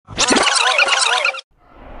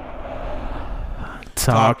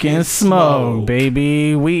Talkin Smok,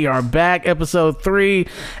 baby. We are back, episode 3.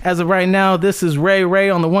 As of right now, this is Ray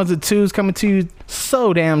on the ones and twos, coming to you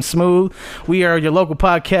so damn smooth. We are your local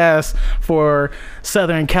podcast for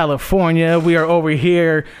Southern California. We are over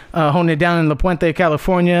here holding it down in La Puente,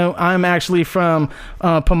 California. I'm actually from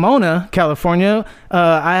Pomona, California.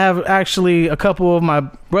 I have actually a couple of my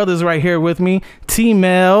brothers right here with me,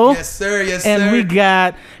 T-Mel. Yes, sir. Yes, sir. And we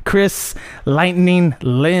got Chris Lightning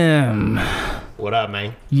Lim. What up,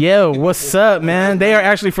 man? Yo, what's up, man? They are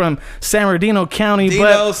actually from San Bernardino County.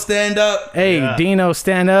 Dino, stand up. Hey, yeah. Dino,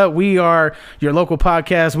 stand up. We are your local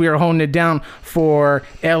podcast. We are holding it down for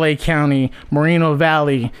LA County, Moreno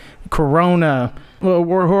Valley, Corona. Well,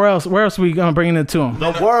 where else are we gonna bring it to them?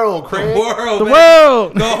 The world, Craig. The world. The man.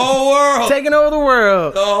 world. The whole world. Taking over the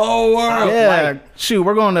world. The whole world. Yeah. Shoot,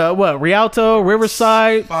 we're going to what? Rialto,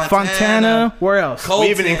 Riverside, Fontana. Where else?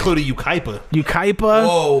 We even included Yucaipa. Yucaipa.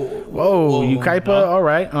 Whoa, Yucaipa. No. All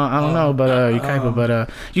right. I don't know, but Yucaipa.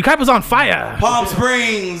 But Yucaipa's on fire. Palm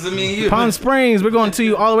Springs. Palm Springs. We're going to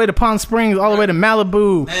you all the way to Palm Springs, all the way to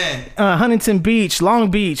Malibu, Huntington Beach,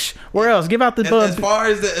 Long Beach. Where else? Give out the as far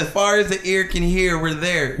as the ear can hear. We're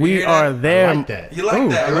there. We are there. I like that. You like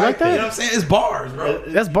that, right? You like that? You know what I'm saying? It's bars, bro.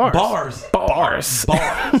 That's bars. Bars.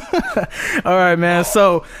 All right, man.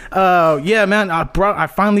 So, yeah, man, I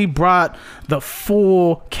finally brought the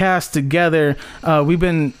full cast together. We've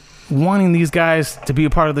been wanting these guys to be a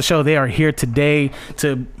part of the show. They are here today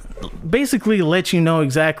to basically let you know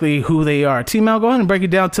exactly who they are. T-Mel, go ahead and break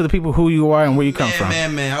it down to the people who you are and where you come from.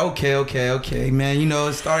 Man. Okay, man. You know,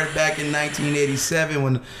 it started back in 1987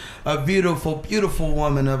 when a beautiful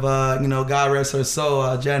woman of, God rest her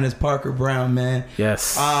soul, Janice Parker Brown, man.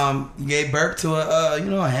 Yes. Gave birth to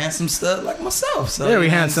a handsome stud like myself. So, very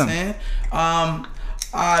handsome. I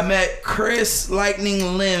met Chris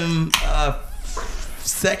Lightning Lim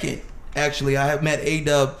second. Actually, I have met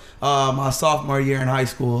A-Dub my sophomore year in high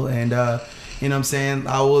school, and you know what I'm saying,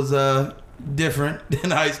 I was different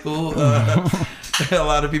in high school. A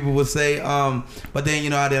lot of people would say, but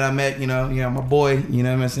then I met my boy, you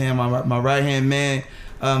know what I'm saying, my right hand man,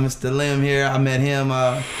 Mr. Lim here. I met him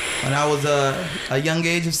when I was a young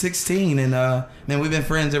age of 16, and man, we've been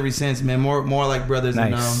friends ever since, man. More like brothers.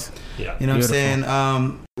 Nice. And yeah, you know what I'm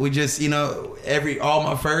saying. We just all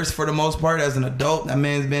my first for the most part as an adult. That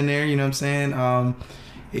man's been there. You know what I'm saying.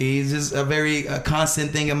 He's just a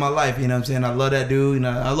constant thing in my life, you know what I'm saying? I love that dude,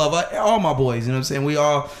 I love all my boys, you know what I'm saying? We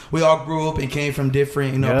all grew up and came from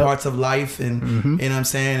different, parts of life, and you know what I'm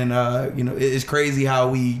saying? And it's crazy how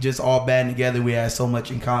we just all band together. We have so much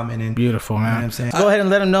in common. And beautiful, man. You know what I'm saying? Go ahead and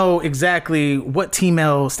let them know exactly what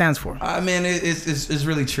T-Mel stands for. Man, it's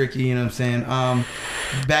really tricky, you know what I'm saying?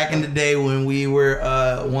 Back in the day when we were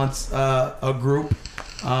once a group,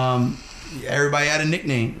 everybody had a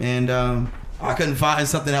nickname, and I couldn't find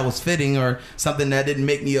something that was fitting or something that didn't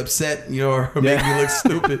make me upset, or make me look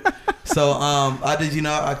stupid. So I did,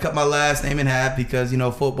 I cut my last name in half because,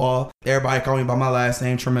 football, everybody called me by my last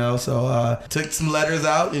name, Tremel. So took some letters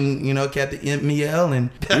out and, kept the M-E-L.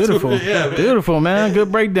 And beautiful. Beautiful, man.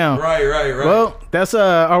 Good breakdown. Right. Well, that's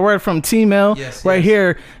our word from T-Mel. Yes.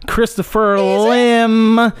 Here, Christopher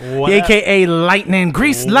Lim, a.k.a. Lightning,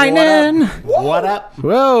 Grease Lightning. What up?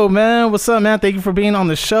 Whoa, man. What's up, man? Thank you for being on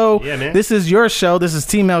the show. Yeah, man. This is your show. This is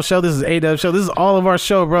T-Mel's show. This is A-Dub show. This is all of our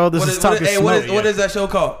show, bro. This is Talkin Smok. What is that show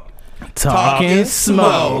called? Talkin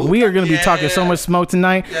Smok. We are going to be talking so much smoke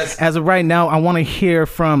tonight. Yes. As of right now, I want to hear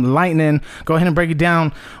from Lightning. Go ahead and break it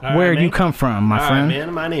down where you come from, my friend.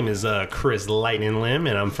 Man. My name is Chris Lightning Lim,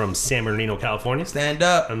 and I'm from San Bernardino, California. Stand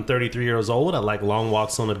up. I'm 33 years old. I like long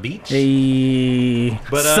walks on the beach. Hey,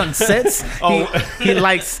 but sunsets. He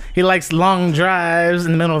likes long drives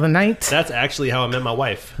in the middle of the night. That's actually how I met my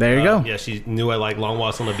wife. There you go. Yeah, she knew I like long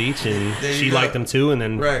walks on the beach, and she liked them too. And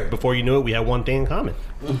then before you knew it, we had one thing in common.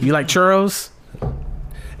 You like churros? All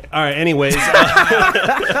right. Anyways.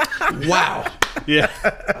 Wow. Yeah.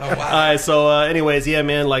 Oh, wow. All right. So, anyways, yeah,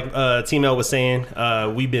 man. Like T-Mel was saying,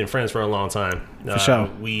 we've been friends for a long time. For sure.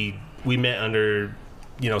 We met under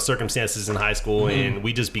circumstances in high school, and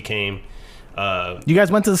we just became. You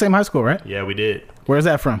guys went to the same high school, right? Yeah, we did. Where's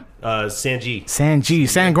that from? San G. San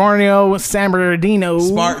Gornio, San Bernardino.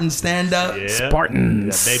 Spartans, stand up. Yeah.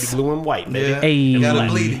 Spartans. Yeah, baby blue and white, baby. Yeah. Hey. You gotta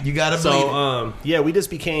bleed it. You gotta bleed it. So, yeah, we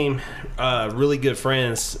just became really good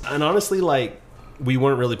friends. And honestly, we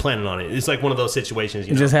weren't really planning on it. It's like one of those situations,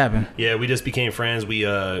 It just happened. Yeah, we just became friends. We,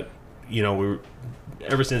 we were...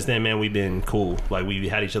 Ever since then, man, we've been cool. We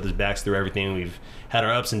had each other's backs through everything. We've had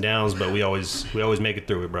our ups and downs, but we always make it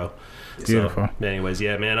through it, bro. Beautiful. So, anyways,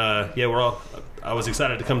 yeah, man. I was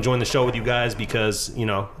excited to come join the show with you guys because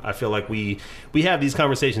I feel like we have these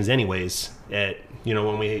conversations anyways at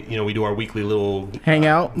when we do our weekly little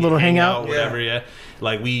hangout, whatever. Yeah,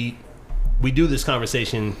 like we do this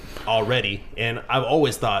conversation already, and I've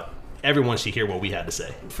always thought everyone should hear what we had to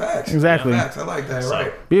say. Facts. Exactly. Facts. I like that.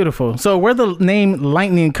 Right. Beautiful. So where the name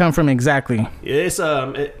Lightning come from exactly? It's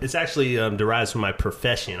actually derives from my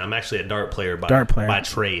profession. I'm actually a dart player by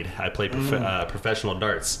trade. I play professional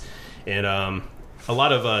darts, and a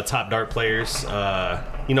lot of top dart players,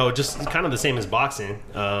 just kind of the same as boxing.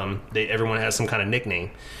 Everyone has some kind of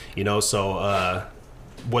nickname, So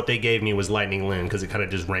what they gave me was Lightning Lynn because it kind of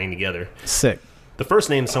just rang together. Sick. The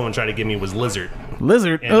first name someone tried to give me was Lizard.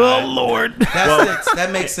 Lizard? And Lord. That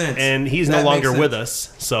makes sense. And he's no longer with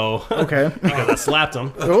us, so... Okay. Because I slapped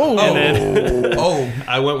him. Oh. And then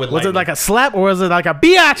I went with Was Lightning. it like a slap or was it like a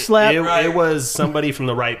biatch slap? It was somebody from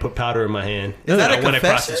the right put powder in my hand. Is that a went confession?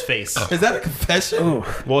 across his face. Is that a confession? Ooh.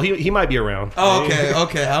 Well, he might be around. Oh,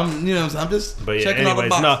 okay. I'm just But yeah, checking all the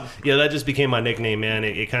anyways, boxes. that just became my nickname, man.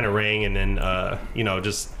 It kind of rang, and then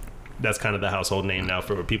just... That's kind of the household name now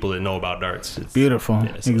for people that know about darts. It's beautiful.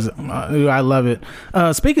 Yeah, I love it.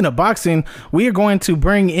 Speaking of boxing, we are going to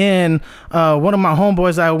bring in one of my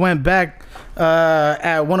homeboys. I went back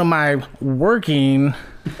at one of my working...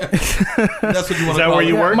 That's what you want to call where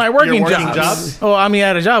you work? My working Your working jobs. job? Oh, I mean,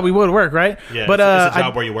 at a job we would work, right? Yeah, but it's a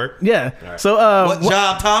job where you work? Yeah. Right. So what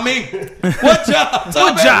job, Tommy? What job,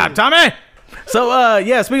 Tommy? Good job, Tommy.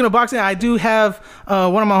 So, speaking of boxing, I do have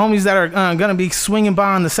one of my homies that are going to be swinging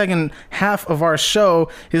by on the second half of our show.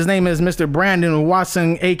 His name is Mr. Brandon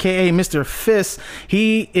Watson, a.k.a. Mr. Fist.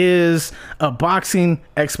 He is a boxing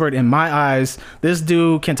expert in my eyes. This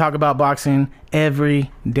dude can talk about boxing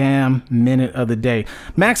every damn minute of the day.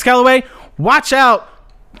 Max Calloway, watch out,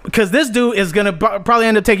 because this dude is going to probably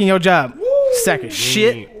end up taking your job. Second.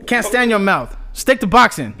 Shit. Can't stand your mouth. Stick to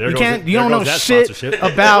boxing. You don't know shit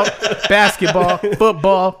about basketball,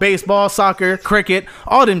 football, baseball, soccer, cricket,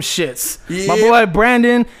 all them shits. Yeah. My boy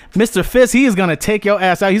Brandon, Mr. Fist, he is gonna take your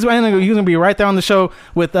ass out. He's gonna be right there on the show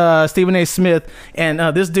with Stephen A. Smith, and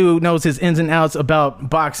this dude knows his ins and outs about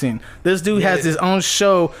boxing. This dude has his own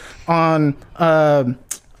show on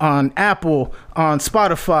Apple, on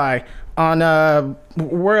Spotify, on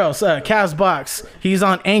where else? Castbox. He's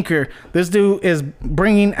on Anchor. This dude is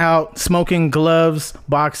bringing out Smokin Glovez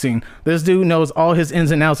boxing. This dude knows all his ins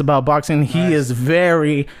and outs about boxing. He is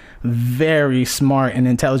very, very smart and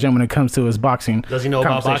intelligent when it comes to his boxing. Does he know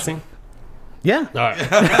about boxing? Yeah. All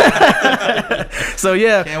right. So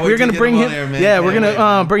yeah, we're gonna bring him. We're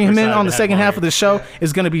gonna bring him in on the second half of the show. Yeah.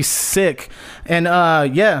 It's gonna be sick, and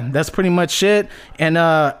that's pretty much it. And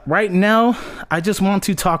right now, I just want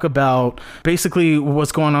to talk about basically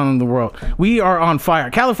what's going on in the world. We are on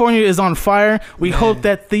fire. California is on fire. We hope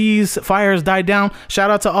that these fires die down.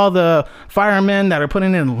 Shout out to all the firemen that are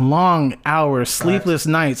putting in long hours, sleepless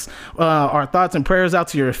nights. Our thoughts and prayers out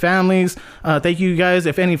to your families. Thank you guys.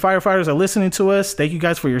 If any firefighters are listening to us, thank you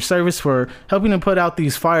guys for your service, for helping to put out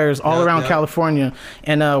these fires all around California.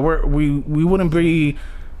 And we wouldn't be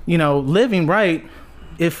living right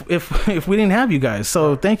if we didn't have you guys.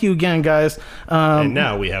 So thank you again, guys. And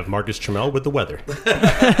now we have Marcus Trammell with the weather.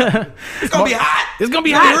 It's gonna be hot. It's gonna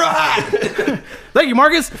be hot. Real hot. Thank you,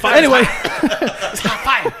 Marcus. Anyway, it's hot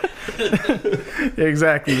fire.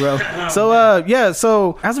 Exactly, bro. So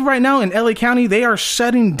so as of right now in LA County, they are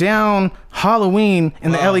shutting down Halloween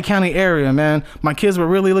in the LA County area, man. My kids were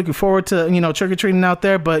really looking forward to trick-or-treating out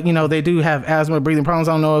there, but they do have asthma, breathing problems.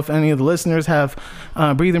 I don't know if any of the listeners have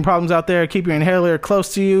breathing problems out there. Keep your inhaler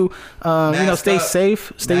close to you. Stay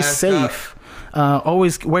safe.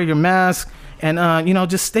 Always wear your mask, and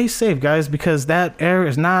just stay safe, guys, because that air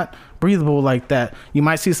is not breathable like that. You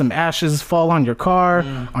might see some ashes fall on your car,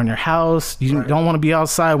 on your house. You don't want to be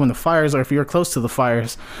outside when the fires are, if you're close to the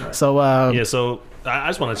fires. So so I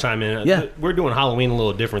just want to chime in. Yeah, we're doing Halloween a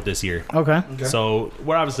little different this year. Okay. So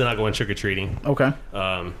we're obviously not going trick-or-treating. Okay.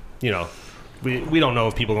 We don't know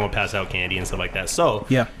if people are going to pass out candy and stuff like that. So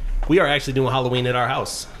yeah, we are actually doing Halloween at our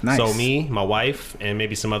house. Nice. So me, my wife, and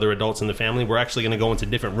maybe some other adults in the family, we're actually going to go into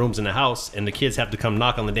different rooms in the house, and the kids have to come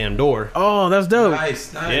knock on the damn door. Oh, that's dope.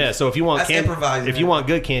 Nice. Yeah, so if you want candy, you want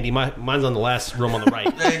good candy, mine's on the last room on the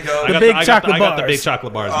right. There you go. I got the big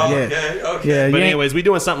chocolate bars. Okay. Yeah, but anyways, we're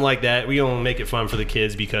doing something like that. We gonna make it fun for the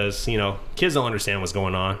kids because kids don't understand what's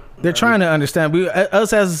going on. They're trying to understand.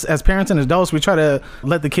 Us as parents and adults, we try to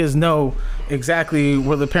let the kids know exactly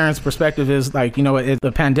where the parents' perspective is. Like, you know, if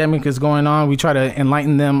the pandemic is going on, we try to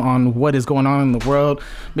enlighten them on what is going on in the world.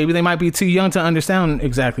 Maybe they might be too young to understand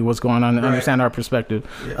exactly what's going on and understand our perspective.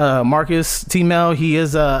 Yeah. Marcus T-Mel, he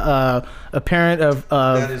is a parent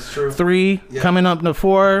of 3, coming up to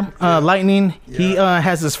 4. Lightning, he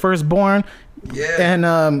has his firstborn. Yeah,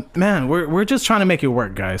 and man, we're just trying to make it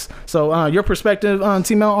work, guys. So your perspective on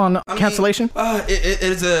T-Mel on cancellation?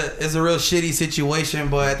 It's a real shitty situation,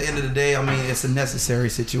 but at the end of the day, I mean, it's a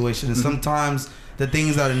necessary situation. And sometimes the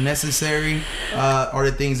things that are necessary are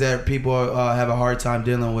the things that people have a hard time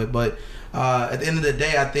dealing with. But at the end of the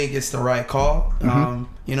day, I think it's the right call. You know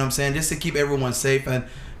what I'm saying? Just to keep everyone safe. And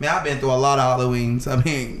man, I've been through a lot of Halloweens. I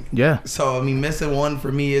mean, so I mean, missing one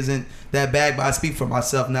for me isn't that bad, but I speak for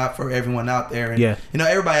myself, not for everyone out there. And you know,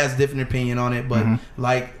 everybody has a different opinion on it, but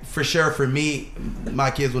like for sure, for me,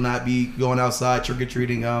 my kids will not be going outside trick or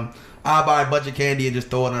treating. I'll buy a bunch of candy and just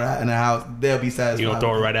throw it in the house. They'll be satisfied. You don't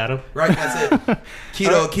throw it right at them? Right, that's it.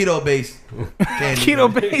 Keto based candy.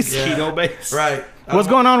 Keto based. Keto based. Right. What's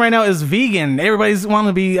going on right now is vegan. Everybody's want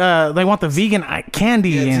to be. They want the vegan candy.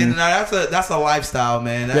 Yeah, see, that's a lifestyle,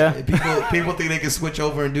 man. People think they can switch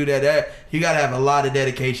over and do that. You got to have a lot of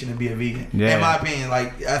dedication to be a vegan. Yeah. In my opinion,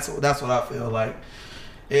 like that's what I feel like.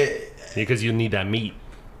 Because you need that meat.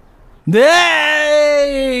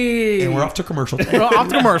 Hey! And we're off to commercial.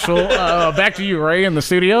 Back to you, Ray, in the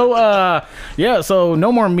studio. So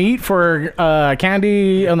no more meat for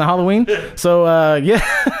candy on the Halloween. So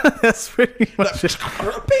that's pretty much it.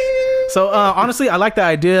 So honestly, I like the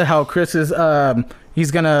idea how Chris is. He's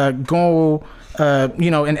gonna go.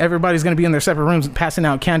 And everybody's gonna be in their separate rooms passing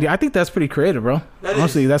out candy. I think that's pretty creative, bro.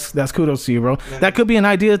 Honestly, that's kudos to you, bro. That could be an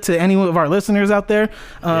idea to any of our listeners out there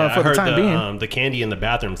for the time being. The candy in the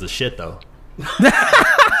bathroom's the shit, though.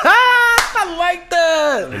 I like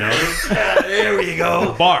that. You know? There we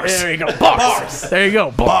go. Bars. There you go. Bars. There you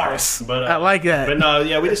go. Bars. But I like that. But no,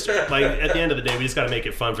 we just like at the end of the day, we just got to make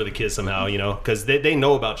it fun for the kids somehow, you know, because they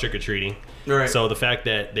know about trick or treating. Right. So the fact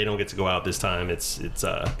that they don't get to go out this time, it's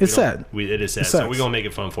sad. It is sad. So we're gonna make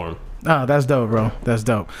it fun for them. Oh, that's dope, bro. That's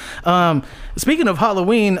dope. Speaking of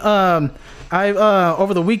Halloween, I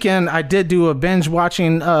over the weekend I did do a binge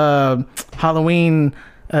watching Halloween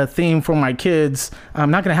theme for my kids. I'm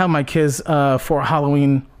not gonna have my kids for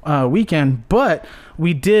Halloween weekend, but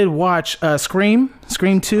we did watch Scream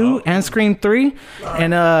 2 and Scream 3,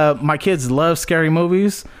 and my kids love scary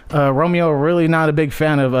movies. Romeo really not a big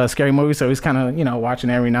fan of scary movies, so he's kind of watching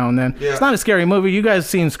every now and then. It's not a scary movie. You guys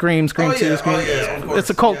seen Scream 2? Scream? It's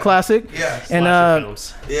a cult classic. And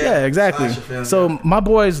films. Exactly. So my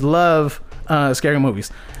boys love scary movies.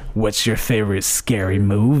 What's your favorite scary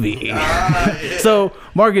movie? So,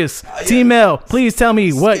 Marcus, T-Mel, please tell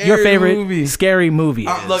me what your favorite scary movie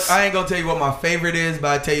is. Look, I ain't gonna tell you what my favorite is, but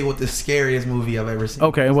I tell you what the scariest movie I've ever seen.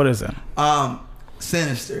 Okay, what is that?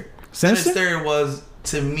 Sinister. Sinister was,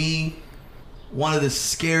 to me, one of the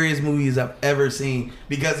scariest movies I've ever seen,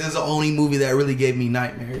 because it's the only movie that really gave me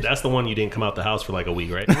nightmares. That's the one you didn't come out the house for like a week,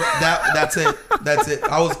 right? That's it.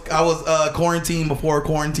 I was quarantined before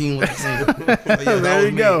quarantine was a thing. So there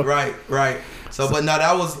you go. Right. So, but no,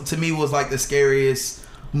 that was, to me, was like the scariest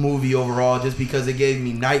movie overall, just because it gave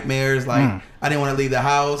me nightmares. Like I didn't want to leave the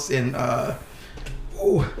house, and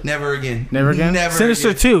never again.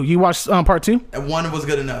 Sinister 2. You watched part 2? One was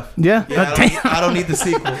good enough. Yeah. I don't need the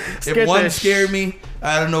sequel. If one scared me,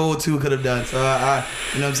 I don't know what 2 could have done. So I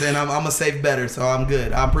you know what I'm saying? I'm a safe better, so I'm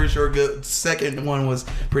good. I'm pretty sure good. Second one was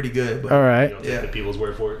pretty good. But, all right. You don't take the people's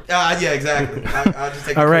word for it. Yeah, exactly. I just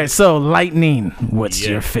take. All right. So Lightning, what's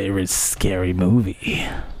your favorite scary movie?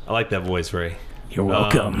 I like that voice, Ray. You're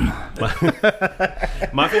welcome.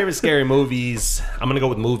 My favorite scary movies, I'm gonna go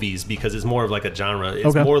with movies because it's more of like a genre.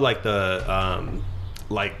 It's more like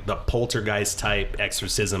the poltergeist type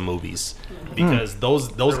exorcism movies, because those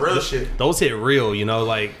hit real, you know,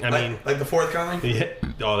 like the Fourth Kind. Yeah.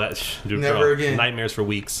 Oh, never again. Nightmares for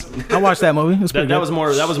weeks. I watched that movie. That was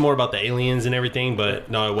more about the aliens and everything,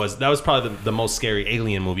 but no, that was probably the most scary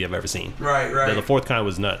alien movie I've ever seen. Right. The Fourth Kind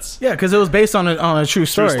was nuts. Yeah, because it was based on a true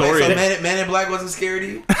story. So Man in Black wasn't scary to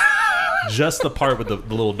you? Just the part with the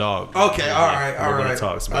little dog. Okay, all right. When it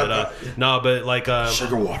talks, but but like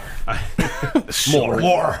sugar water.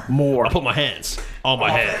 More. I put my hands on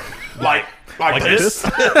my head like this.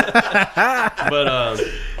 But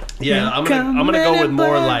I'm gonna go with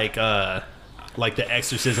more like The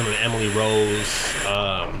Exorcism of Emily Rose.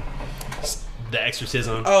 The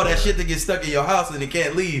exorcism. Oh, that shit that gets stuck in your house and it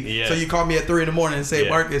can't leave. Yeah. So you call me at 3 a.m. and say,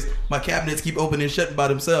 Marcus, my cabinets keep opening and shutting by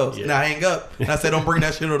themselves. And I hang up and I say, don't bring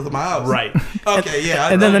that shit over to my house. Right. Okay, yeah.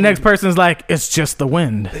 And then the next person's like, it's just the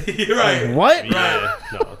wind. Right. Like, what? Yeah.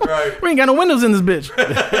 No. Right. We ain't got no windows in this bitch.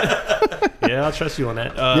 Yeah, I'll trust you on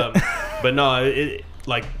that. But no,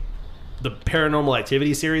 like the Paranormal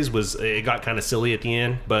Activity series it got kind of silly at the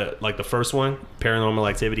end, but like the first one, Paranormal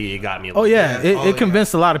Activity, it got me. Oh yeah, it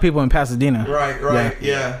convinced a lot of people in Pasadena. Right,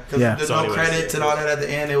 yeah. Because there's no credits and all that at the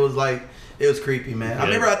end. It was like, it was creepy, man. Yeah. I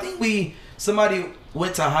remember, I think somebody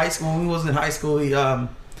went to high school. When we was in high school,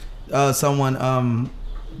 someone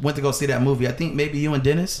went to go see that movie. I think maybe you and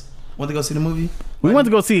Dennis went to go see the movie. We went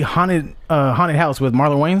to go see Haunted House with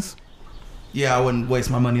Marlon Wayans. Yeah, I wouldn't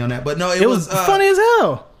waste my money on that. But no, it was funny as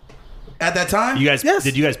hell. At that time? You guys, yes.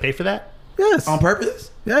 Did you guys pay for that? Yes. On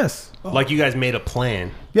purpose? Yes. Oh. Like you guys made a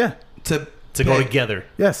plan? Yeah. To go together?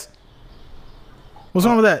 Yes. What's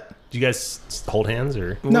wrong with that? Did you guys hold hands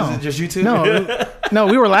or? No. Was it just you two? No,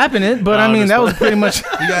 we were lapping it, but I mean, that was pretty much...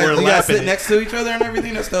 You guys sit next to each other and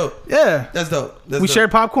everything? That's dope. Yeah. That's dope. We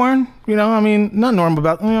shared popcorn, I mean, not normal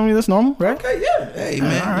about... I mean, that's normal, right? Okay, yeah. Hey,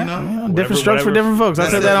 man, right. Different strokes for different folks. I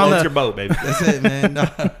said that on your boat, baby. That's it, man. No.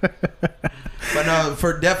 But no,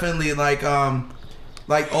 for definitely like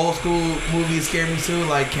old school movies scare me too,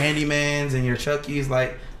 like Candyman's and your Chucky's,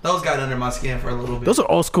 like those got under my skin for a little bit. Those are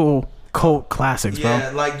old school cult classics, bro.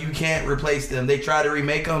 Yeah, like you can't replace them. They try to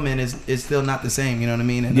remake them and it's still not the same. You know what I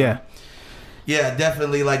mean? And, yeah,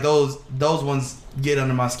 definitely. Like those ones get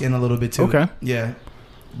under my skin a little bit too. Okay. Yeah,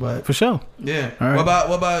 but for sure. Yeah. All right.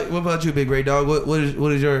 What about you, Big Ray Dog? What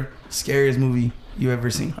is your scariest movie you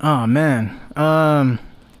ever seen? Oh man,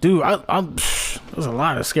 dude, there's a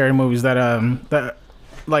lot of scary movies that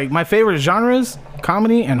like my favorite genres,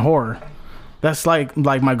 comedy and horror. That's like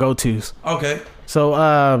my go-tos. Okay.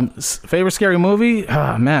 So, favorite scary movie?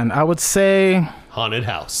 Man, I would say Haunted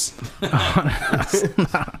House.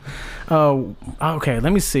 Okay,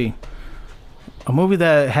 let me see. A movie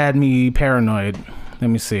that had me paranoid. Let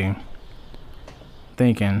me see.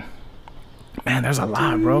 Thinking. Man, there's a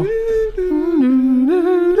lot, bro.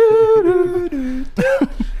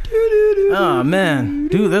 Oh man,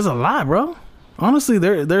 dude, there's a lot, bro. Honestly,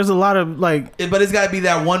 there's a lot of like. But it's got to be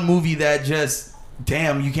that one movie that just,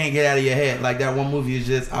 damn, you can't get out of your head. Like that one movie is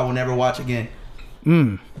just, I will never watch again.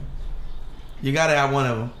 You gotta have one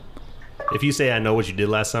of them. If you say I know what you did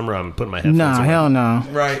last summer, I'm putting my headphones on. Nah, hell no.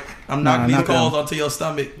 Right, I'm knocking these coals onto your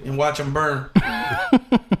stomach and watch them burn.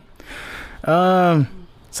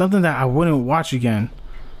 Something that I wouldn't watch again.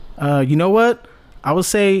 You know what? I would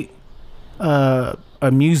say,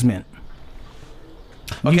 amusement.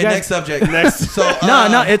 Okay, next subject. Next. So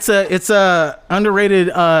no, it's a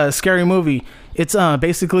underrated scary movie. It's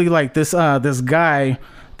basically like this guy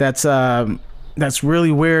that's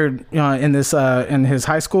really weird in his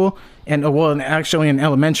high school and actually in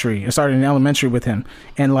elementary. It started in elementary with him,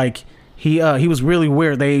 and like he was really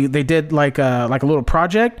weird. They did like a little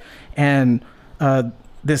project, and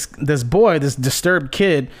this disturbed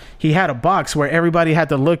kid, he had a box where everybody had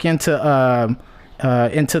to look into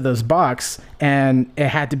this box, and it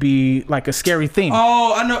had to be like a scary theme.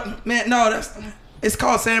 Oh, I know, man. No, it's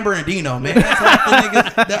called San Bernardino, man. That's how the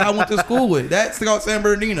niggas that I went to school with. That's called San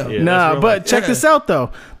Bernardino. Yeah, nah, but check this out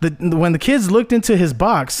though. When the kids looked into his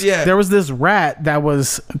box, there was this rat that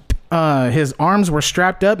was his arms were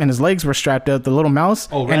strapped up and his legs were strapped up. The little mouse.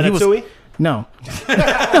 Oh, Ratatouille? No.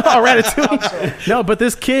 Ratatouille. No, but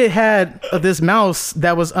this kid had this mouse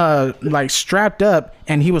that was like strapped up,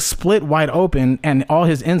 and he was split wide open, and all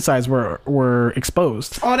his insides were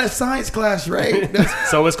exposed. Oh, that's science class, right?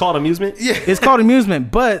 So it's called amusement? Yeah. It's called amusement,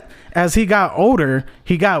 but as he got older,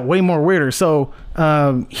 he got way more weirder. So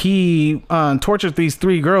he tortured these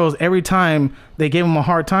 3 girls. Every time they gave him a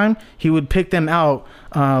hard time, he would pick them out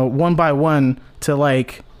one by one to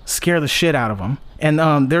like scare the shit out of them.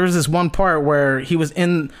 And there was this one part where he was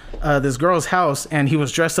in this girl's house, and he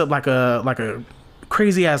was dressed up like a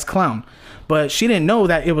crazy ass clown, but she didn't know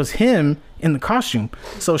that it was him in the costume.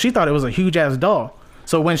 So she thought it was a huge ass doll.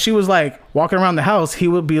 So when she was like walking around the house, he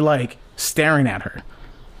would be like staring at her.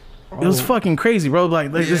 It was fucking crazy, bro.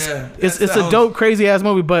 Like it's a dope, crazy ass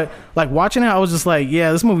movie. But like watching it, I was just like,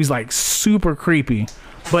 yeah, this movie's like super creepy.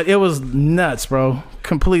 But it was nuts, bro.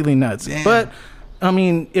 Completely nuts. Damn. But I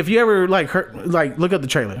mean, if you ever look up the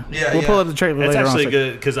trailer. We'll pull up the trailer later on. It's actually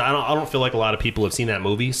good because I don't feel like a lot of people have seen that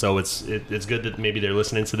movie, so it's good that maybe they're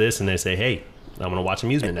listening to this and they say, hey, I'm gonna watch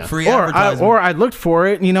amusement now. Free advertising. Or I looked for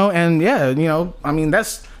it, and I mean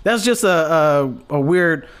that's just a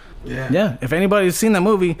weird. Yeah. If anybody's seen that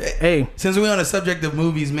movie, hey. Since we're on the subject of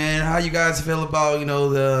movies, man, how you guys feel about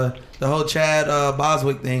the the whole Chad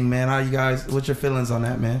Boswick thing, man. How you guys? What's your feelings on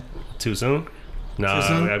that, man? Too soon? No, Too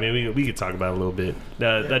soon? I mean we could talk about it a little bit.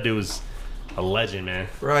 That dude was a legend, man.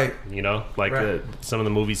 Right. You know, like Right. some of the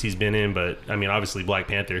movies he's been in, but I mean, obviously Black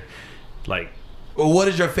Panther. Like, Well, what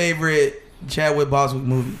is your favorite Chadwick Boswick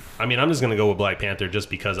movie? I mean, I'm just gonna go with Black Panther just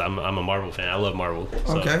because I'm a Marvel fan. I love Marvel.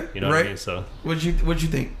 So, Okay. You know right. what I mean? So What'd you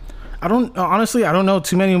think? I don't honestly. I don't know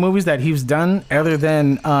too many movies that he's done other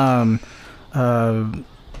than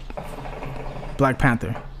Black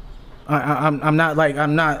Panther.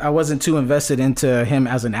 I wasn't too invested into him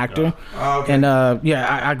as an actor. Oh, okay. And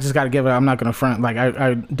I just got to give it. I'm not gonna front. Like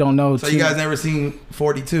I don't know. So you guys never seen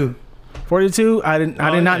 42? 42? I did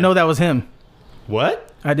not know that was him.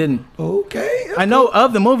 what? I didn't. Okay. I know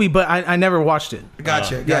of the movie, but I never watched it.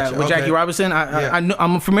 Gotcha. Yeah, with okay. Jackie Robinson. Yeah.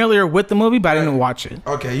 I'm familiar with the movie, but I didn't watch it.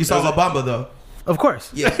 Okay, you saw La Bamba though. Of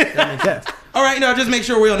course. Yeah, that makes sense. All right, no, just make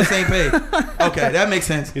sure we're on the same page. Okay, that makes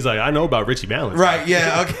sense. He's like, I know about Richie Valens. Right?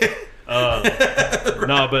 Yeah. Okay.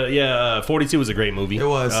 No, but yeah, 42 was a great movie. It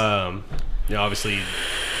was. You know, obviously,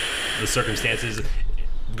 the circumstances.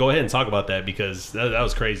 Go ahead and talk about that because that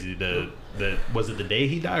was crazy. Was it the day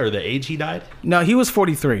he died or the age he died? No, he was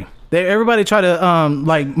 43. Everybody tried to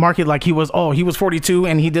mark it like he was 42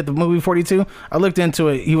 and he did the movie 42. I looked into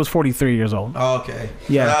it. He was 43 years old. Oh, okay.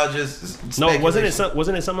 Yeah. That was just No, wasn't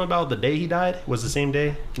speculation. it something about the day he died? Was the same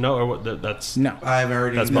day? No, or what? That's No. I haven't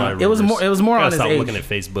heard That's it. my. It was more on his stop age. looking at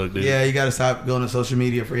Facebook, dude. Yeah, you got to stop going to social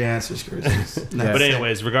media for your answers, Chris. Yeah. But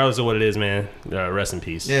anyways, regardless of what it is, man, rest in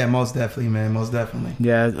peace. Yeah, most definitely, man. Most definitely.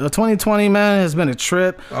 Yeah, 2020, man, has been a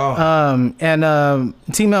trip. Oh. And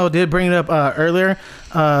T-Mel did bring it up earlier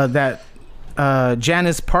that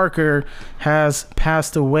Janice Parker has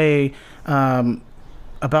passed away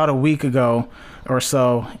about a week ago or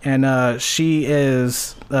so. And she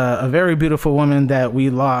is a very beautiful woman that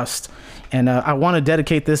we lost. And I want to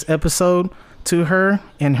dedicate this episode to her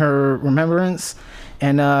in her remembrance.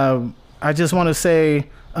 And I just want to say,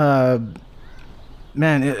 man,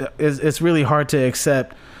 it's really hard to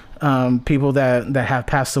accept people that have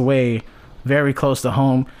passed away very close to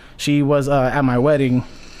home. She was at my wedding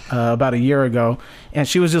about a year ago, and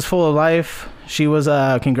she was just full of life. She was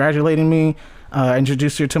congratulating me,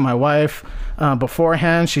 introduced her to my wife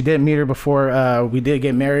beforehand. She did meet her before we did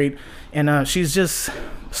get married, and she's just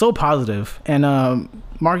so positive. And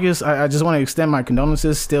Marcus, I just want to extend my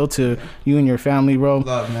condolences still to you and your family, bro.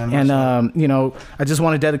 Love, man. And you know, I just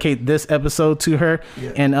want to dedicate this episode to her,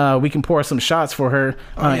 and we can pour some shots for her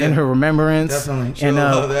in her remembrance. Definitely. She'll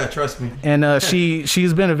love that, trust me. And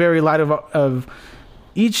she's been a very light of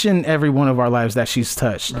each and every one of our lives that she's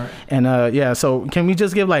touched. Right. And so can we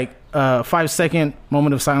just give like a 5-second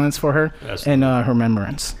moment of silence for her and her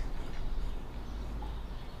remembrance?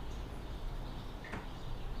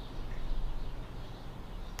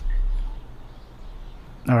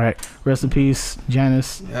 All right. Rest in peace,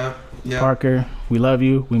 Janice. Yep. Parker, we love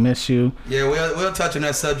you. We miss you. Yeah, we'll touch on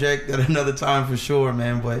that subject at another time for sure,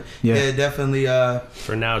 man. But yeah definitely.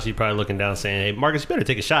 For now, she's probably looking down saying, "Hey, Marcus, you better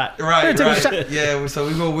take a shot." Right. Yeah. So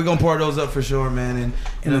we're gonna pour those up for sure, man. And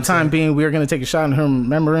in the time being, we're gonna take a shot in her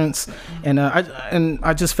remembrance. And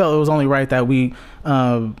I just felt it was only right that we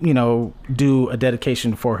do a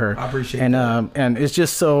dedication for her. I appreciate that. And it's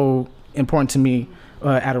just so important to me.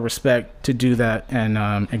 Out of respect to do that and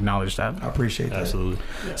acknowledge that. I appreciate that. Absolutely.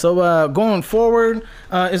 Yeah. So going forward,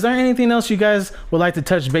 is there anything else you guys would like to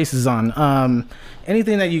touch bases on?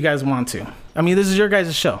 Anything that you guys want to? I mean, this is your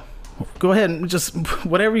guys' show. Go ahead and just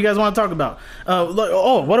whatever you guys want to talk about.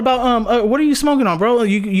 What about what are you smoking on, bro?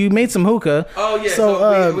 You made some hookah. Oh yeah,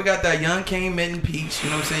 so we got that young cane mint and peach. You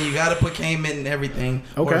know what I'm saying? You got to put cane mint in everything,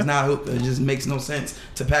 or it's not hookah. It just makes no sense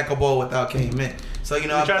to pack a bowl without cane mint. So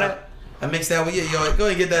I mix that with you. Yo, go ahead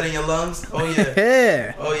and get that in your lungs. Oh yeah.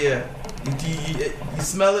 Yeah. Oh yeah. You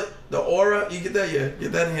smell it? The aura? You get that? Yeah.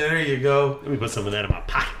 Get that in here. There you go. Let me put some of that in my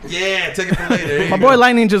pocket. Yeah, take it for later. My boy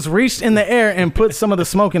Lightning just reached in the air and put some of the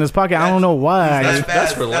smoke in his pocket. I don't know why.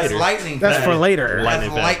 That's for later. That's lightning. That's for later. That's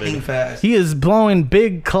lightning fast. He is blowing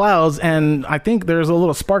big clouds, and I think there's a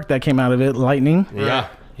little spark that came out of it. Lightning. Yeah.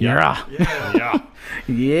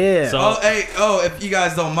 So, if you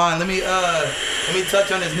guys don't mind, let me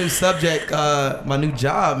touch on this new subject. My new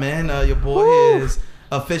job, man. Your boy is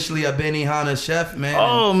officially a Benihana chef, man.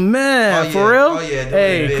 Oh man, for real? Oh yeah.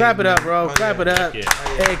 Hey, big, clap it man. up, bro. Clap it up. Yeah.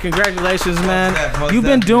 Hey, congratulations, man. Most You've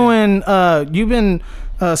been definitely. doing. You've been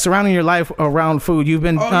surrounding your life around food. You've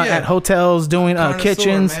been at hotels doing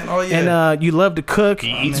kitchens, and you love to cook.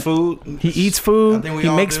 He eats food. He eats food. He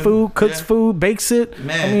makes food, cooks food, bakes it.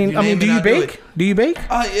 Man, I mean, do you bake? Do you bake?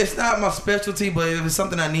 It's not my specialty, but if it's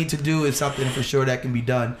something I need to do, it's something for sure that can be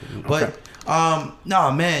done. But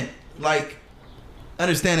no, man, like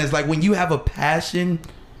understand is like when you have a passion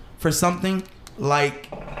for something, like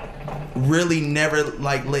really never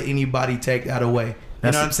like let anybody take that away.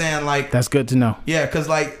 You know what I'm saying? Like that's good to know. Yeah, because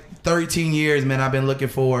like 13 years, man, I've been looking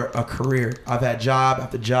for a career. I've had job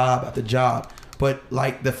after job after job, but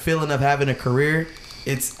like the feeling of having a career,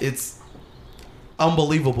 it's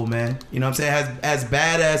unbelievable, man. You know what I'm saying? As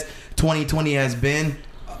bad as 2020 has been,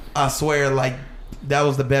 I swear, like that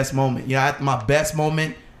was the best moment. You know, my best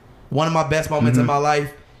moment, one of my best moments in my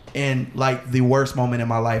life, and like the worst moment in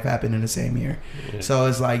my life happened in the same year. Yeah. So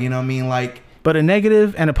it's like, you know what I mean? Like, but a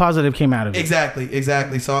negative and a positive came out of it.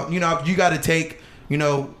 Exactly. So, you know, you got to take, you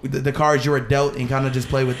know, the cards you were dealt and kind of just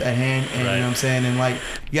play with that hand. And you know what I'm saying? And like,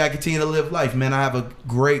 you got to continue to live life, man. I have a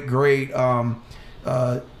great group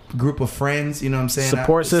of friends, you know what I'm saying?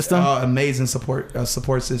 Support system. Amazing support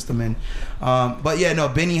system. And, but yeah, no,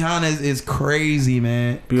 Benihana is crazy,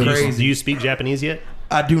 man. Beautiful. Crazy. Do you speak Japanese yet?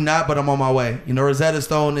 I do not, but I'm on my way. You know, Rosetta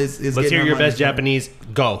Stone is Let's hear your best Japanese.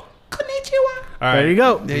 Go. Konnichiwa. All right. There you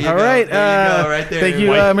go. All right. There you go. Right there. Thank you,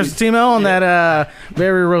 Mr. Timo, on that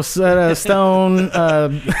very Rosetta Stone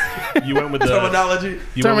you went with the terminology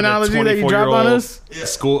that you dropped on us. Yeah.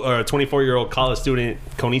 School 24-year-old college student.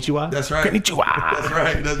 Konnichiwa. That's right. Konnichiwa. That's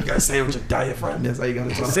right. You gotta say it with your diaphragm. That's how you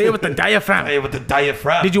gotta talk. Say it with the diaphragm. Say it with the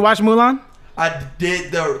diaphragm. Did you watch Mulan? I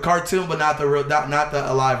did the cartoon, but not the real, not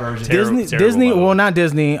the live version. Disney. Well, not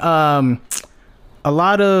Disney. A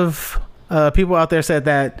lot of people out there said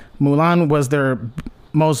that Mulan was their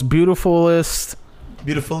most beautifulest.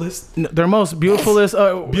 Their most beautifulest.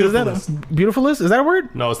 Beautifulest? Is that a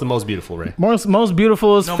word? No, it's the most beautiful, right? Most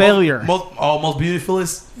beautifulest failure. Most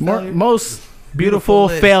beautifulest. Most beautiful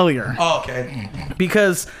failure. Oh, okay.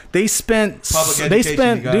 Because they spent so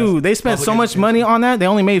Public much money on that. They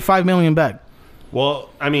only made $5 million back. Well,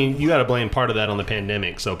 I mean, you got to blame part of that on the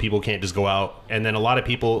pandemic, so people can't just go out. And then a lot of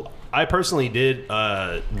people, I personally did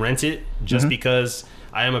rent it just because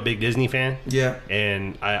I am a big Disney fan. Yeah.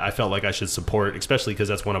 And I felt like I should support, especially because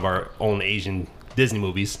that's one of our own Asian Disney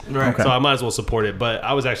movies. Right. Okay. So I might as well support it. But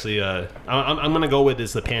I was actually, I'm going to go with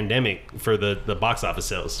the pandemic for the box office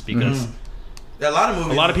sales because... A lot of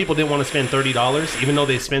movies. A lot of people didn't want to spend $30, even though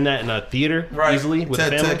they spend that in a theater easily with a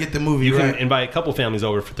family. To get the movie, you can invite a couple families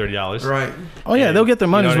over for $30. Right. Oh yeah, they'll get their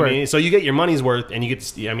money's worth. I mean? So you get your money's worth, and you get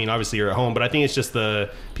to, I mean, obviously you're at home, but I think it's just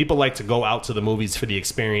people like to go out to the movies for the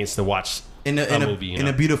experience to watch a movie. In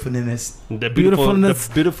the beautifulness. The beautifulness.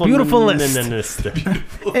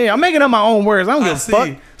 Hey, I'm making up my own words. I don't give a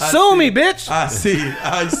fuck. Sue me, bitch. I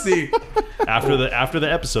see. After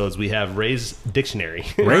the episodes, we have Ray's Dictionary.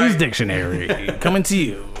 Ray's Dictionary coming to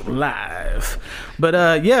you live.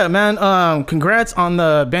 But yeah, man, congrats on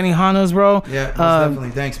the Benihanas, bro. Yeah, definitely.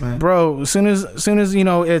 Thanks, man. Bro, as soon as you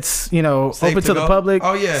know it's safe open to the public.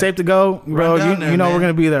 Oh yeah, safe to go, bro. You know we're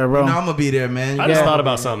gonna be there, bro. You know I'm gonna be there, man. I just thought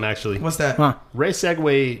about something actually. What's that? Huh. Ray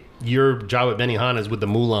segue your job at Benihana's with the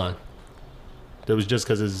Mulan. That was just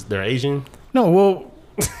because they're Asian. No, well,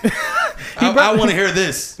 I want to hear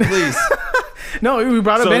this, please. No, we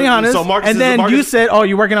brought up Benihana's, and then you said, "Oh,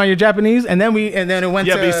 you're working on your Japanese," and then it went.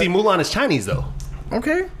 Yeah, but you see, Mulan is Chinese though.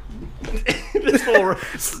 Okay. Anyway,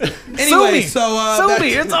 so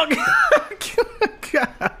me. It's okay.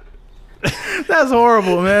 God. That's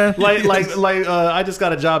horrible, man. Like, I just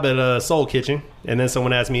got a job at Soul Kitchen, and then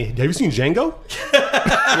someone asked me, "Have you seen Django?"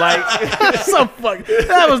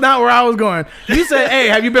 That was not where I was going. You said, "Hey,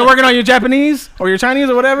 have you been working on your Japanese or your Chinese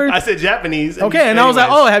or whatever?" I said Japanese. Okay, and I was like,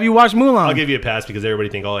 "Oh, have you watched Mulan?" I'll give you a pass because everybody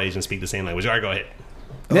think all Asians speak the same language. All right, go ahead.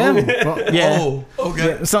 Yeah, well, yeah. Oh,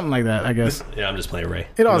 okay, yeah, something like that, I guess. Yeah, I'm just playing Ray.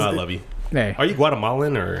 I love you. Hey, are you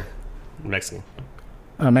Guatemalan or Mexican?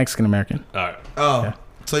 Mexican American. All right. Oh, yeah.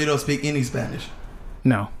 So you don't speak any Spanish?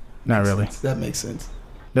 No, not really. That makes sense.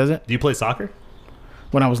 Does it? Do you play soccer?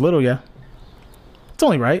 When I was little, yeah. It's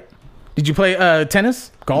only right. Did you play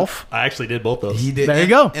tennis, golf? I actually did both those. He did. There you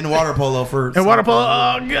go. And water polo for. And water polo.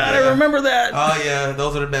 Oh God, I remember that. Oh yeah,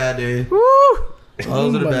 those are the bad days. Woo!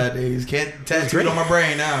 Those are the bad days. Can't tattoo it on my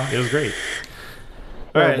brain now. It was great.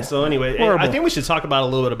 All right. So anyway, I think we should talk about a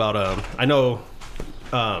little bit about. I know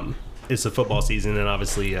it's the football season, and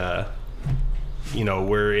obviously,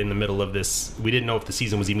 we're in the middle of this. We didn't know if the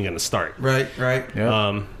season was even going to start. Right.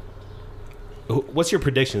 Yeah. What's your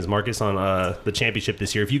predictions, Marcus, on the championship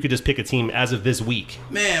this year? If you could just pick a team as of this week.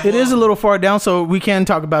 Man, it is a little far down, so we can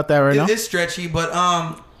talk about that right now. It's stretchy, but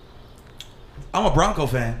I'm a Bronco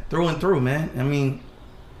fan through and through, man. I mean,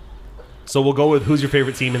 so we'll go with who's your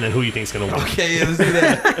favorite team and then who you think's gonna win. Okay, yeah, let's do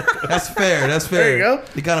that. That's fair. There you go.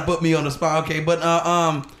 You kind of put me on the spot. Okay, but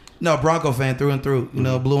no, Bronco fan through and through. You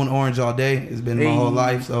know, blue and orange all day. It's been my whole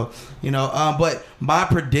life. So but my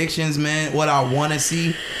predictions, man, what I want to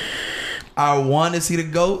see I want to see the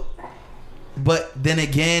GOAT, but then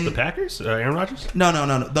again, the Packers, Aaron Rodgers. No,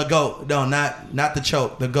 the GOAT. No, not the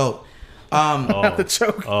choke. The GOAT. Not the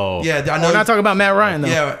choke. Oh, yeah. I know. We're not talking about Matt Ryan though.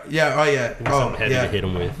 Yeah. Oh, yeah. Something heavy to hit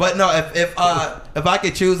him with. But no, if I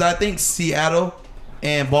could choose, I think Seattle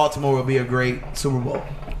and Baltimore would be a great Super Bowl.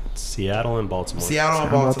 Seattle and Baltimore. Seattle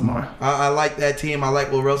and Baltimore. I like that team. I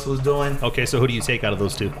like what Russell's doing. Okay, so who do you take out of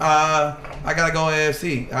those two? I gotta go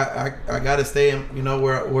AFC. I gotta stay in,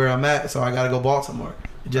 where I'm at. So I gotta go Baltimore.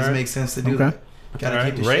 It just makes sense to do that.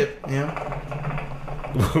 Gotta keep the ship.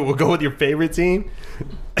 Yeah. We'll go with your favorite team.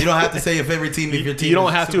 You don't have to say your favorite team if your team. You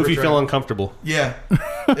don't have to if you trash. feel uncomfortable. Yeah.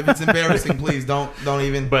 If it's embarrassing, please don't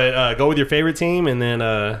even. But go with your favorite team, and then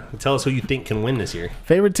tell us who you think can win this year.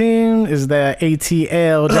 Favorite team is the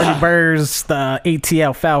ATL Dirty Birds, the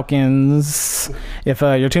ATL Falcons. If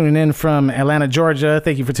you're tuning in from Atlanta, Georgia,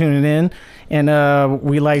 thank you for tuning in. And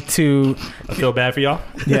we like to. I feel bad for y'all.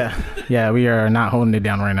 Yeah, we are not holding it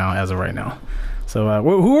down right now, as of right now. So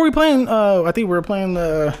who are we playing? I think we're playing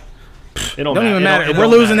the. It don't even matter. We're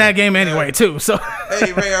losing that game anyway, too. So.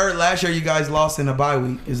 Hey, Ray, I heard last year you guys lost in a bye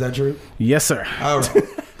week. Is that true? Yes, sir. All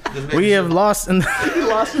right. We have lost in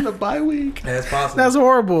the bye week. Yeah, that's possible. That's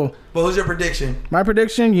horrible. But who's your prediction? My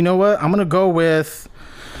prediction, you know what? I'm going to go with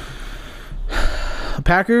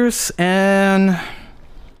Packers and...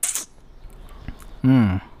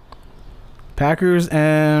 Packers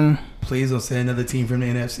and... Please don't say another team from the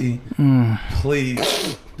NFC.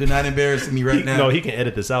 Please. Do not embarrass me right now. No, he can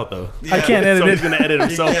edit this out, though. Yeah. I can't edit it. He's going to edit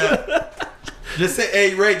himself. Just say,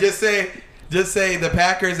 hey, Ray, just say the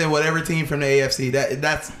Packers and whatever team from the AFC.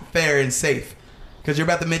 That's fair and safe. Because you're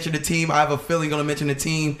about to mention the team. I have a feeling you're going to mention the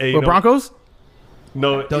team. Hey, Broncos?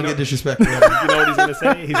 No, don't get disrespectful. You know what he's going to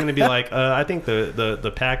say? He's going to be like, I think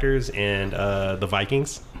the Packers and the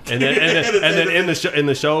Vikings. And then in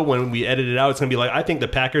the show when we edit it out, it's going to be like, I think the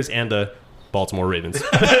Packers and the Baltimore Ravens.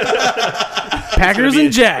 Packers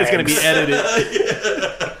and Jags. It's going to be edited.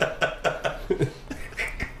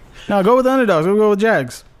 No, go with the underdogs. We'll go with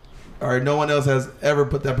Jags. All right, no one else has ever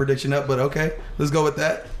put that prediction up, but okay, let's go with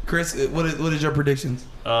that. Chris, what is your predictions?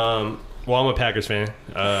 Well, I'm a Packers fan.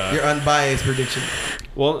 Your unbiased prediction.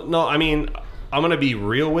 Well, no, I mean, I'm going to be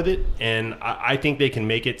real with it, and I think they can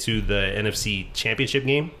make it to the NFC Championship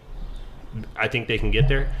game. I think they can get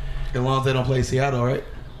there. As long as they don't play Seattle, right?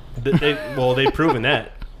 They've proven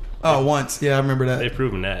that. Oh, once. Yeah, I remember that. They've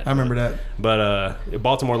proven that. I remember that. But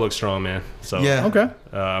Baltimore looks strong, man. So yeah. Okay.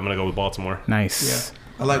 I'm going to go with Baltimore. Nice. Yeah.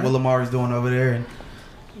 I like what Lamar is doing over there, and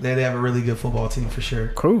they have a really good football team for sure.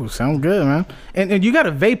 Cool. Sounds good, man. And you got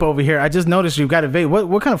a vape over here. I just noticed you've got a vape.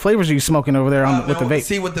 What kind of flavors are you smoking over there with the vape?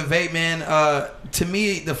 See, with the vape, man, to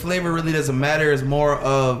me, the flavor really doesn't matter. It's more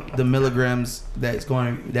of the milligrams that's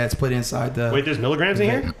put inside the... Wait, there's milligrams in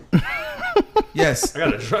here? Yes. I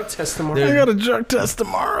got a drug test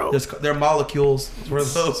tomorrow. They're molecules for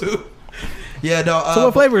those who... Yeah, no. So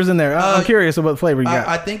what flavor is in there? I'm curious about what flavor you got.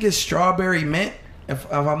 I think it's strawberry mint, if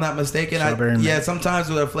I'm not mistaken. Yeah, sometimes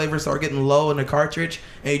the flavors start getting low in the cartridge,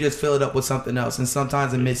 and you just fill it up with something else, and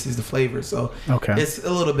sometimes it misses the flavor. So it's a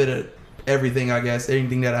little bit of everything, I guess,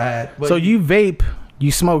 anything that I had. But so you vape,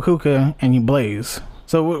 you smoke hookah, and you blaze.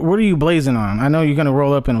 So what are you blazing on? I know you're gonna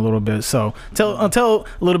roll up in a little bit. So tell a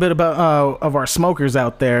little bit about of our smokers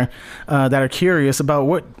out there that are curious about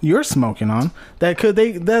what you're smoking on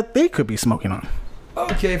that they could be smoking on.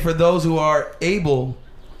 Okay, for those who are able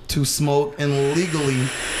to smoke and legally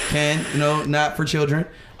can, not for children.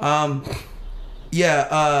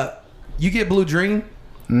 You get Blue Dream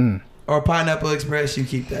or Pineapple Express. You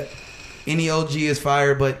keep that. Any OG is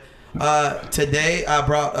fire, but. Today I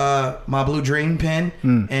brought my Blue Dream pen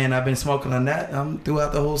and I've been smoking on that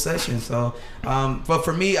throughout the whole session. So, but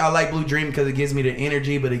for me, I like Blue Dream because it gives me the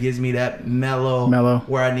energy, but it gives me that mellow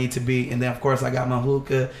where I need to be. And then of course I got my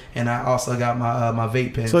hookah and I also got my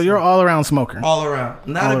vape pen. So you're all around smoker. All around.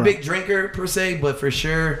 Not a big drinker per se, but for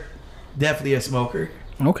sure, definitely a smoker.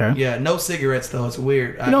 Okay. Yeah, no cigarettes though. It's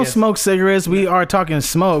weird. You don't smoke cigarettes. We are talking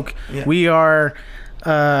smoke. Yeah. We are.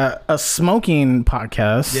 A smoking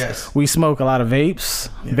podcast. Yes. We smoke a lot of vapes,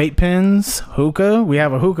 vape pens, hookah. We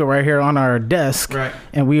have a hookah right here on our desk. Right.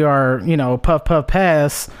 And we are, puff,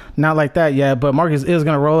 pass. Not like that yet, but Marcus is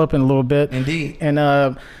going to roll up in a little bit. Indeed. And,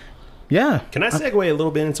 yeah. Can I segue a little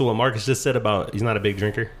bit into what Marcus just said about he's not a big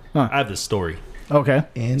drinker? I have this story. Okay.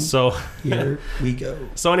 And so here we go.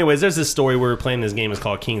 So anyways, there's this story where we're playing this game. It's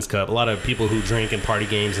called King's Cup. A lot of people who drink and party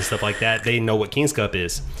games and stuff like that, they know what King's Cup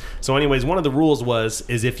is. So anyways, one of the rules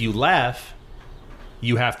is if you laugh,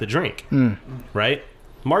 you have to drink. Right?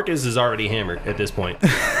 Marcus is already hammered at this point.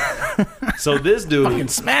 So this dude... Fucking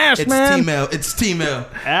smash, man. It's T-Mail.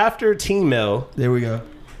 After T-Mail... There we go.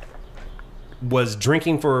 was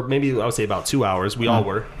drinking for maybe, I would say, about 2 hours. We all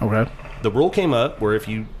were. Okay. The rule came up where if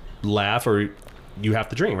you laugh or you have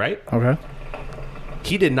to drink, right? Okay.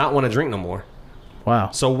 He did not want to drink no more.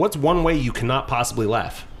 Wow. So what's one way you cannot possibly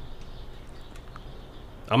laugh?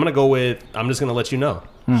 I'm just going to let you know.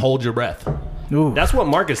 Hold your breath. Ooh. That's what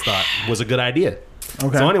Marcus thought was a good idea.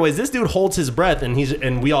 Okay. So anyways, this dude holds his breath, and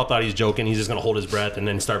we all thought he's joking. He's just going to hold his breath and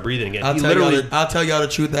then start breathing again. I'll tell y'all the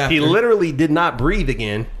truth after. He literally did not breathe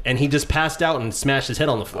again, and he just passed out and smashed his head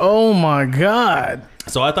on the floor. Oh, my God.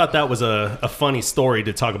 So I thought that was a funny story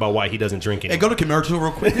to talk about why he doesn't drink anymore. Hey, go to commercial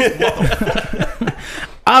real quick.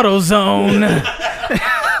 AutoZone.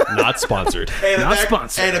 Not sponsored. Not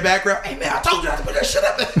sponsored. Hey, the background. Hey, man, I told you not to put that shit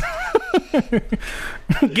up.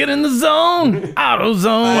 Get in the zone.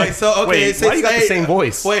 AutoZone. Wait, so, okay, why you got the same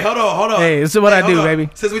voice? Wait, hold on. Hey, this is what I do, baby.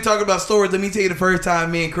 Since we talking about stories, let me tell you the first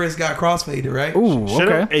time me and Chris got crossfaded, right? Ooh,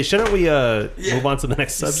 okay. Shouldn't we move on to the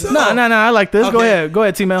next subject? No, I like this. Okay. Go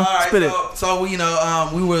ahead, T-Mel. All right, Spit it. So we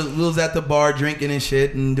was at the bar drinking and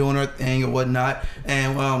shit and doing our thing and whatnot,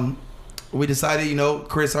 and we decided,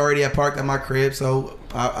 Chris already had parked at my crib, so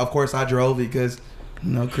of course I drove because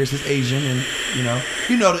Chris is Asian, and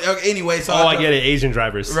anyway. So I get it, Asian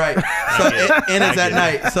drivers, right? So and it's at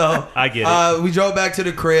night, so I get it. We drove back to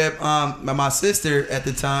the crib. My sister at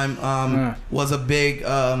the time was a big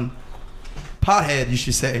pothead, you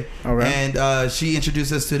should say, and she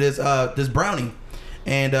introduced us to this brownie,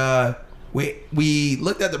 and we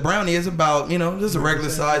looked at the brownie. It's about just a regular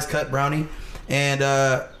size cut brownie, and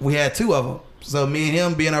we had 2 of them. So me and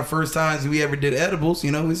him, being our first times we ever did edibles,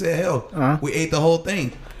 we said, hell, we ate the whole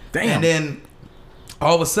thing. Damn. And then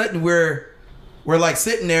all of a sudden we're like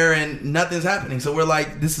sitting there and nothing's happening. So we're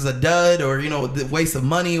like, this is a dud, or the waste of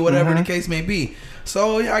money, whatever the case may be.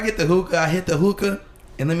 So I get the hookah, I hit the hookah,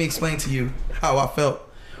 and let me explain to you how I felt.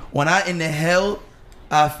 When I inhaled,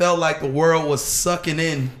 I felt like the world was sucking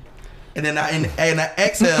in. And then I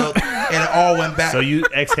exhaled, and it all went back. So you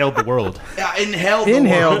exhaled the world. I inhaled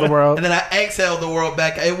the world. And then I exhaled the world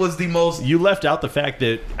back. It was the most... You left out the fact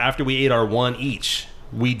that after we ate our one each,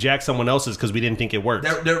 we jacked someone else's because we didn't think it worked.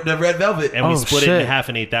 The red velvet. And we split it in half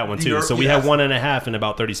and ate that one too. So we had 1.5 in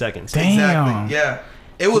about 30 seconds. Damn. Exactly. Yeah.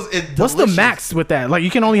 What's the max with that? Like,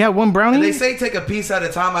 you can only have one brownie? And they say take a piece at a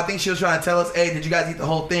time. I think she was trying to tell us, hey, did you guys eat the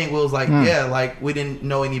whole thing? Will was like, yeah, like we didn't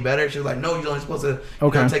know any better. She was like, no, you're only supposed to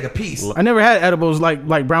take a piece. I never had edibles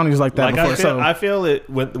like brownies like that before. I feel it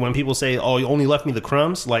when people say, oh, you only left me the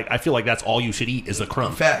crumbs. Like, I feel like that's all you should eat is the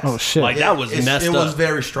crumbs. Facts. Oh shit. Like that was messed up. It was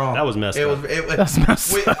very strong. That was messed up. That's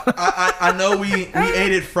messed up. I know we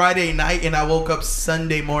ate it Friday night, and I woke up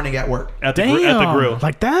Sunday morning at work. At the grill.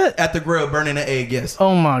 Like that? At the grill, burning an egg, yes.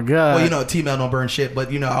 Oh my God. Well, T-Mel don't burn shit, but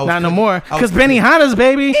I was not no more. Because Benihana's,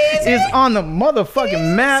 baby, is on the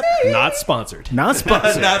motherfucking map. Not sponsored. Not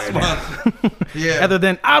sponsored. Yeah. Other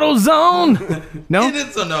than AutoZone. No? It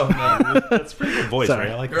is, no. That's a pretty good voice, right?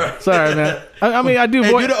 I like that. Sorry, man. I mean, I do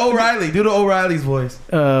voice. Do the O'Reilly. Do the O'Reilly's voice.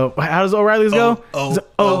 How does O'Reilly's go?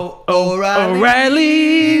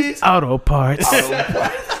 O'Reilly's Auto Parts.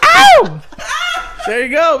 Ow! There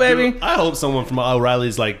you go, baby. Dude, I hope someone from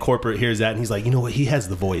O'Reilly's like corporate hears that and he's like, you know what? He has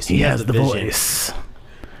the voice. He has the vision. voice.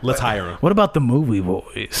 Let's hire him. What about the movie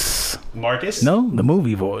voice? Marcus? No, the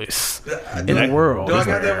movie voice. In the world. Do I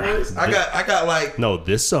got that voice? I got like... No,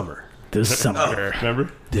 this summer. This summer.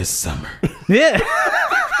 Remember? This summer. Yeah.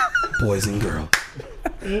 Boys and girls.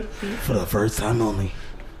 For the first time only,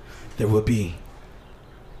 there will be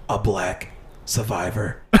a black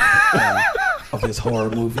survivor of this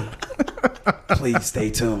horror movie. Please stay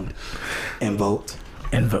tuned and vote.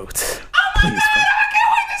 And vote. Oh my God, I can't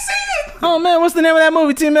wait to see it. Oh man, what's the name of that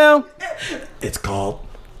movie, T-Mel? It's called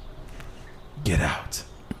Get Out.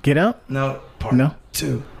 Get Out? No, part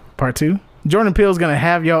 2. Part 2? Jordan Peele's gonna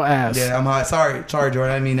have your ass. Yeah, I'm high. Sorry, Jordan.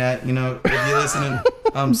 I mean that. If you're listening,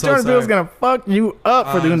 I'm so Jordan sorry. Peele's gonna fuck you up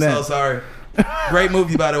for doing that. I'm so sorry. Great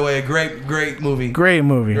movie, by the way. Great movie. Great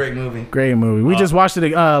movie. We just watched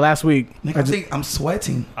it last week. I think I'm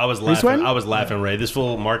sweating. I was laughing, Ray. This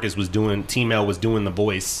fool Marcus was doing, T-Mel was doing the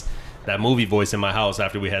voice, that movie voice in my house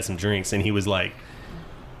after we had some drinks, and he was like,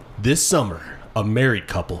 this summer, a married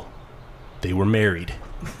couple, they were married.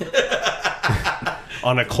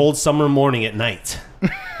 On a cold summer morning at night.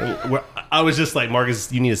 I was just like,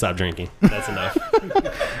 Marcus, you need to stop drinking. That's enough.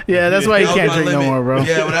 Yeah, that's why you can't drink no more, bro.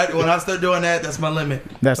 Yeah, when I start doing that, that's my limit.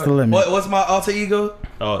 That's the limit. What's my alter ego?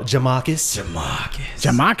 Oh, Jamarcus.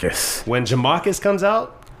 When Jamarcus comes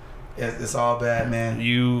out, it's all bad, man.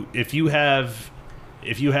 If you have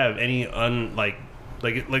any like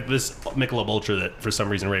this Michelob Ultra that for some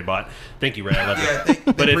reason Ray bought. Thank you, Ray. I love it.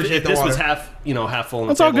 But if this was half full,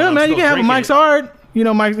 that's all good, man. You can have a Mike's Hard. You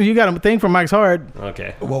know, Mike. You got a thing for Mike's Hard.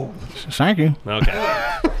 Okay. Whoa. Thank you.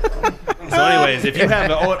 Okay. So, anyways, if you have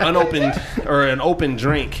an unopened or an open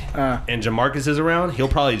drink and Jamarcus is around, he'll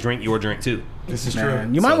probably drink your drink too. This is true.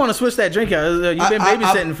 You might want to switch that drink out. You've been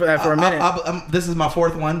babysitting for that for a minute. This is my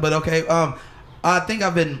fourth one, but okay. I think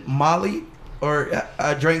I've been Molly, or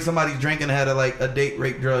I drank somebody's drink and had a date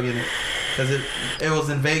rape drug in it because it was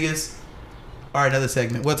in Vegas. All right, another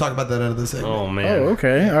segment. We'll talk about that another segment. Oh man. Oh,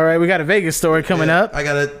 okay. All right, we got a Vegas story coming up. I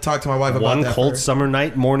gotta talk to my wife about One that. cold summer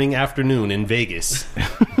night, morning, afternoon in Vegas.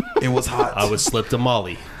 It was hot. I was slipped a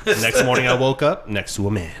Molly. Next morning, I woke up next to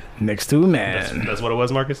a man. Next to a man. That's what it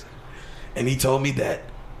was, Marcus. And he told me that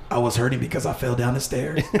I was hurting because I fell down the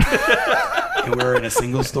stairs. And we were in a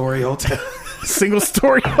single-story hotel.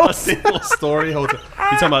 Single-story hotel. A single-story hotel.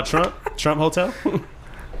 You talking about Trump? Trump Hotel? All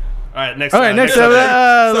right, next. Next up,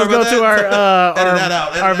 let's go to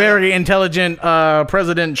our very intelligent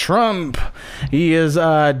President Trump. He is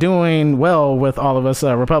doing well with all of us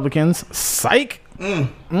Republicans. Psych. Nah.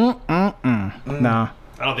 I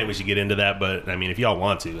don't think we should get into that, but I mean, if y'all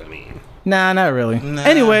want to, I mean. Nah, not really. Nah.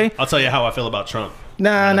 Anyway, I'll tell you how I feel about Trump.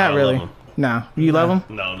 Nah, not really. Nah, you love him?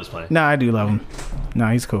 No, I'm just playing. Nah, I do love him.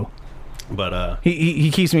 Nah, he's cool. But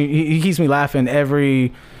he keeps me laughing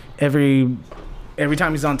every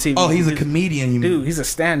time he's on TV. Oh, he's a comedian, you mean? Dude, he's a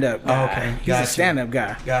stand-up guy. Oh, okay. He's a stand-up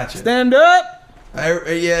guy. Gotcha. Stand up.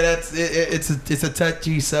 Yeah, that's it. It's a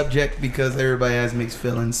touchy subject because everybody has mixed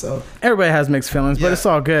feelings. So everybody has mixed feelings, but it's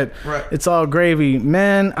all good. Right. It's all gravy,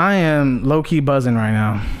 man. I am low-key buzzing right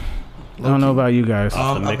now. I don't know about you guys. The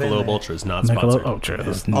Michelob Ultra is not sponsored. Michelob Ultra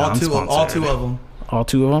is all two of them. All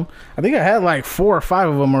two of them. I think I had like 4 or 5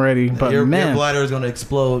 of them already. But your man, bladder is gonna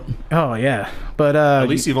explode. Oh yeah, but at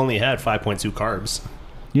least you've only had 5.2 carbs.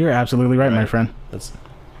 You're absolutely right, my friend. That's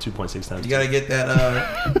 2.6 times. You gotta get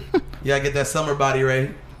that. You gotta get that summer body,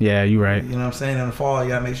 Ray. Yeah, you're right. You know what I'm saying? In the fall, you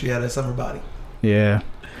gotta make sure you have that summer body. Yeah.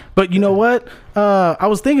 But you know what? I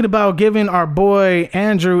was thinking about giving our boy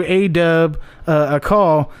Andrew A-Dub a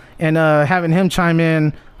call and having him chime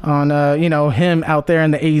in on him out there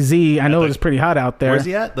in the AZ. I know it's pretty hot out there. Where's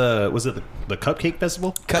he at? Was it the Cupcake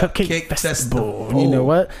Festival? Cupcake Festival. You know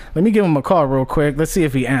what? Let me give him a call real quick. Let's see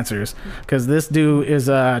if he answers, because this dude is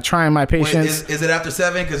trying my patience. Wait, is it after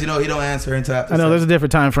 7? Because he don't answer until after 7. I know there's a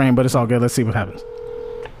different time frame, but it's all good. Let's see what happens.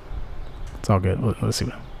 It's all good. Let's see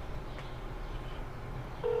what happens.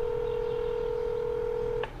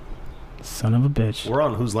 Son of a bitch. We're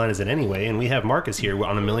on Whose Line Is It Anyway, and we have Marcus here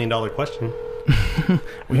on $1 million question.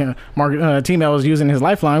 T-Mail was using his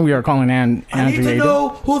lifeline. We are calling Andrew. I need to know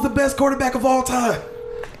who's the best quarterback of all time.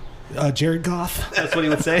 Jared Goff. That's what he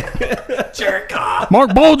would say. Jared Goff.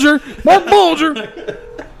 Mark Bulger.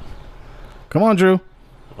 Come on, Drew.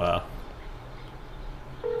 Wow.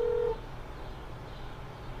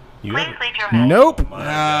 Nope.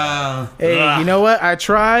 Oh, hey, you know what? I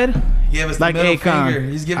tried. Give us like the middle Akon. finger.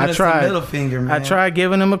 He's giving us the middle finger, man. I tried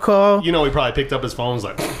giving him a call. You know, he probably picked up his phone. Was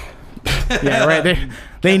like, yeah, right.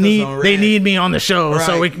 They need me on the show, right,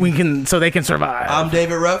 so we can they can survive. I'm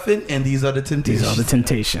David Ruffin, and these are the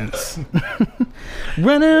Temptations.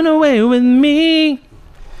 Running away with me.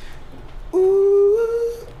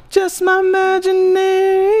 Ooh, just my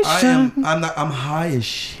imagination. I'm high as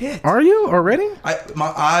shit. Are you already?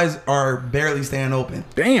 My eyes are barely staying open.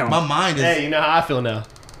 Damn. My mind is. Hey, you know how I feel now.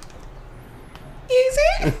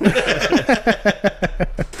 Easy.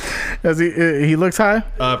 Does he looks high?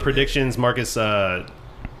 Predictions, Marcus, on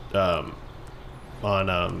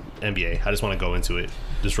NBA. I just want to go into it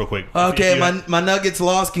just real quick. Okay, my Nuggets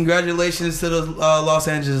lost. Congratulations to the Los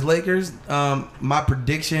Angeles Lakers. My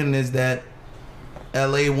prediction is that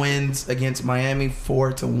LA wins against Miami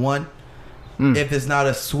 4-1. If it's not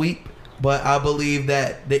a sweep, but I believe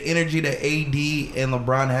that the energy that AD and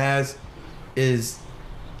LeBron has is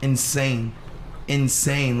insane.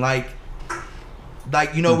 Like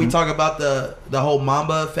we talk about the whole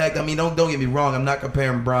Mamba effect. I mean, don't get me wrong, I'm not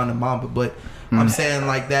comparing Bron to Mamba, but I'm saying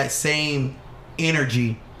like that same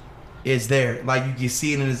energy is there. Like you can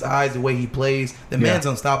see it in his eyes, the way he plays. The man's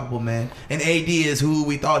unstoppable, man. And AD is who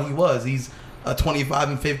we thought he was. He's a 25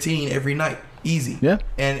 and 15 every night, easy. Yeah.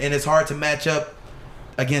 And it's hard to match up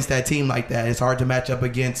against that team like that. It's hard to match up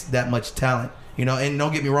against that much talent. And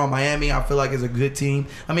don't get me wrong, Miami, I feel like is a good team.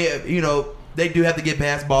 I mean, they do have to get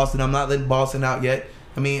past Boston. I'm not letting Boston out yet.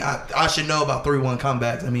 I mean, I should know about 3-1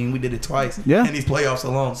 comebacks. I mean, we did it twice in these playoffs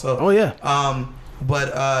alone. So,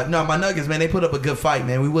 no, my Nuggets, man, they put up a good fight,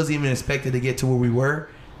 man. We wasn't even expected to get to where we were,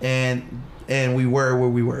 and we were where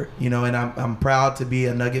we were. And I'm proud to be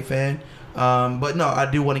a Nugget fan. But no,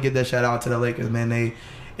 I do want to give that shout out to the Lakers, man.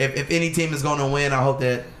 If any team is going to win, I hope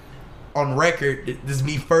that on record, this is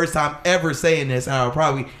me first time ever saying this. I'll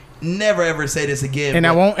probably never ever say this again. And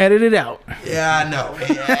I won't edit it out. Yeah, I know.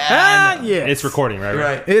 Yeah, I know. Yeah. It's recording, right?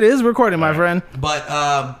 Right. It is recording, my friend. But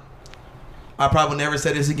I probably never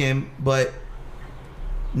say this again. But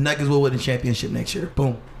Nuggets will win the championship next year.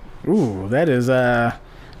 Boom. Ooh, that is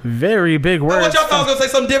very big words. What y'all thought I was gonna say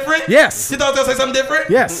something different? Yes. You thought I was gonna say something different?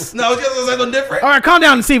 Yes. No, you thought I was gonna say something different? All right, calm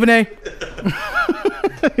down, Stephen A.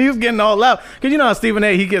 He was getting all loud because you know how Stephen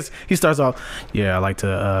A. He starts off. Yeah, I like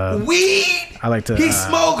to weed. I like to. He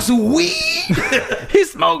smokes weed. He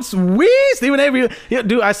smokes weed. Stephen A.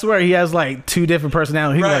 Dude, I swear he has like two different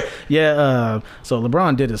personalities. He's Right. like, yeah. So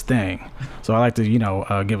LeBron did his thing. So I like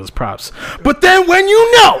to give us props. But then when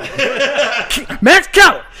you know, Max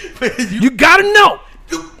Keller, you gotta know.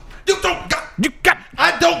 You don't got. You got.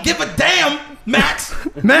 I don't give a damn, Max.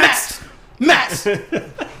 Max.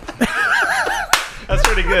 That's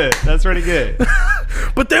pretty good. That's pretty good.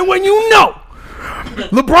 But then when you know,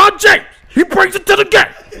 LeBron James, he brings it to the game.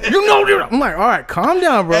 You know, I'm like, all right, calm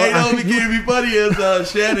down, bro. Hey, you know what be funny is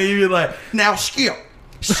Shannon. He be like, now Skip.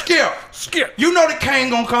 You know the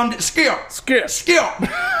king gonna come. Skip.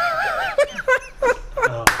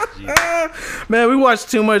 Oh, Man, we watched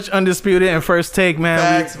too much Undisputed and First Take, man.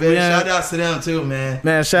 Facts, man. Shout out to them too, man.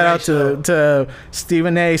 Man, shout out to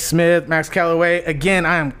Stephen A. Smith, Max Calloway. Again,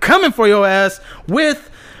 I am coming for your ass with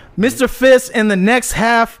Mr. Fist in the next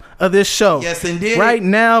half of this show. Yes, indeed. Right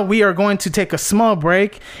now, we are going to take a small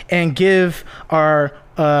break and give our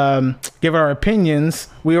opinions.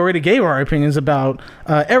 We already gave our opinions about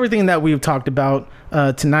everything that we've talked about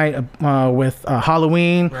tonight with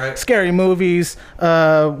Halloween, right. Scary movies,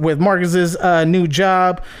 with Marcus's new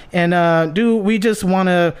job, and we just want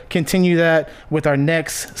to continue that with our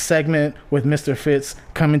next segment with Mr. Fitz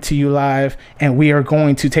coming to you live, and we are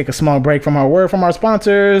going to take a small break from our word from our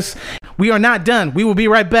sponsors. We are not done. We will be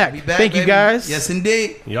right back. Thank you, guys. Yes,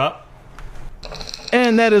 indeed. Yup.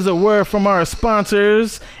 And that is a word from our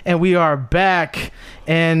sponsors, and we are back,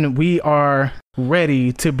 and we are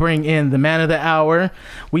ready to bring in the man of the hour.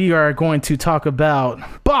 We are going to talk about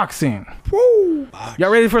boxing. Woo! Y'all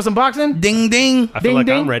ready for some boxing? Ding ding. I feel like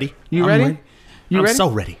I'm ready. You ready? I'm so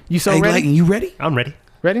ready. You so Hey, ready? Like, you ready? I'm ready.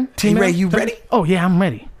 Ready? Hey, Ray, you ready? Oh yeah, I'm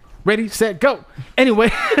ready. Ready, set, go.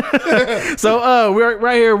 Anyway, so we're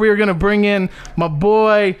right here. We're gonna bring in my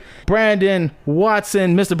boy Brandon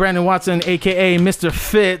Watson, Mr. Brandon Watson, aka Mr.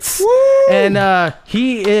 Fitz. Woo! And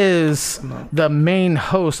he is the main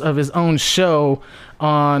host of his own show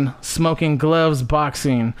on Smokin Glovez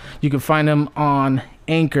Boxing. You can find him on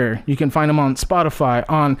Anchor. You can find him on Spotify,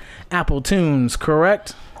 on Apple Tunes,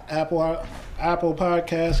 correct? Apple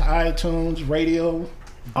Podcasts, iTunes, radio.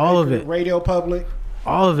 All of it. Radio Public.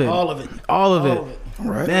 All of it. All of it. All of it. All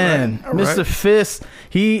right, Man, all right. Mr. Fist,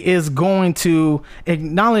 he is going to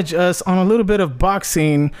acknowledge us on a little bit of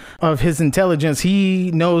boxing, of his intelligence. He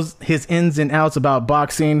knows his ins and outs about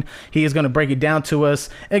boxing. He is going to break it down to us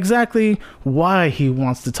exactly why he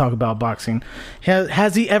wants to talk about boxing.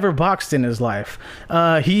 Has he ever boxed in his life?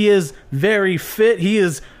 He is very fit. He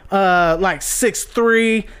is like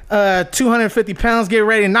 6'3", 250 pounds, get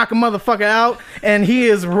ready to knock a motherfucker out, and he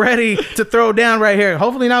is ready to throw down right here.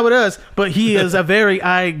 Hopefully not with us, but he is a very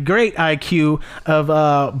great IQ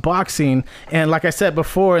of boxing. And like I said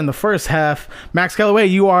before in the first half, Max Calloway,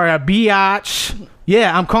 you are a biatch.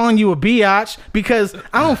 Yeah, I'm calling you a biatch because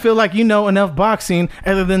I don't feel like you know enough boxing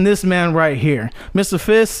other than this man right here. Mr.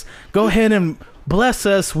 Fist, go ahead and bless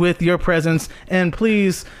us with your presence, and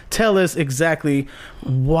please tell us exactly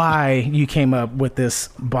why you came up with this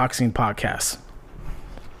boxing podcast.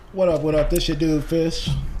 What up? This your dude, Fish.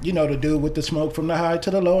 You know the dude with the smoke from the high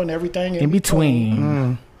to the low and everything In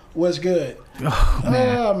between. What's good?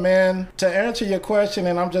 Oh, man. To answer your question,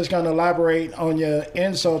 and I'm just going to elaborate on your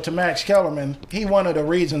insult to Max Kellerman, he one of the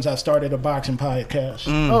reasons I started a boxing podcast.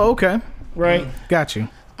 Oh, okay. Right? Got you.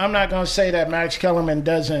 I'm not going to say that Max Kellerman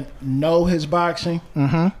doesn't know his boxing,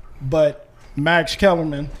 but Max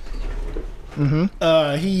Kellerman,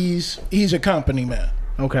 he's a company man.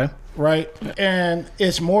 Okay. Right? And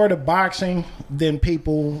it's more to boxing than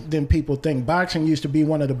people think. Boxing used to be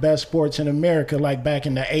one of the best sports in America, like back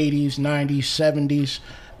in the 80s, 90s, 70s.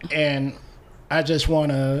 And I just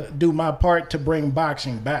want to do my part to bring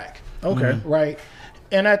boxing back. Okay. Right?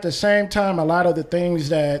 And at the same time, a lot of the things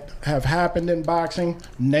that have happened in boxing,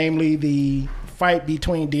 namely the fight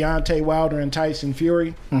between Deontay Wilder and Tyson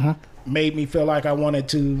Fury, made me feel like I wanted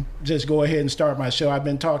to just go ahead and start my show. I've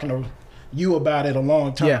been talking to you about it a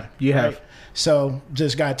long time. Yeah, you have. So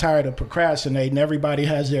just got tired of procrastinating. Everybody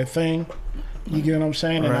has their thing. You get what I'm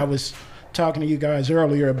saying? And I was talking to you guys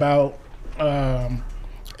earlier about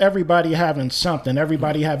everybody having something,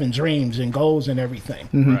 everybody having dreams and goals and everything.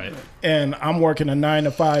 Right. And I'm working a 9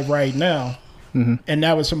 to 5 right now. And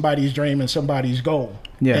that was somebody's dream and somebody's goal.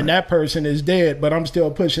 Yeah. And that person is dead, but I'm still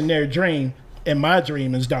pushing their dream, and my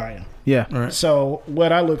dream is dying. Yeah. Right. So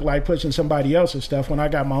what I look like pushing somebody else's stuff when I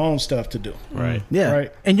got my own stuff to do. Right. Yeah.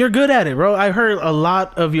 Right. And you're good at it, bro. I heard a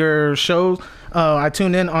lot of your shows. I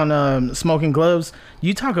tuned in on Smokin Glovez.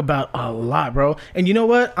 You talk about a lot, bro. And you know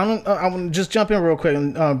what? I'm gonna just jump in real quick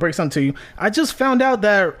and break something to you. I just found out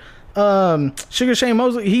that Sugar Shane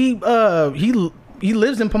Mosley, he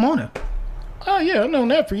lives in Pomona. Oh yeah, I've known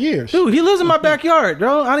that for years. Dude, he lives in my backyard,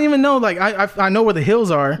 bro. I don't even know. Like, I know where the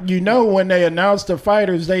hills are. You know, when they announced the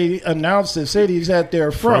fighters, they announced the cities that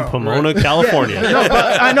they're from. Pomona, California. No,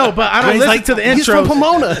 but I know, but I don't listen to the intros. He's from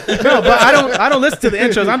Pomona. No, but I don't listen to the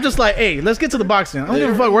intros. I'm just like, hey, let's get to the boxing. I don't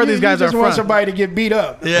give a fuck where these guys you are just want from. somebody to get beat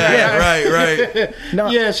up. Yeah. Right.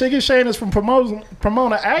 No. Yeah, Sugar Shane is from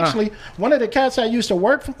Pomona. Actually, one of the cats that used to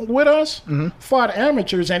work with us fought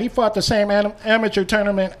amateurs, and he fought the same amateur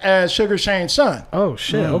tournament as Sugar Shane's son. Oh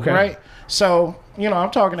shit. Okay. Right. So, you know,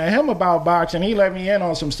 I'm talking to him about boxing. He let me in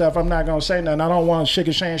on some stuff. I'm not gonna say nothing. I don't want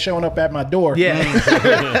Sugar Shane showing up at my door. Yeah.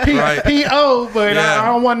 Right. P.O. But Yeah. I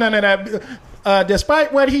don't want none of that.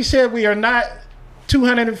 Despite what he said, we are not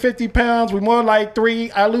 250 pounds. We're more like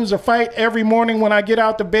 3. I lose a fight every morning when I get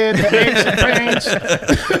out the bed. The aches and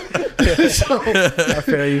pains. So, I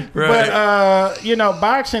feel you. Right. but you know,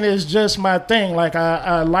 boxing is just my thing. Like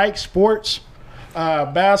I like sports.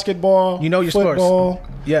 Basketball, You know your football,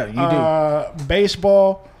 sports. Yeah, you do.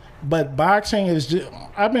 Baseball, but boxing is just,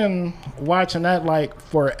 I've been watching that like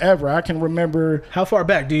forever. I can remember. How far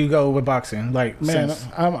back do you go with boxing? Like, Man, since...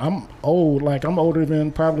 I'm old. Like I'm older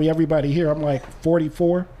than probably everybody here. I'm like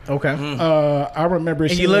 44. Okay. I remember.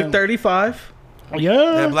 And you look 35. Yeah,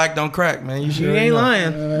 That black don't crack, man. You ain't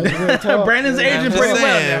lying. Brandon's aging pretty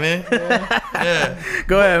well, man. Yeah.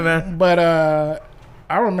 Go ahead, man. But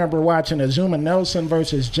I remember watching Azuma Nelson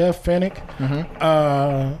versus Jeff Fennick,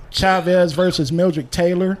 Chavez versus Mildred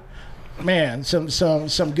Taylor. Man,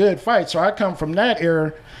 some good fights. So I come from that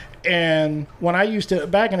era, and when I used to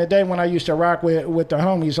back in the day when I used to rock with the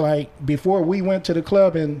homies, like before we went to the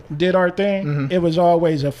club and did our thing, it was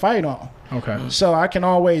always a fight on. Okay. So I can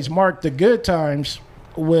always mark the good times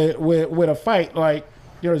with a fight. Like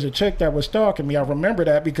there was a chick that was stalking me. I remember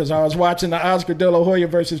that because I was watching the Oscar De La Hoya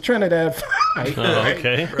versus Trinidad fight.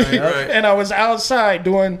 Okay. Right. And I was outside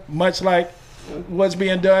doing much like what's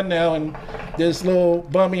being done now, and this little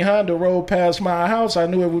bummy Honda rolled past my house. I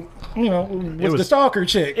knew it was, was the stalker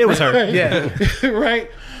chick. It was her. Right? Yeah.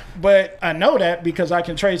 Right. But I know that because I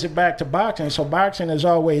can trace it back to boxing. So boxing has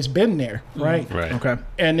always been there, right? Right. Okay.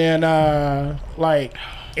 And then like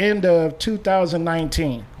end of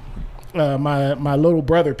 2019. My little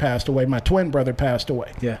brother passed away. My twin brother passed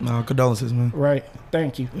away. Yeah. No, condolences, man. Right.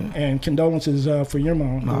 Thank you. And condolences for your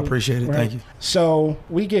mom. No, I appreciate it. Right? Thank you. So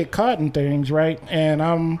we get caught in things, right? And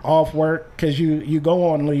I'm off work because you go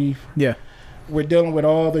on leave. Yeah. We're dealing with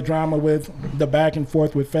all the drama with the back and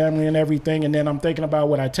forth with family and everything. And then I'm thinking about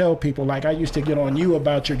what I tell people. Like I used to get on you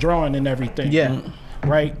about your drawing and everything. Yeah.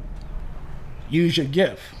 Right? Use your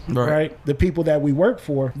gift, right? The people that we work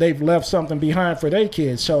for, they've left something behind for their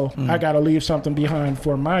kids. So I got to leave something behind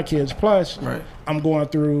for my kids. Plus, I'm going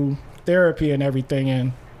through therapy and everything.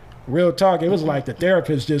 And real talk, it was like the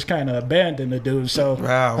therapist just kind of abandoned the dude. So,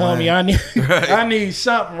 homie, I need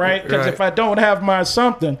something, right? Because if I don't have my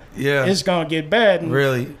something, it's going to get bad. And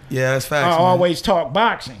really? Yeah, that's facts. I always talk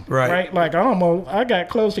boxing, right? Like I got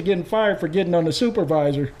close to getting fired for getting on the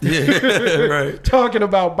supervisor. Yeah, right. Talking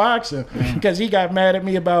about boxing because he got mad at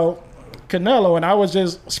me about Canelo, and I was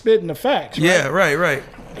just spitting the facts. Right? Yeah, right.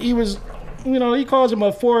 He was, he calls him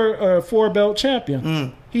a four belt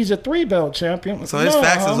champion. He's a 3-belt champion. So his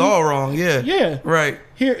facts is all wrong. Yeah. Right.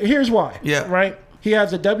 Here's why. Yeah. Right. He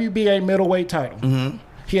has a WBA middleweight title.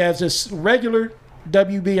 He has this regular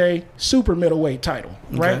WBA super middleweight title.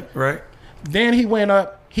 Right. Okay, right. Then he went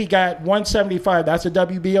up. He got 175. That's a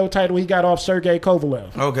WBO title he got off Sergey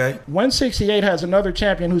Kovalev. Okay. 168 has another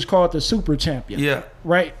champion who's called the super champion. Yeah.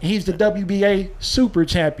 Right. He's the WBA super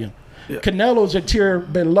champion. Yeah. Canelo's a tier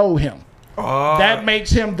below him. Oh. That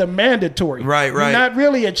makes him the mandatory. Right. You're not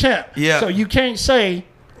really a champ. Yeah. So you can't say,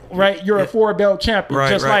 you're a 4-belt champion.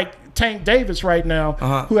 Right, like Tank Davis right now,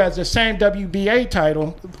 who has the same WBA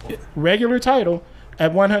title, regular title,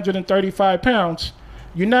 at 135 pounds.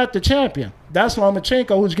 You're not the champion. That's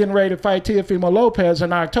Lomachenko, who's getting ready to fight Teofimo Lopez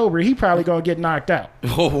in October. He probably going to get knocked out.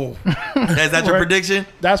 Oh. Is that your prediction?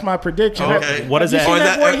 That's my prediction. Okay. What is You that? seen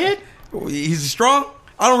that boy hit? He's strong?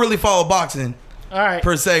 I don't really follow boxing. All right.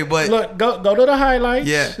 Per se, but look, go to the highlights.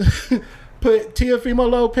 Yeah. Put Teofimo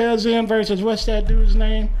Lopez in versus what's that dude's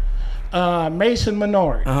name? Mason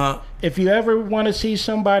Menard. If you ever want to see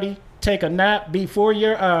somebody take a nap before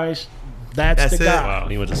your eyes, that's the guy. Wow,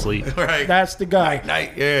 he went to sleep. Right. That's the guy.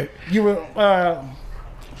 Night, yeah. You were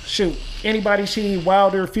shoot. Anybody see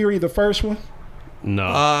Wilder Fury, the first one? No,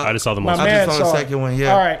 I just saw the most. I just saw the second one.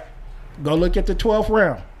 Yeah. All right, go look at the 12th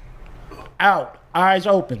round. Out, eyes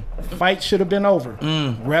open. Fight should have been over.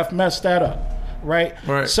 Ref messed that up. Right.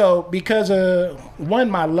 So because of one,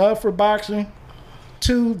 my love for boxing,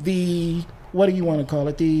 two, the what do you want to call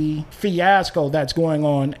it? The fiasco that's going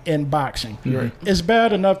on in boxing. Right. It's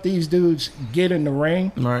bad enough these dudes get in the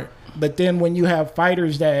ring. Right. But then when you have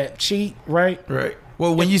fighters that cheat, right? Right.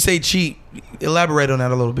 Well, when you say cheat, elaborate on that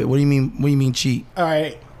a little bit. What do you mean? What do you mean cheat? All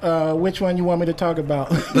right. Which one you want me to talk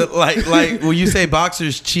about? like when you say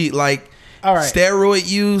boxers cheat, like all right. Steroid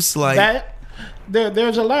use, like that.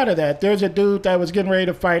 There's a lot of that. There's a dude that was getting ready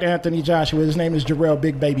to fight Anthony Joshua. His name is Jarrell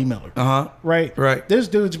Big Baby Miller. Right? Right. This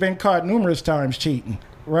dude's been caught numerous times cheating.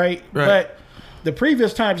 Right? But the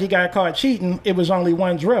previous times he got caught cheating, it was only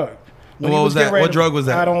one drug. What was that? What drug was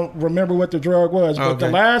that? I don't remember what the drug was, but the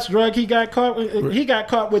last drug he got caught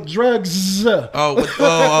with drugs.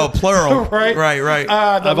 Plural. Right.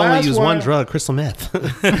 I've only used one drug, crystal meth.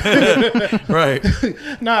 Right.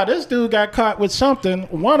 Nah, this dude got caught with something.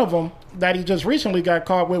 One of them that he just recently got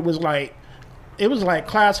caught with was like, it was like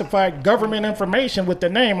classified government information with the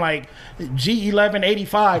name like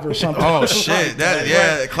G1185 or something. Oh shit!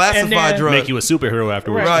 Classified drug. Make you a superhero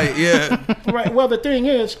afterwards. Right. Yeah. Right. Well, the thing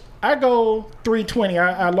is, I go 320.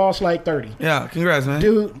 I lost like 30. Yeah. Congrats, man.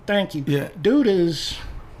 Dude, thank you. Yeah. Dude is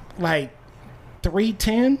like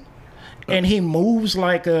 310. And he moves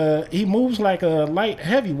like a light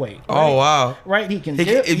heavyweight. Right? Oh wow! Right, he can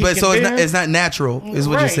dip, but so it's not natural, is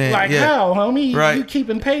what you're saying. Like how, homie? Right. You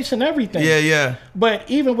keeping pace and everything. Yeah. But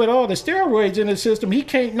even with all the steroids in his system, he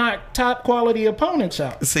can't knock top quality opponents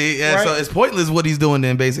out. See, so it's pointless what he's doing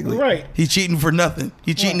then, basically. Right. He's cheating for nothing.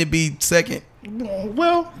 He's cheating to be second.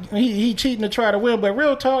 Well, he cheating to try to win, but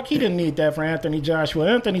real talk, he didn't need that for Anthony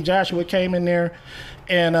Joshua. Anthony Joshua came in there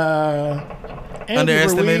and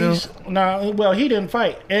underestimated him? No, well, he didn't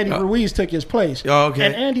fight. Andy Ruiz took his place. Oh, okay.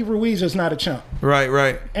 And Andy Ruiz is not a chump.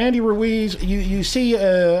 Right. Andy Ruiz, you see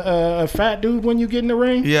a fat dude when you get in the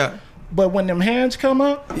ring? Yeah. But when them hands come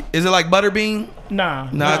up... Is it like Butterbean? Nah.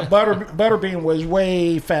 Butterbean was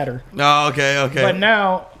way fatter. Oh, okay. But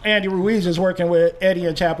now, Andy Ruiz is working with Eddie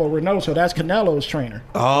and Chapo Reynoso. That's Canelo's trainer.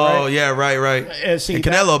 Oh, right? Yeah, right. And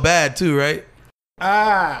Canelo bad too, right?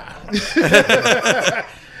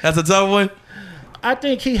 That's a tough one? I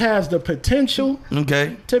think he has the potential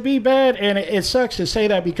to be bad, and it sucks to say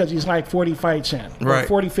that because he's like 40 fights in. Right.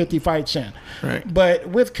 40, 50 fights in. Right. But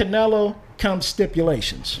with Canelo comes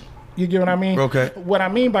stipulations. You get what I mean? Okay. What I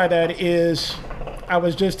mean by that is, I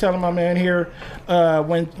was just telling my man here,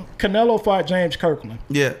 when Canelo fought James Kirkland.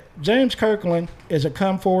 Yeah. James Kirkland is a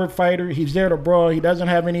come-forward fighter. He's there to brawl. He doesn't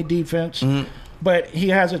have any defense. Mm-hmm. But he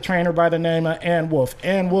has a trainer by the name of Ann Wolf.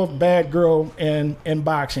 Ann Wolf, bad girl in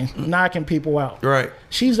boxing, knocking people out. Right.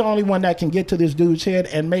 She's the only one that can get to this dude's head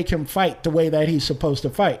and make him fight the way that he's supposed to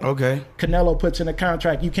fight. Okay. Canelo puts in a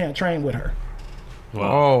contract, you can't train with her.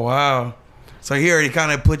 Wow. Oh, wow. So he already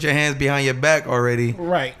kind of put your hands behind your back already.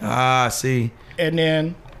 Right. Ah, I see. And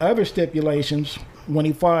then other stipulations, when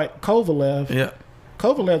he fought Kovalev,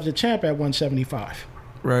 Kovalev's the champ at 175.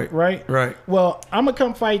 Right. Well, I'm going to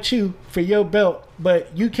come fight you for your belt,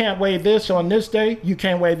 but you can't weigh this on this day. You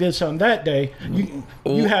can't weigh this on that day.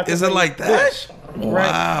 You have to. Is it like that? This, wow.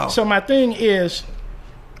 Right? So my thing is,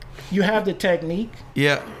 you have the technique.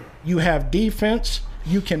 Yeah. You have defense.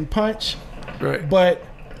 You can punch. Right. But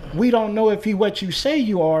we don't know if what you say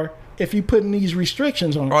you are if you putting these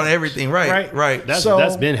restrictions on everything. Right.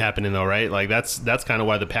 That's been happening though, right? Like that's kind of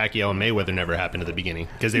why the Pacquiao and Mayweather never happened at the beginning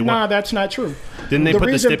because that's not true. Didn't they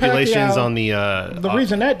put the stipulations on the? The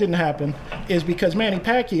reason that didn't happen is because Manny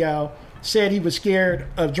Pacquiao said he was scared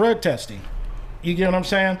of drug testing. You get what I'm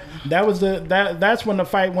saying? That was that's when the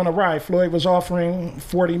fight went awry. Floyd was offering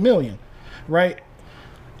 $40 million, right?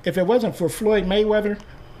 If it wasn't for Floyd Mayweather,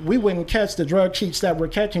 we wouldn't catch the drug cheats that we're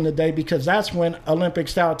catching today because that's when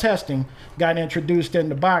Olympic-style testing got introduced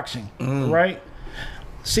into boxing, right?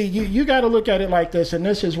 See, you got to look at it like this, and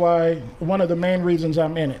this is why one of the main reasons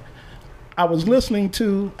I'm in it. I was listening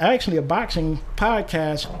to actually a boxing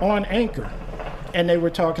podcast on Anchor, and they were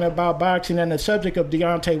talking about boxing, and the subject of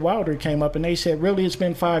Deontay Wilder came up, and they said, really, it's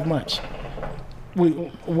been 5 months.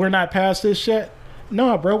 We're not past this yet?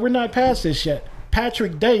 No, bro, we're not past this yet.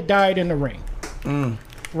 Patrick Day died in the ring.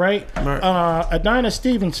 Right? Adonis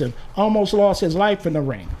Stevenson almost lost his life in the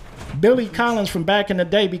ring. Billy Collins from back in the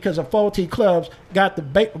day, because of faulty clubs, got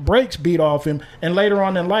the brakes beat off him, and later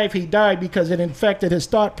on in life he died because it affected his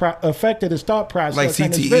thought process, like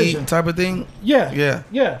and his vision. CTE type of thing.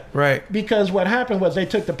 Yeah. Right. Because what happened was they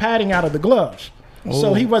took the padding out of the gloves. Ooh.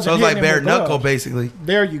 So he wasn't. So it's like hitting him bare with knuckle, gloves. basically.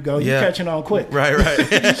 There you go. You're catching on quick.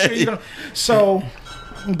 Right. So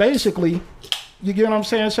basically, you get what I'm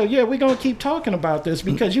saying? So yeah, we're gonna keep talking about this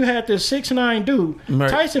because you had this 6'9" dude.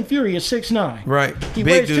 Right. Tyson Fury is 6'9". Right. He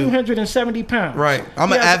Big weighs dude. 270 pounds. Right.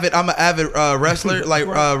 I'm an avid wrestler, like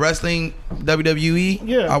wrestling, WWE.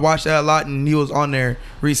 Yeah. I watched that a lot, and he was on there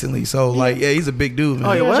recently. So he's a big dude, man.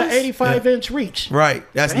 Oh, he has an 85-inch reach. Right.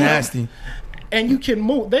 That's nasty. And you can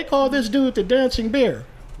move. They call this dude the dancing bear.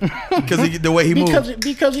 Because the way he moves.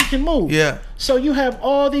 Because he can move. Yeah. So you have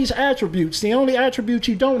all these attributes. The only attribute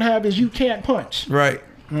you don't have is you can't punch. Right.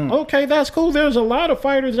 Okay, that's cool. There's a lot of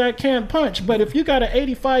fighters that can't punch, but if you got an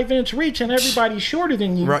 85-inch reach and everybody's shorter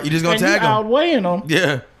than you, right, you just gonna tag them, outweighing them.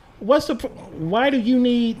 Yeah. Why do you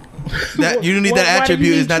need that? You need that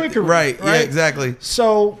attribute is not right. Yeah, exactly.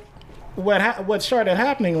 So what started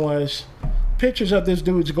happening was pictures of this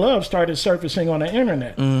dude's glove started surfacing on the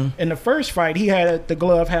internet. In the first fight, he had the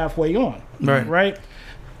glove halfway on. Right.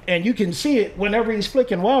 And you can see it whenever he's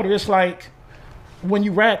flicking water. It's like when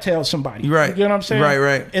you rat tail somebody. Right. You know what I'm saying?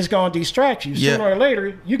 Right. It's going to distract you. Sooner or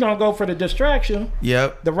later, you're going to go for the distraction.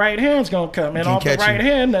 Yep. The right hand's going to come. And off the right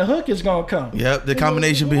hand, the hook is going to come. Yep. The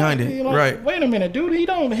combination behind it. Like, right. Wait a minute, dude. He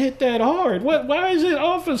don't hit that hard. Why is it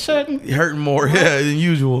all of a sudden hurting more than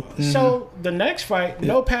usual? So the next fight,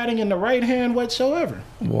 no padding in the right hand whatsoever.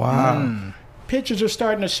 Wow. Pictures are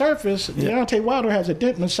starting to surface. Deontay Wilder has a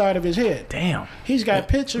dent in the side of his head. Damn. He's got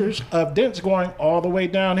pictures of dents going all the way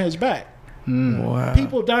down his back. Wow.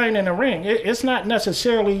 People dying in the ring. It's not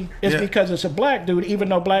necessarily because it's a black dude, even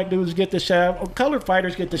though black dudes get the shaft. Colored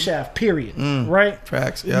fighters get the shaft, period. Right?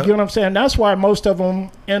 Facts. You get what I'm saying? That's why most of them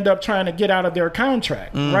end up trying to get out of their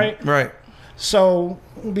contract. Right? Right. So,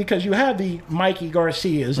 because you have the Mikey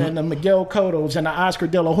Garcias and the Miguel Cottos and the Oscar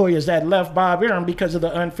De La Hoyas that left Bob Arum because of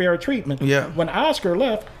the unfair treatment. Yeah. When Oscar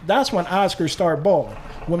left, that's when Oscar started balling.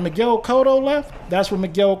 When Miguel Cotto left, that's when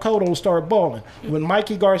Miguel Cotto started balling. When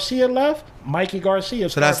Mikey Garcia left, Mikey Garcia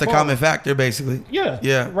started balling. So that's the common factor, basically.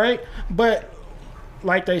 Yeah. Right? But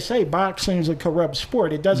like they say, boxing's a corrupt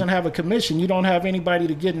sport. It doesn't have a commission. You don't have anybody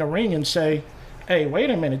to get in the ring and say, hey,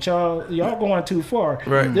 wait a minute, y'all going too far.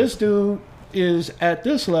 Right. This dude is at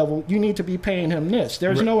this level, you need to be paying him this.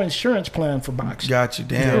 There's no insurance plan for boxing. Got you.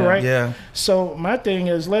 Damn. Right? Yeah. So my thing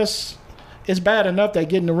is, it's bad enough they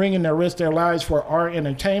get in the ring and they risk their lives for our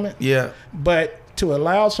entertainment. Yeah. But to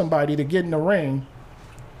allow somebody to get in the ring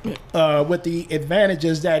with the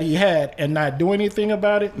advantages that he had and not do anything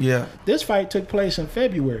about it. Yeah. This fight took place in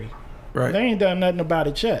February. Right. They ain't done nothing about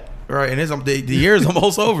it yet. Right. And the year's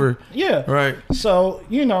almost over. Yeah. Right. So,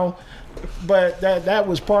 but that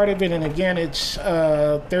was part of it, and again, it's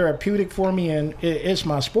therapeutic for me, and it's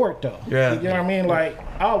my sport, though. Yeah. You know what I mean? Like,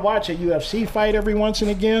 I'll watch a UFC fight every once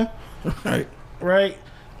and again. Right.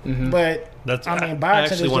 Mm-hmm. But boxing I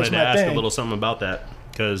actually is wanted just to my ask thing. a little something about that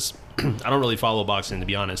because I don't really follow boxing, to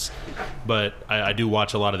be honest, but I do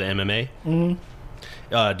watch a lot of the MMA.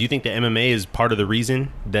 Mm-hmm. Do you think the MMA is part of the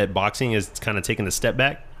reason that boxing is kind of taking a step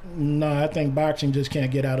back? No, I think boxing just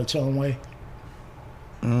can't get out its own way.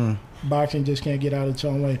 Boxing just can't get out its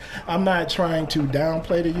own way. I'm not trying to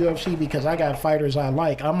downplay the UFC because I got fighters I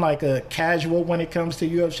like. I'm like a casual when it comes to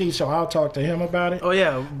UFC, so I'll talk to him about it. Oh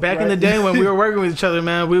yeah, back in the day when we were working with each other,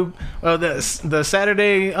 man, we the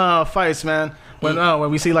Saturday fights, man. When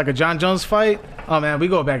we see like a John Jones fight, oh man, we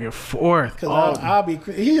go back and forth. Because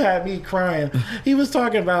he had me crying. He was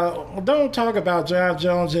talking about, don't talk about John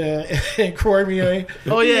Jones and Cormier.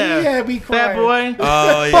 Oh yeah, he had me crying. Fat boy.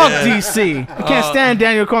 Oh yeah. Fuck DC. I can't stand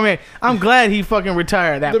Daniel Cormier. I'm glad he fucking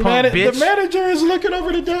retired. That punk bitch. The manager is looking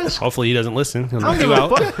over the desk. Hopefully he doesn't listen.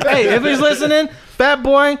 Hey, if he's listening, Fat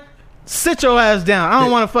boy, sit your ass down. I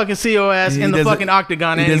don't want to fucking see your ass in the fucking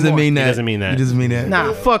octagon anymore. He doesn't mean that. He doesn't mean that. He doesn't mean that.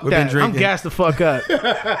 Nah, fuck that. I'm gassed the fuck up.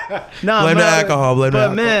 Nah, blame the alcohol. Blame the alcohol.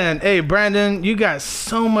 But man, hey, Brandon, you got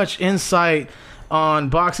so much insight on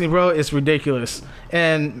boxing, bro. It's ridiculous.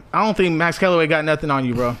 And I don't think Max Calloway got nothing on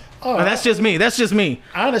you, bro. Oh, that's just me. That's just me.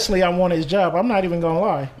 Honestly, I want his job. I'm not even gonna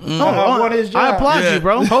lie. I want his job. I applaud you,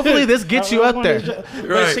 bro. Hopefully, this gets you up there.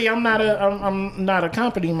 But see, I'm not a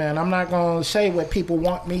company man. I'm not gonna say what people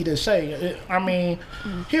want me to say. I mean,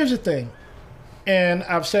 here's the thing, and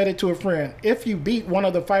I've said it to a friend. If you beat one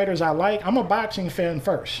of the fighters I like, I'm a boxing fan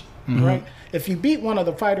first, right? If you beat one of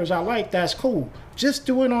the fighters I like, that's cool. Just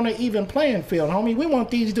do it on an even playing field, homie. We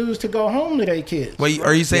want these dudes to go home to their kids. Wait,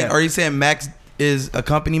 are you saying Max is a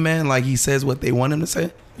company man? Like he says what they want him to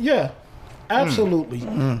say? Yeah. Absolutely.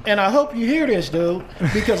 And I hope you hear this, dude,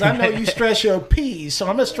 because I know you stress your P's, so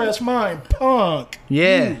I'm going to stress mine. Punk.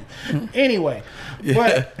 Yeah. Anyway,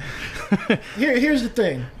 but here's the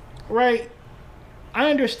thing, right?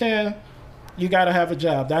 I understand you got to have a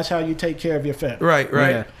job. That's how you take care of your family. Right.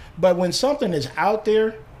 Yeah. But when something is out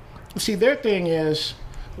there, see, their thing is,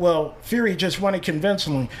 well, Fury just won it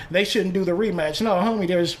convincingly. They shouldn't do the rematch. No, homie,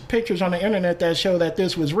 there's pictures on the internet that show that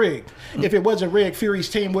this was rigged. If it wasn't rigged, Fury's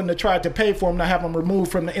team wouldn't have tried to pay for him to have him removed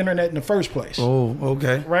from the internet in the first place. Oh,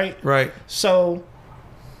 okay. Right? So,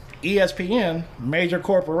 ESPN, major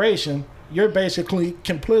corporation, you're basically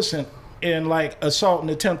complicit in, like, assault and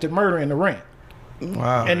attempted murder in the ring.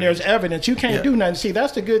 Wow. And there's evidence. You can't do nothing. See,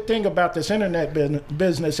 that's the good thing about this internet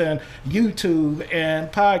business and YouTube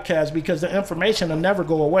and podcasts, because the information will never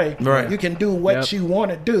go away. Right. You can do what you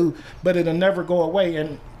want to do, but it'll never go away,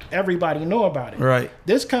 and everybody know about it. Right.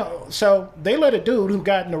 So they let a dude who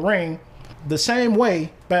got in the ring the same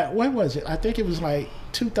way back, when was it? I think it was like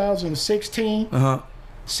 2016.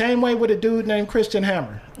 Same way with a dude named Christian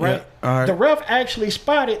Hammer, right? Yeah. All right. The ref actually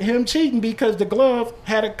spotted him cheating because the glove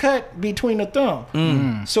had a cut between the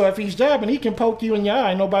thumb. So if he's jabbing, he can poke you in your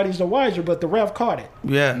eye. Nobody's the wiser, but the ref caught it.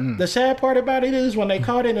 Yeah. The sad part about it is when they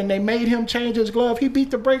caught it and they made him change his glove, he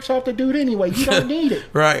beat the brakes off the dude anyway. You don't need it.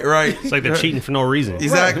 Right. It's like they're cheating for no reason.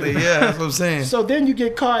 Exactly. Yeah, that's what I'm saying. So then you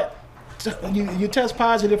get caught. You test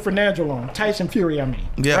positive for nandrolone, Tyson Fury, I mean.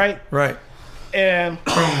 Yeah. Right. And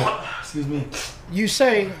excuse me. You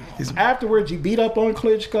say afterwards you beat up on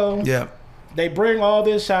Klitschko. Yeah. They bring all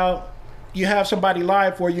this out. You have somebody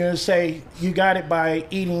lie for you and say you got it by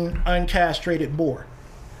eating uncastrated boar.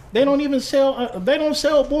 They don't even sell. They don't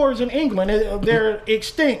sell boars in England. They're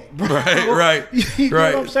extinct. Right. You know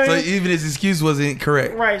what I'm saying? So even his excuse wasn't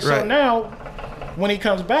correct. Right. So now, when he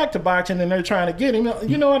comes back to boxing and they're trying to get him,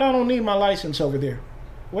 you know what? I don't need my license over there.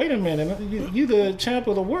 Wait a minute. You the champ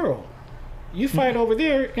of the world. You fight over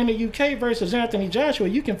there in the UK versus Anthony Joshua,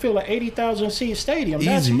 you can fill an 80,000 seat stadium.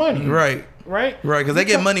 That's Easy. money. Right. Because they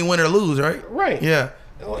get money win or lose, right? Right. Yeah.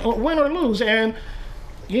 Win or lose. And,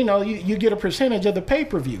 you get a percentage of the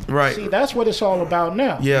pay-per-view. Right. See, that's what it's all about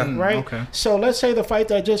now. Yeah. Right? Okay. So let's say the fight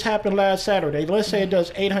that just happened last Saturday, let's say it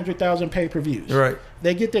does 800,000 pay-per-views. Right.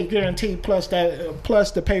 They get their guarantee plus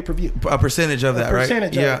the pay-per-view. A percentage of that,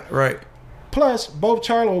 right? Yeah, right. Plus, both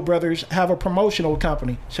Charlo brothers have a promotional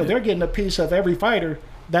company, so they're getting a piece of every fighter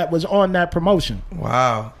that was on that promotion.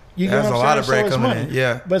 Wow. You That's a lot of bread coming in.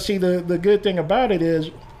 Yeah. But see, the good thing about it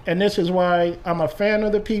is, and this is why I'm a fan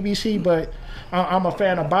of the PBC, but I'm a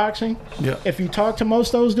fan of boxing. Yeah. If you talk to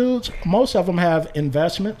most of those dudes, most of them have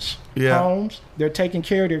investments, homes, they're taking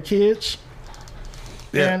care of their kids.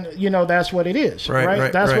 Yeah. And, that's what it is,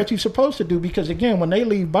 right? That's what you're supposed to do, because, again, when they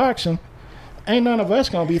leave boxing, ain't none of us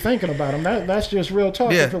gonna be thinking about him. That's just real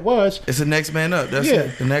talk. Yeah. If it was, it's the next man up. That's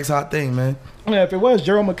it. The next hot thing, man. If it was,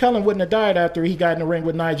 Gerald McCullough wouldn't have died after he got in the ring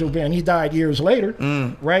with Nigel Benn. He died years later,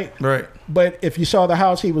 right? Right. But if you saw the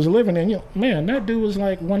house he was living in, man, that dude was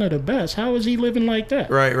like one of the best. How is he living like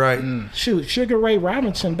that? Right. Shoot, Sugar Ray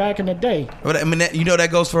Robinson back in the day. But I mean, that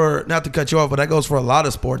goes for, not to cut you off, but that goes for a lot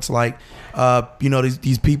of sports. Like,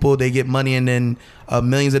 these people, they get money and then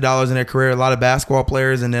millions of dollars in their career. A lot of basketball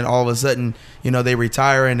players, and then all of a sudden, they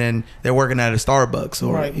retire and then they're working at a Starbucks.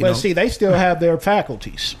 Or, right. But see, they still have their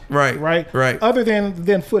faculties. Right. Other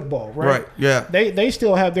than football, right? Yeah. They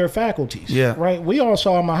still have their faculties. Yeah. Right. We all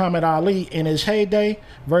saw Muhammad Ali in his heyday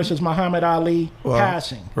versus Muhammad Ali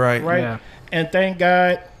passing. Right. Yeah. And thank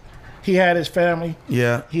God he had his family.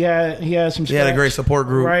 Yeah. He had some. He had a great support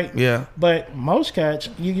group. Right. Yeah. But most cats,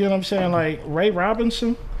 you get what I'm saying? Like Ray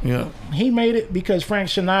Robinson. Yeah. He made it because Frank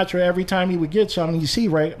Sinatra, every time he would get something, you see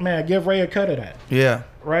Ray, man, give Ray a cut of that. Yeah.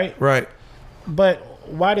 Right. But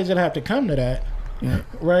why does it have to come to that? Yeah.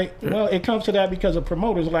 Right. Yeah. Well, it comes to that because of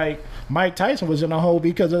promoters. Like Mike Tyson was in a hole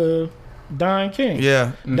because of Don King.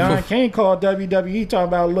 Yeah. Don King called WWE talking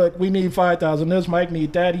about, look, we need 5,000. This Mike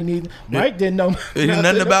need that. Mike didn't know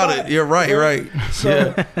nothing about it. You're right.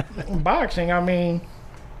 So boxing, I mean,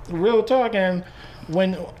 real talk. And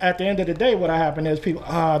when at the end of the day, what happened is people,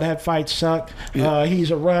 that fight sucked.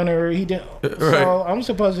 He's a runner. He did. So I'm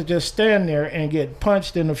supposed to just stand there and get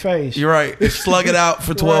punched in the face. You're right. Slug it out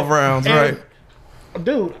for 12 rounds. Right.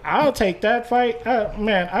 Dude, I'll take that fight.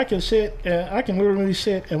 Man, I can literally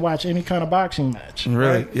sit and watch any kind of boxing match.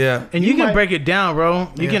 Really? Right? Yeah. And you can break it down, bro.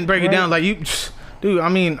 You can break it down like you, dude. I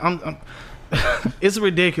mean, I'm it's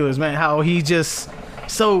ridiculous, man. How he just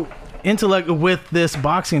so intellectual with this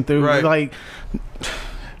boxing thing. Right. Like,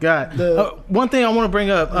 God. One thing I want to bring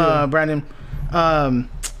up, Brandon,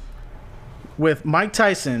 with Mike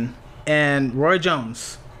Tyson and Roy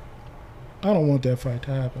Jones. I don't want that fight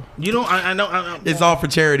to happen. You don't. I know. It's all for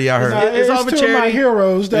charity. I heard. It's all for charity. Two of my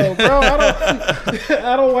heroes, though, bro.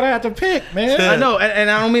 I don't want to have to pick, man. I know, and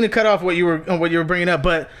I don't mean to cut off what you were bringing up,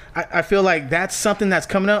 but I feel like that's something that's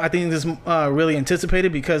coming up. I think this is really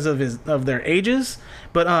anticipated because of their ages.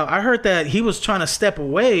 But I heard that he was trying to step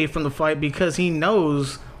away from the fight because he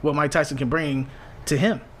knows what Mike Tyson can bring to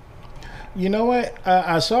him. You know what?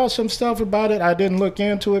 I saw some stuff about it. I didn't look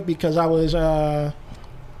into it because I was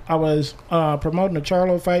promoting the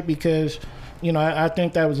Charlo fight because, I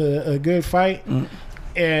think that was a good fight. Mm.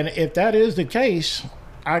 And if that is the case,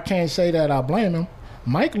 I can't say that I blame him.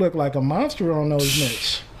 Mike looked like a monster on those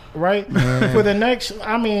mitts, right? For the next,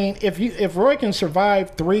 if Roy can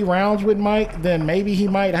survive 3 rounds with Mike, then maybe he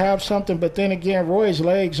might have something. But then again, Roy's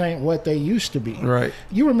legs ain't what they used to be. Right.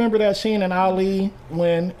 You remember that scene in Ali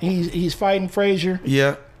when he's fighting Frazier?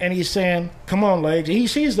 Yeah. And he's saying, come on, legs. He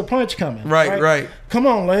sees the punch coming. Right. Come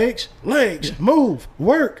on, legs, move,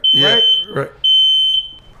 work. Yeah, right.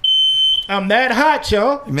 I'm that hot,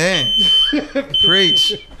 y'all. Man,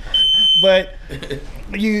 preach. But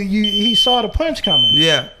he saw the punch coming.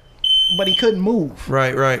 Yeah. But he couldn't move.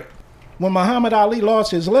 Right. When Muhammad Ali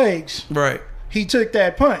lost his legs, right, he took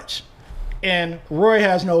that punch. And Roy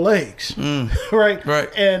has no legs. Right?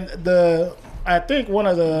 And I think one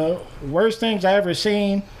of the worst things I ever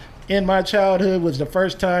seen in my childhood was the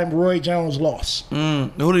first time Roy Jones lost.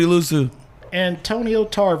 Who did he lose to? Antonio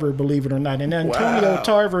Tarver, believe it or not. And Antonio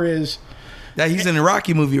Tarver is... he's in the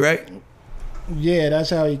Rocky movie, right? Yeah,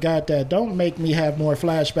 that's how he got that. Don't make me have more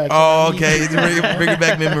flashbacks. Oh, okay. Bringing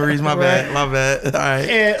back memories. My bad.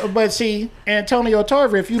 All right. But see, Antonio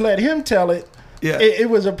Tarver, if you let him tell it, it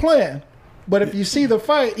was a plan. But if you see the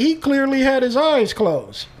fight, he clearly had his eyes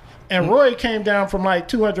closed. And Roy came down from like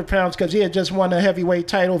 200 pounds because he had just won the heavyweight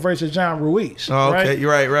title versus John Ruiz. Oh, okay. Right?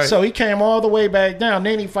 You're right. So he came all the way back down.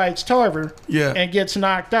 Then he fights Tarver and gets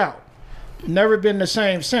knocked out. Never been the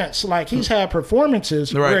same since. Like, he's had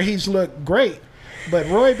performances where he's looked great. But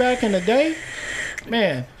Roy back in the day,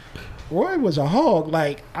 man, Roy was a hog.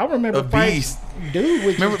 Like, I remember fights, dude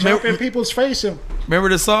would just jump in people's face. Remember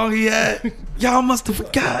the song he had? Y'all must have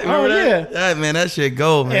forgot. Remember that? Yeah. Man, that shit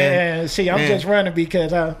gold, man. And see, I'm just running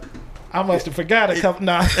because I must have forgot a couple.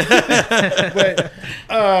 Nah.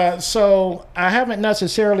 But so I haven't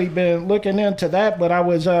necessarily been looking into that, but I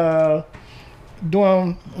was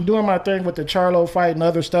doing my thing with the Charlo fight and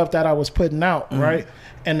other stuff that I was putting out, right?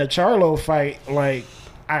 And the Charlo fight, like,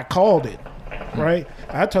 I called it, right?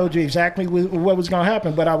 I told you exactly what was going to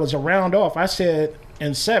happen, but I was a round off. I said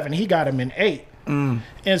in 7, he got him in 8.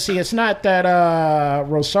 And see, it's not that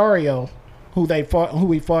Rosario, who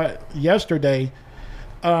we fought yesterday.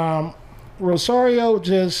 Rosario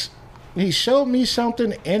he showed me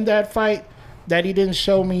something in that fight that he didn't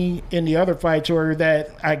show me in the other fights, or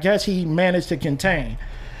that I guess he managed to contain.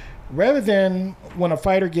 Rather than when a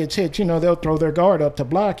fighter gets hit, they'll throw their guard up to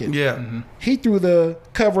block it. Yeah. Mm-hmm. He threw the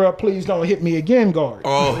cover up, please don't hit me again guard.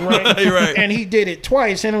 Oh, right. And he did it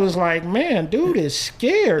twice, and it was like, man, dude is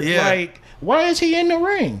scared. Yeah. Like, why is he in the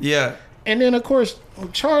ring? Yeah. And then, of course,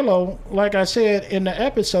 Charlo, like I said in the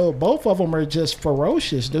episode, both of them are just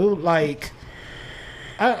ferocious, dude. Like,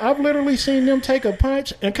 I've literally seen them take a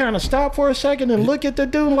punch and kind of stop for a second and look at the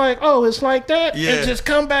dude like, oh, it's like that? Yeah. And just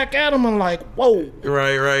come back at him and like, whoa.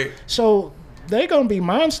 Right. So they're going to be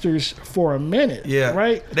monsters for a minute. Yeah.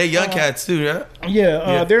 Right? They young cats too, yeah?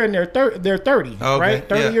 Yeah. They're in they're 30, right?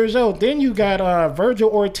 30 years old. Then you got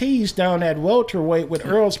Virgil Ortiz down at welterweight with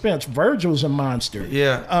Earl Spence. Virgil's a monster.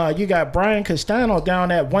 Yeah. You got Brian Castano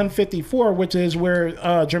down at 154, which is where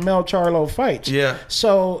Jermell Charlo fights. Yeah.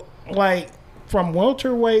 So, like, from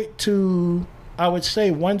welterweight to, I would say,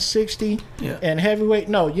 160 and heavyweight.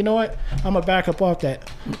 No, you know what? I'm going to back up off that.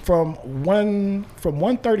 From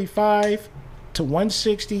 135 to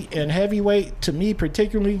 160 and heavyweight, to me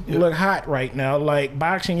particularly, look hot right now. Like,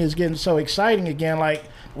 boxing is getting so exciting again. Like,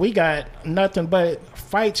 we got nothing but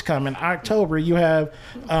fights coming. October, you have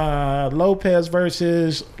Lopez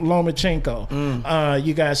versus Lomachenko.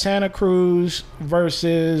 You got Santa Cruz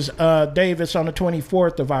versus Davis on the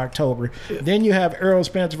 24th of October. Then you have Errol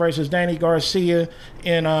Spence versus Danny Garcia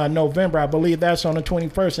in November. I believe that's on the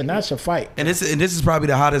 21st, and that's a fight. And this is probably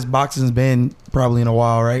the hottest boxing's been probably in a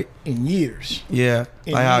while, right? In years. Yeah.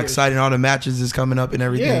 Like how exciting all the matches is coming up and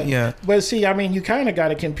everything. Yeah. But see, I mean, you kind of got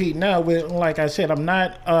to compete now with, like I said, I'm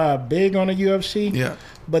not big on the UFC. Yeah.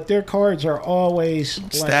 but their cards are always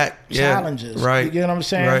stacked challenges. Right. You get what I'm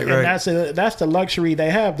saying? Right, and that's the luxury they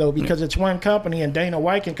have though, because it's one company, and Dana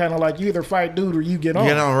White can kind of like, you either fight dude or you get on.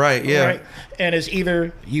 Get on, right? Yeah. Right? And it's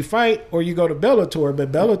either you fight or you go to Bellator,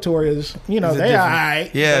 but Bellator is, they all right.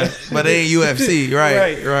 Yeah, but they ain't UFC.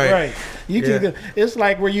 Right. You can. It's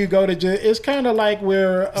like where you go to. It's kind of like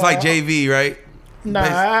where it's like JV, right?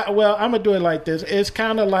 Nah, I'm gonna do it like this. It's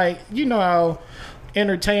kind of like, how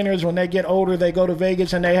entertainers, when they get older, they go to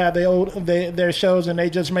Vegas and they have their shows and they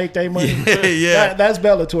just make their money. Yeah. That's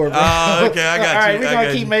Bellator, bro. Oh, okay, I got you. All right, we're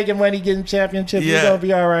gonna keep making money, getting championships. We're gonna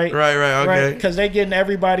be all right. Right, okay. Because they getting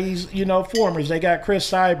everybody's, formers. They got Chris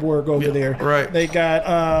Cyborg over there. Right. They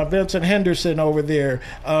got Vincent Henderson over there.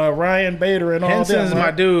 Ryan Bader and all that. Henson's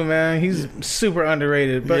my dude, man. He's super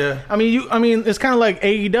underrated. But I mean, it's kind of like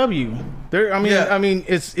AEW. I mean,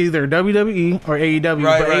 it's either WWE or AEW.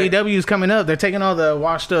 But AEW is coming up. They're taking all the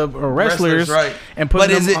washed up wrestlers, and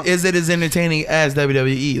putting them on. Is it as entertaining as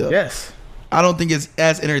WWE though? Yes. I don't think it's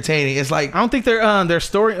as entertaining. It's like, I don't think their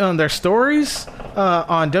stories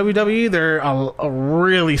on WWE, they're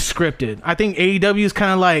really scripted. I think AEW is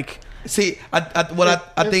kind of like, see, I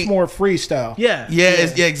think it's more freestyle. Yeah,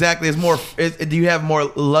 exactly. It's more. You have more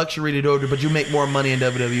luxury to do it, but you make more money in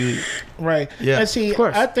WWE. Right. Yeah. And see,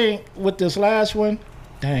 I think with this last one,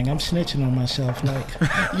 dang, I'm snitching on myself. Like,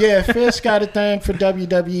 Fitz got a thing for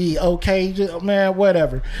WWE. Okay, man,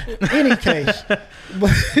 whatever. Any case.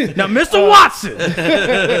 Now, Mr. Watson,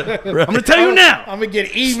 I'm going to tell you now. I'm going to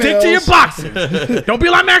get emails. Stick to your boxing. Don't be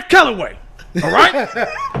like Matt Calloway. All right?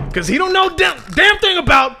 Because he don't know damn thing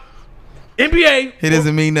about NBA. He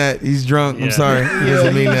doesn't mean that. He's drunk. I'm sorry. He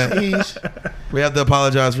doesn't mean that. We have to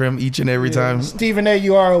apologize for him each and every time. Stephen A.,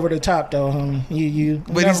 you are over the top, though, homie.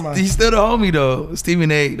 But he's still the homie, though. Stephen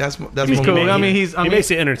A., that's he's cool. He makes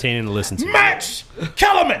it entertaining to listen to. Max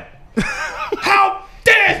Kellerman, how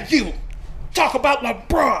dare you talk about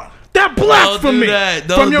LeBron? That blasphemy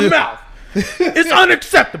from your mouth. It's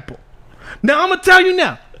unacceptable. Now, I'm going to tell you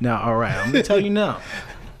now. All right, I'm going to tell you now.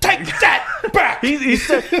 Take that back. He's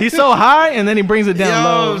so high, and then he brings it down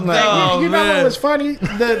low. You know what was funny?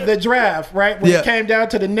 The draft, right? When it came down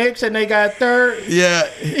to the Knicks and they got third. Yeah.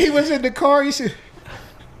 He was in the car. He said,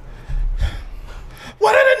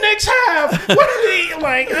 "What do the Knicks have? What do they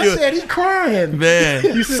like?" I said, "He's crying, man.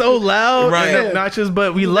 He's so loud, and obnoxious,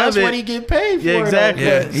 but we love it. That's what he get paid for." Yeah, exactly.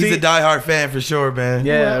 Yeah, he's a diehard fan for sure, man.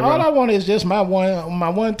 Yeah. All I want is just my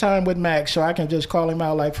one time with Max, so I can just call him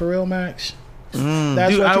out like, for real, Max.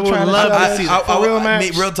 That's what you're trying to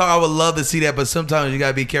see. Real talk, I would love to see that, but sometimes you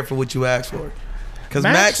gotta be careful what you ask for. Because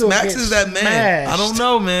Max is that man. Smashed. I don't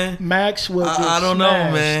know, man. Max will get I don't smashed.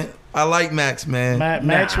 know, man. I like Max, man.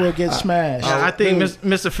 Max will get smashed. I think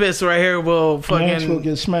Mr. Fitz right here will fucking. Max will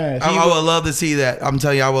get smashed. I would love to see that. I'm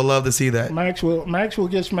telling you, I would love to see that. Max will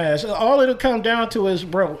get smashed. All it'll come down to is,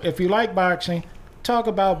 bro, if you like boxing, talk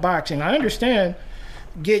about boxing. I understand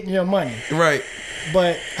getting your money. Right.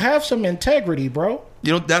 But have some integrity, bro.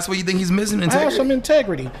 That's what you think he's missing, integrity? Have some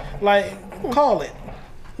integrity. Like, call it.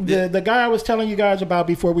 The guy I was telling you guys about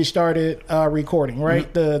before we started recording,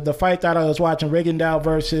 right? Mm-hmm. The fight that I was watching, Rigondeaux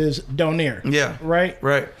versus Donaire. Yeah. Right?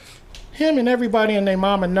 Right. Him and everybody and their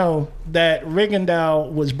mama know that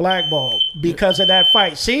Rigondeaux was blackballed because of that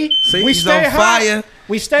fight. See? We stay on hot. Fire.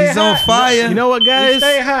 We stay He's hot. on fire. You know what, guys? We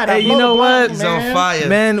stay hot. Hey, you know what? He's on fire.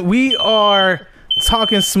 Man, we are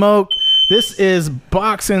talking Smok. This is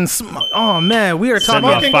boxing. Oh man, we are talking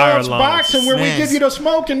Smokin Glovez boxing, where we give you the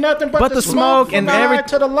smoke and nothing but the smoke and everything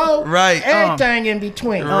to the low, right? Everything in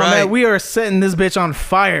between. Oh man, we are setting this bitch on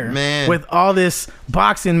fire, man, with all this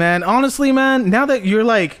boxing, man. Honestly, man, now that you're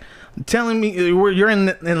like telling me, you're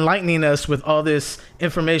enlightening us with all this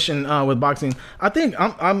information with boxing, I think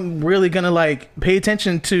I'm really gonna like pay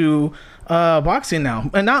attention to boxing now.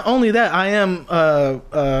 And not only that, I am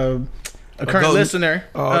a current listener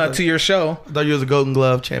to your show. I thought you was a Golden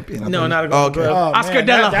Glove champion. No, not a Golden Glove. Oscar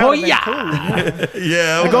de la Hoya.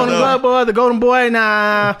 Yeah, the Golden Glove boy, the Golden Boy.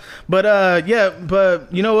 Nah, but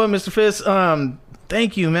but you know what, Mr. Fitz?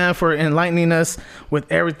 Thank you, man, for enlightening us with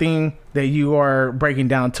everything that you are breaking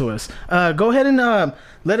down to us. Go ahead and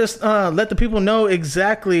let the people know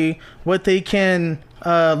exactly what they can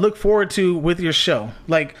look forward to with your show.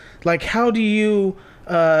 Like how do you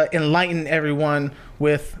enlighten everyone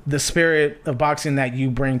with the spirit of boxing that you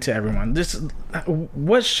bring to everyone?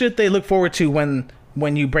 What should they look forward to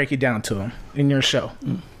when you break it down to them in your show?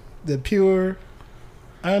 The pure,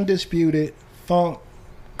 undisputed funk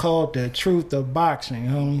called the truth of boxing,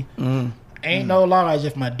 homie. Ain't no lies.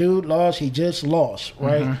 If my dude lost, he just lost,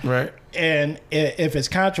 right? Mm-hmm. Right. And if it's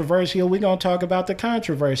controversial, we're gonna talk about the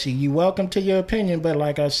controversy. You welcome to your opinion, but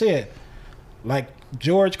like I said, like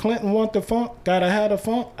George Clinton want the funk, gotta have the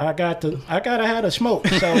funk. I gotta have the smoke.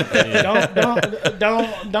 So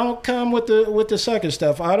don't come with the sucker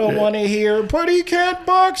stuff. I don't want to hear, but he can't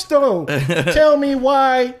box though. Tell me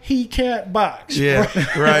why he can't box. Yeah,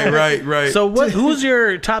 right. So who's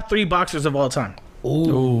your top 3 boxers of all time?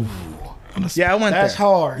 Ooh. Yeah, I went That's there.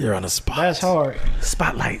 hard. You're on the spot. That's hard.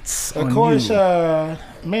 Spotlights. Of course,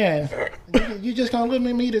 man, you just gonna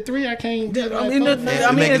limit me to 3? I can't. I mean,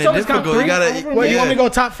 it's always got 3. You want me to go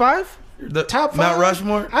top 5? The top 5? Mount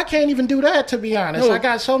Rushmore? I can't even do that, to be honest. I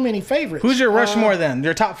got so many favorites. Who's your Rushmore then?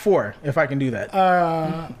 Your top 4, if I can do that.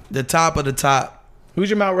 The top of the top. Who's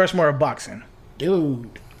your Mount Rushmore of boxing?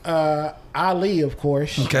 Dude, Ali, of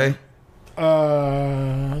course. Okay.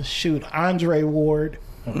 Andre Ward.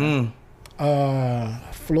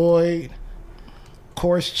 Floyd, of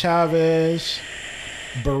course, Chavez,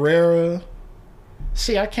 Barrera.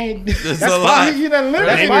 See, I can't. That's a lot. You done limit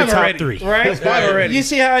Name me, your top 3. right? That's 5 already. You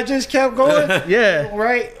see how I just kept going? Yeah.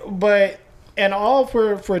 Right, but and all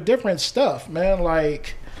for different stuff, man.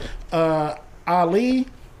 Like Ali,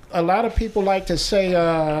 a lot of people like to say,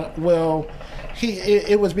 well,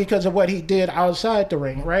 it was because of what he did outside the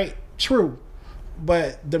ring, right? True.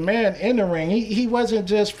 But the man in the ring, he wasn't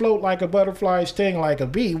just float like a butterfly, sting like a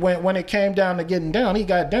bee. When it came down to getting down, he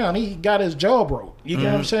got down. He got his jaw broke. You get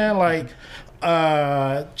what I'm saying? Like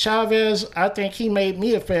Chavez, I think he made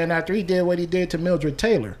me a fan after he did what he did to Mildred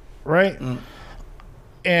Taylor, right?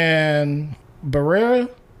 And Barrera,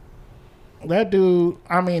 that dude,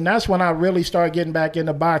 I mean, that's when I really started getting back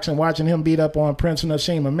into boxing, watching him beat up on Prince and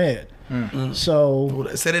Nassim Ahmed. So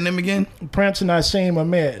say the name again. Prince and Nassim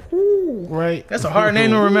Ahmed. Right. That's a hard name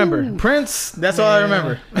to remember. Prince, that's all I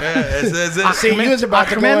remember. Yeah, See, you was about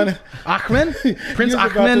to go on. Achman? Prince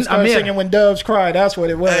Achman Amir. singing When Doves Cry. That's what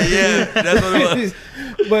it was. yeah, that's what it was.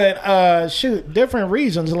 But, different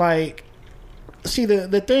reasons. Like, see,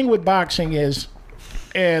 the thing with boxing is,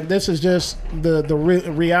 and this is just the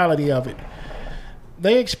reality of it,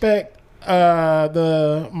 they expect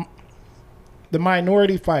the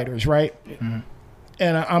minority fighters, right?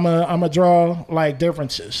 And I'm a draw like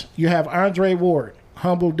differences. You have Andre Ward,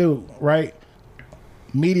 humble dude, right?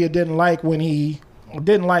 Media didn't like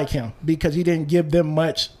him because he didn't give them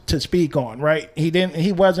much to speak on, right?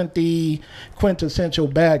 He wasn't the quintessential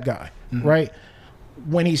bad guy, right?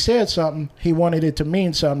 When he said something, he wanted it to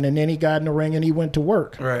mean something, and then he got in the ring and he went to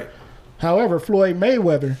work. Right. However, Floyd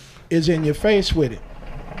Mayweather is in your face with it.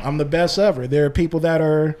 I'm the best ever. There are people that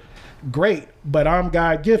are great, but I'm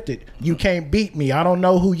God gifted. You can't beat me. I don't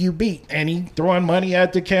know who you beat. And he throwing money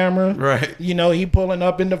at the camera. Right. You know, he pulling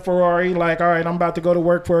up in the Ferrari like, all right, I'm about to go to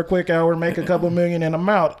work for a quick hour, make a couple million, and I'm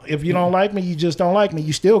out. If you don't like me, you just don't like me.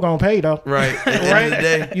 You still gonna pay though. Right. At the end of the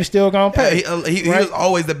day, you still gonna pay. He was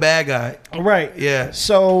always the bad guy. Right. Yeah.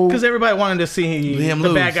 So because everybody wanted to see him the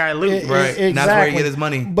lose. bad guy lose. Right. Exactly. And that's where he get his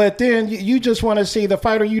money. But then you just want to see the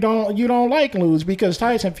fighter you don't like lose, because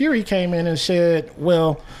Tyson Fury came in and said,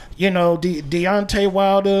 well, you know, Deontay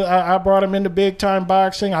Wilder, I brought him into big time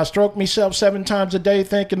boxing. I stroke myself 7 times a day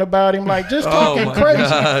thinking about him, like just talking crazy.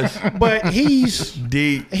 Gosh. But he's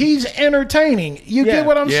deep. He's entertaining. You get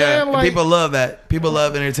what I'm saying? Like, people love that. People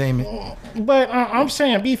love entertainment. But I'm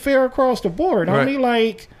saying be fair across the board. Right. I mean,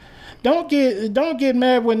 like, don't get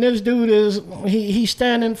mad when this dude is he's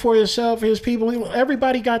standing for himself, his people.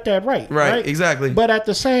 Everybody got that right. Right. Exactly. But at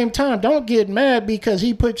the same time, don't get mad because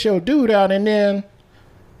he put your dude out, and then,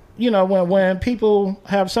 you know, when people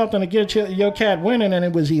have something against your cat winning and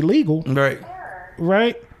it was illegal. Right.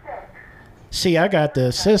 Right? See, I got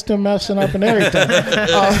the system messing up and everything.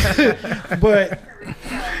 But,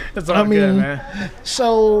 it's all good, man.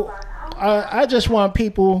 So, I just want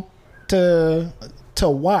people to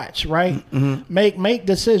watch, right? Make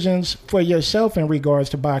decisions for yourself in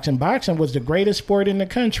regards to boxing. Boxing was the greatest sport in the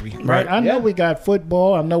country, right? I know we got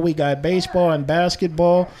football. I know we got baseball and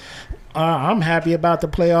basketball. I'm happy about the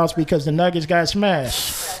playoffs because the Nuggets got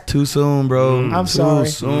smashed. Too soon, bro. I'm sorry.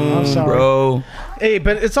 Too soon, I'm sorry, bro. Hey,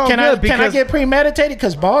 but it's all good. Can I get premeditated?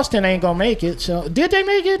 Because Boston ain't gonna make it. So did they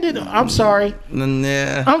make it? I'm sorry.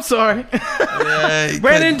 Yeah. I'm sorry. Yeah,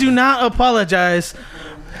 Brandon, do not apologize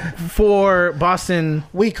for Boston.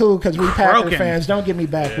 We cool because we Packer fans. Don't get me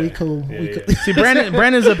back. We cool. We cool. See,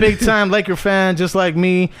 Brandon's a big time Laker fan, just like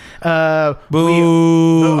me. Boo. Oh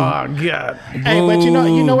God. Hey, but you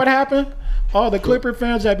know what happened? All the Clipper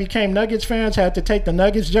fans that became Nuggets fans had to take the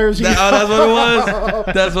Nuggets jersey. That's what it was.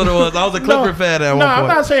 That's what it was. I was a Clipper fan at one point. No, I'm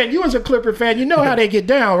not saying you was a Clipper fan. You know how they get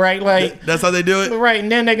down, right? Like that's how they do it, right?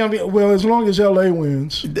 And then they're gonna be as long as LA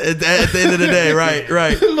wins. At the end of the day, right.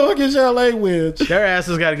 As long as LA wins, their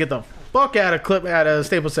asses got to get the fuck out of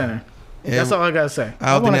Staples Center. That's all I gotta say.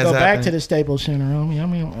 I want to go back to the Staples Center, homie. I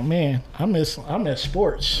mean, man, I miss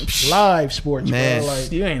sports, live sports, man. Bro.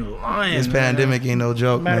 Like, you ain't lying. This pandemic ain't no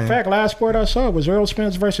joke. Matter of fact, last sport I saw was Earl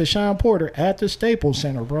Spence versus Sean Porter at the Staples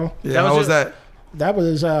Center, bro. Yeah, how was that? That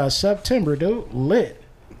was September, dude. Lit.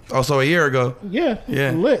 Also a year ago. Yeah.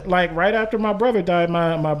 Lit. Like right after my brother died,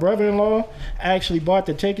 my brother-in-law actually bought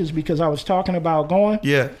the tickets because I was talking about going.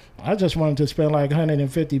 Yeah. I just wanted to spend like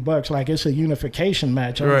 $150. Like it's a unification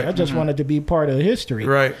match. Right. I just wanted to be part of history.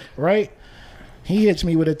 Right. He hits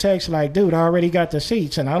me with a text like, dude, I already got the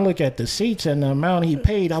seats. And I look at the seats and the amount he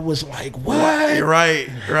paid. I was like, what? Right.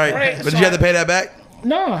 But did you have to pay that back?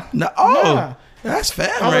 No. Oh. Nah. That's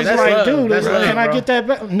fat. I was right like, there. dude, can I get that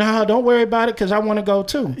back? Nah, don't worry about it because I want to go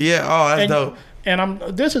too. Yeah. Oh, that's dope. And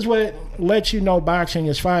this is what lets you know boxing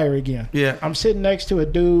is fire again. Yeah. I'm sitting next to a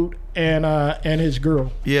dude and his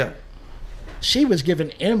girl. Yeah. She was giving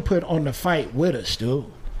input on the fight with us, dude.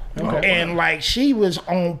 Okay. And like she was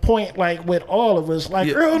on point, like with all of us.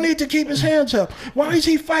 Like, Earl need to keep his hands up. Why is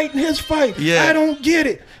he fighting his fight? Yeah. I don't get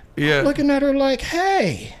it. Yeah. I'm looking at her like,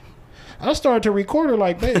 hey. I started to record her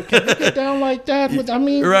like, babe, can you get down like that?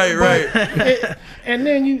 Right. And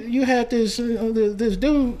then you had this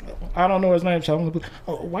dude, I don't know his name, so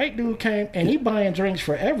a white dude came and he buying drinks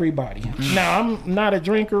for everybody. Now I'm not a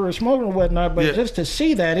drinker or smoker or whatnot, but just to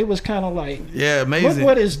see that, it was kind of like, amazing. Look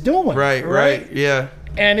what it's doing. Right. Yeah.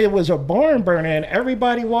 And it was a barn burner, and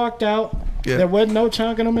everybody walked out. Yeah. There wasn't no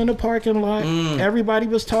chunking them in the parking lot. Everybody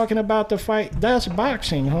was talking about the fight. That's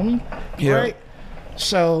boxing, homie. Yeah. Right?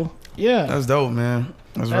 So. Yeah, that's dope, man.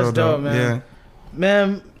 That's real dope, man. Yeah,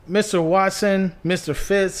 man, Mr. Watson, Mr.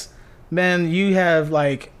 Fitz, man, you have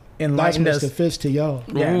like enlightened us. Mr. Fitz to y'all.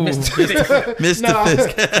 Yeah, Mr. Fitz.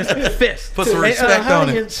 Mr. Fitz. Put some respect on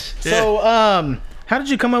it. So, how did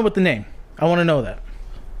you come up with the name? I want to know that.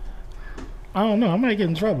 I don't know. I might get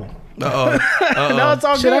in trouble. No, it's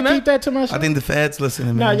all Should good, I keep that to myself? I think the feds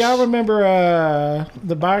listening, man. Now, y'all remember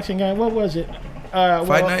the boxing game? What was it? Fight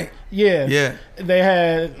Night? Yeah. They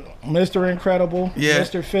had Mr. Incredible,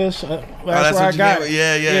 Mr. Fist. That's where I got it.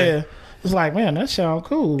 Yeah. It's like, man, that sounds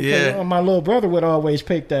cool. Yeah. My little brother would always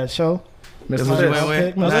pick that. So that's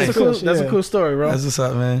a cool story, bro. That's what's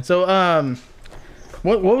up, man. So,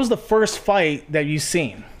 what was the first fight that you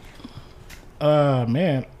seen?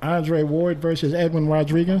 Man, Andre Ward versus Edwin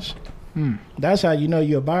Rodriguez. That's how you know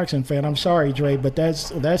you're a boxing fan. I'm sorry, Dre, but that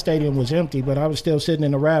stadium was empty, but I was still sitting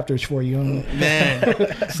in the rafters for you. Man,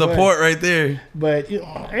 support right there. But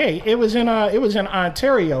hey, it was in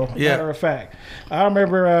Ontario. Matter of fact, I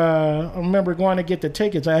remember going to get the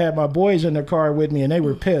tickets. I had my boys in the car with me, and they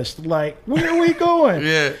were pissed. Like, where are we going?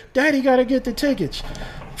 Yeah, Daddy got to get the tickets.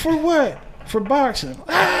 For what? For boxing.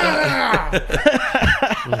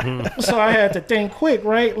 So I had to think quick,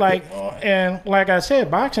 right? Like, and like I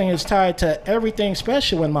said, boxing is tied to everything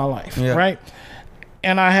special in my life, right?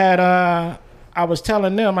 And I was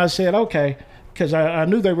telling them, I said, okay, because I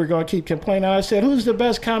knew they were going to keep complaining. I said, who's the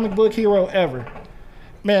best comic book hero ever?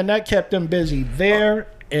 Man, that kept them busy there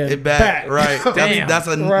and back. Right. That's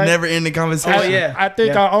a never-ending conversation. Oh, yeah. I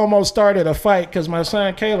think I almost started a fight because my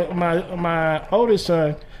son Caleb, my oldest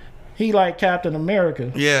son, he liked Captain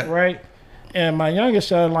America. Yeah. Right? And my youngest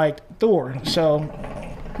son liked Thor. So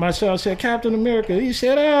my son said, Captain America. He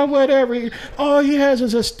said, whatever. All he has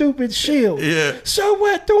is a stupid shield. Yeah. So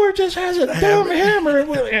what? Thor just has a dumb hammer.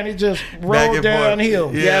 And he just rolled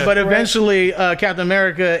downhill. Yeah, but eventually Captain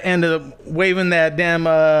America ended up waving that damn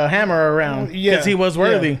hammer around because he was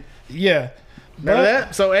worthy. Yeah. Remember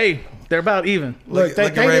that? So, hey, they're about even. Look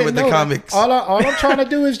at Ray with the comics. All I'm trying to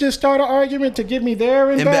do is just start an argument to get me there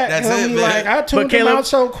and back. That's it, man. Like, I tuned him out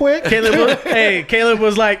so quick. Caleb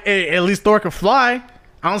was like, hey, at least Thor can fly.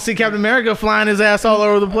 I don't see Captain America flying his ass all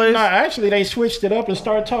over the place. No, actually, they switched it up and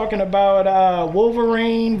started talking about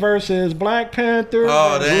Wolverine versus Black Panther.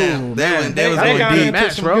 Oh, damn. They was going deep.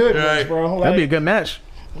 Match, bro. Right. Bro. That'd be a good match.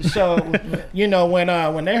 So,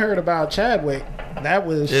 when they heard about Chadwick, that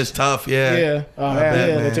was... It's tough, yeah.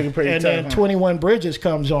 Yeah. They took it pretty tough. And then 21 Bridges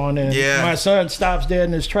comes on, and my son stops dead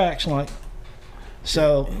in his tracks. Like,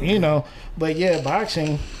 so, but yeah,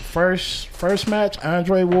 boxing, first match,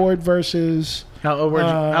 Andre Ward versus... How old were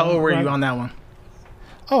you on that one?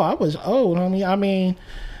 Oh, I was old, homie. I mean,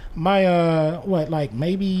 my,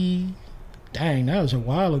 maybe... Dang, that was a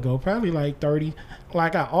while ago. Probably like 30.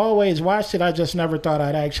 Like, I always watched it. I just never thought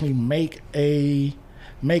I'd actually make a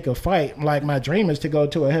fight. Like, my dream is to go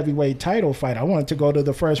to a heavyweight title fight. I wanted to go to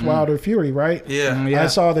the first Wilder Fury, right? Yeah. I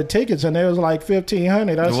saw the tickets, and it was like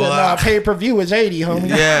 $1,500. I said, pay-per-view is $80, homie.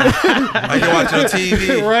 Yeah. I can watch on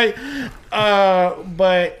TV. Right.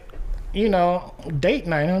 But, date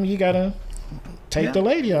night, homie, you gotta... Take the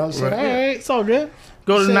lady out. I said, all right. It's all good.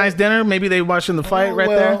 Go to a nice dinner. Maybe they watching the fight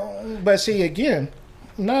there. But see, again,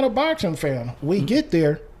 not a boxing fan. We get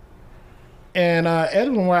there, and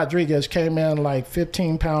Edwin Rodriguez came in like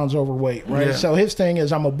 15 pounds overweight, right? Yeah. So his thing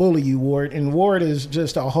is, I'm a bully you, Ward. And Ward is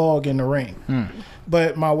just a hog in the ring.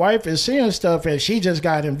 But my wife is seeing stuff, and she just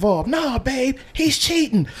got involved. No, babe, he's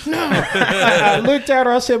cheating. No. I looked at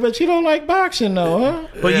her. I said, but you don't like boxing, though, huh?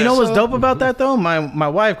 But you know what's dope about that, though? My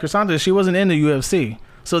wife, Cassandra, she wasn't in the UFC.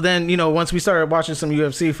 So then, once we started watching some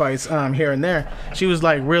UFC fights here and there, she was,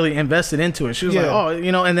 like, really invested into it. She was like, oh,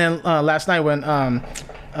 and then last night when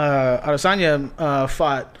Adesanya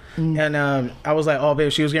fought, and I was like, oh,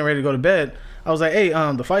 babe, she was getting ready to go to bed. I was like, hey,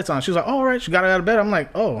 the fight's on. She was like, oh, all right, she got out of bed. I'm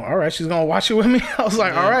like, oh, all right, she's going to watch it with me? I was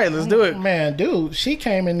like, all right, let's do it. Man, dude, she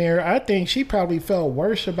came in there. I think she probably felt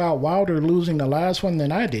worse about Wilder losing the last one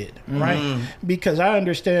than I did, right? Because I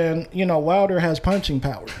understand, Wilder has punching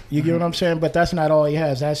power. You get what I'm saying? But that's not all he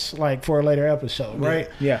has. That's like for a later episode, right?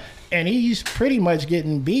 Yeah. And he's pretty much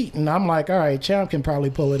getting beat. And I'm like, all right, Champ can probably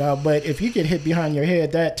pull it out. But if you get hit behind your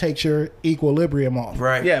head, that takes your equilibrium off.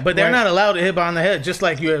 Right. Yeah, but they're not allowed to hit behind the head, just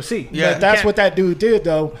like UFC. Yeah, but that's what that dude did,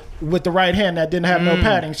 though, with the right hand that didn't have no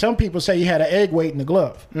padding. Some people say he had an egg weight in the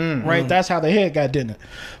glove. Right? That's how the head got in it.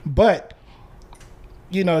 But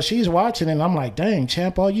she's watching, and I'm like, dang,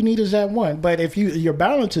 Champ, all you need is that one. But if your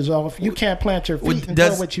balance is off, you can't plant your feet and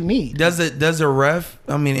know what you need. Does the ref,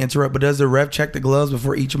 interrupt, but does the ref check the gloves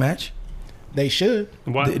before each match? They should.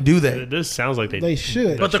 Do they? This sounds like they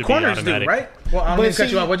should. But the corners do, right? Well, I'm going to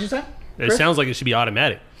cut you off. What'd you say? It sounds like it should be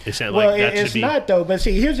automatic. It's not, though. But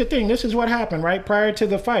see, here's the thing. This is what happened, right, prior to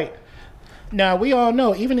the fight. Now, we all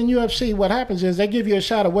know, even in UFC, what happens is they give you a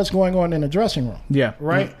shot of what's going on in the dressing room. Yeah.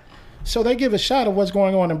 Right? So they give a shot of what's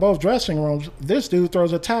going on in both dressing rooms. This dude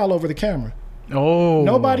throws a towel over the camera. Oh.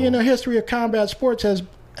 Nobody in the history of combat sports has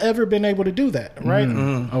ever been able to do that, right?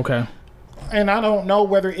 Okay. And I don't know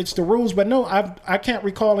whether it's the rules, but no, I can't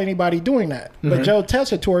recall anybody doing that. But Joe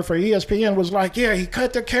Tessitore for ESPN was like, yeah, he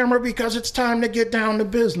cut the camera because it's time to get down to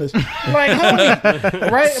business. Like,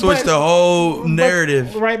 homie, right? Switch the whole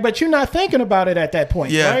narrative. But you're not thinking about it at that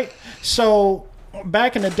point, right? So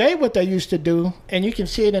back in the day, what they used to do, and you can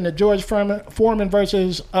see it in the George Foreman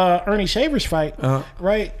versus Ernie Shavers fight,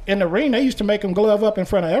 right? In the ring, they used to make him glove up in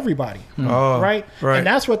front of everybody, right? And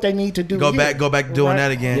that's what they need to do. Go back doing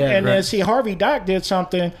that again. Yeah, and then see, Harvey Dock did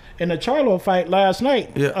something in the Charlo fight last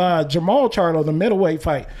night. Jamal Charlo, the middleweight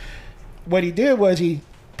fight. What he did was he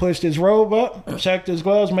pushed his robe up, checked his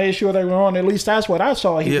gloves, made sure they were on. At least that's what I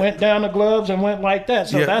saw. He went down the gloves and went like that.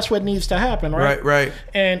 So that's what needs to happen, right? Right.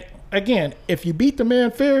 And again, if you beat the man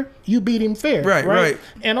fair, you beat him fair. Right.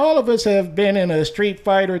 And all of us have been in a street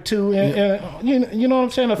fight or two. And you know what I'm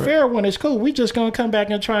saying? A fair one is cool. We just going to come back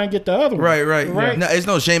and try and get the other one. Right. Yeah. No, it's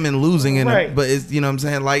no shame in losing in it. But it's, you know what I'm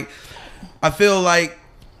saying? Like, I feel like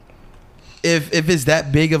if it's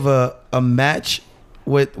that big of a match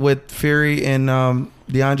with Fury and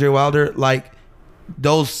DeAndre Wilder, like,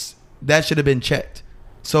 that should have been checked.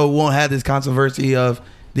 So it won't have this controversy of,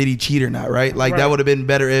 did he cheat or not, right? Like, that would have been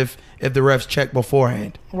better if the refs checked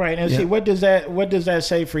beforehand. Right. And see, what does that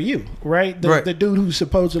say for you, right? The dude who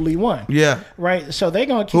supposedly won. Yeah. Right. So they're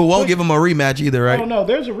going to keep... Who won't give him a rematch either, right? Oh, no,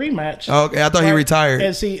 there's a rematch. Oh, okay, I thought he retired.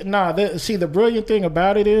 And see, the brilliant thing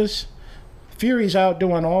about it is Fury's out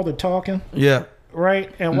doing all the talking. Yeah.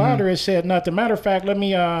 Right. And Wilder has said nothing. Matter of fact, let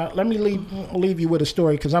me leave you with a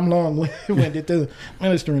story, because I'm long-winded to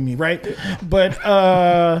ministering me, right?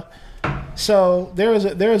 But... So there was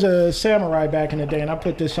a samurai back in the day, and I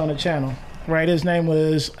put this on the channel, right? His name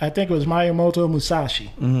was, I think it was Miyamoto Musashi,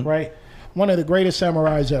 right? One of the greatest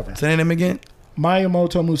samurais ever. Say him again?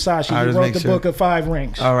 Miyamoto Musashi. He wrote the Book of Five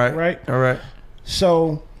Rings. All right. Right? All right.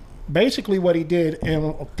 So basically what he did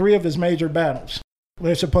in 3 of his major battles,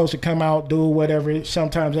 they're supposed to come out, do whatever.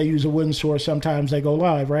 Sometimes they use a wooden sword. Sometimes they go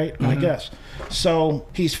live, right? I guess. So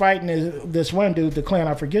he's fighting this one dude, the clan.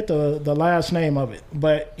 I forget the last name of it.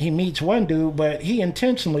 But he meets one dude, but he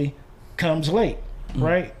intentionally comes late,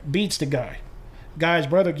 right? Beats the guy. Guy's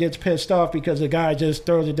brother gets pissed off because the guy just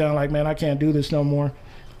throws it down like, man, I can't do this no more.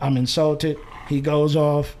 I'm insulted. He goes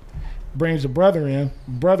off, brings the brother in.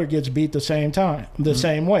 Brother gets beat the same time, the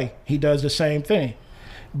same way. He does the same thing.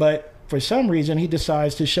 But for some reason, he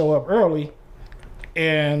decides to show up early,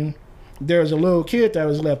 and there's a little kid that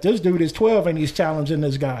was left. This dude is 12, and he's challenging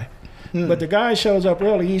this guy. But the guy shows up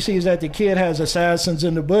early. He sees that the kid has assassins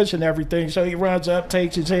in the bush and everything, so he runs up,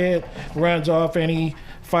 takes his head, runs off, and he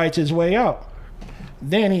fights his way out.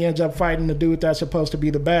 Then he ends up fighting the dude that's supposed to be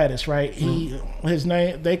the baddest, right? His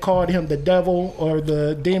name, they called him the devil or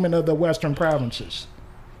the demon of the Western provinces.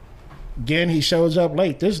 Again, he shows up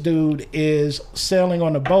late. This dude is sailing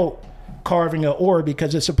on a boat, carving an oar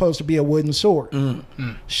because it's supposed to be a wooden sword.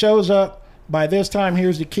 Shows up. By this time,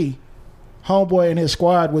 here's the key. Homeboy and his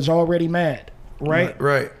squad was already mad, right?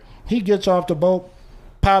 Right. He gets off the boat,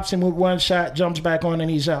 pops him with one shot, jumps back on,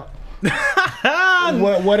 and he's out.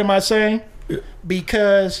 What am I saying?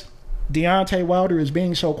 Because Deontay Wilder is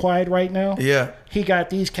being so quiet right now. Yeah. He got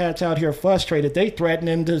these cats out here frustrated. They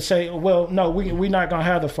threatening to say, well, no, we're not going to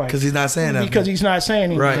have the fight. Because he's not saying that. Because he's not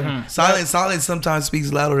saying anything. Right. Silence sometimes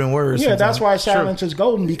speaks louder than words. Yeah, sometimes. that's why silence is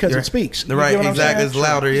golden, because it speaks. Right, exactly. It's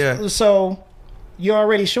louder, yeah. So you're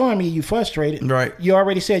already showing me you frustrated. Right. You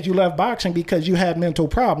already said you left boxing because you had mental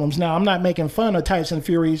problems. Now, I'm not making fun of Tyson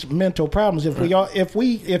Fury's mental problems. If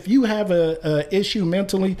you have a issue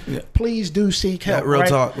mentally, please do seek help. Real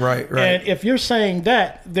talk. Right. And if you're saying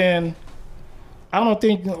that, then I don't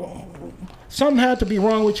think something had to be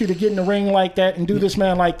wrong with you to get in the ring like that and do this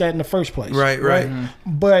man like that in the first place. Right.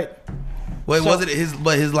 But was it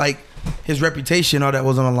his reputation? All that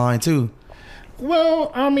was on the line too.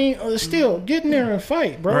 Well, I mean, still get in there and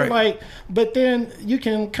fight, bro. Right. But then you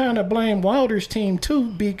can kind of blame Wilder's team too,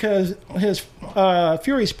 because his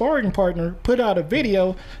Fury sparring partner put out a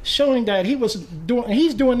video showing that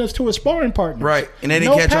he's doing this to his sparring partner. Right, and they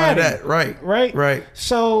didn't catch on to that. Right.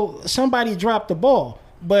 So somebody dropped the ball,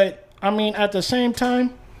 but I mean, at the same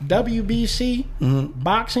time, WBC,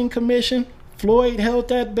 Boxing Commission, Floyd held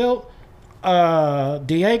that belt.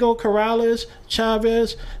 Diego Corrales,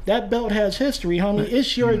 Chavez, that belt has history, homie.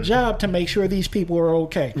 It's your job to make sure these people are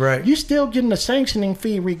okay. Right. You still getting a sanctioning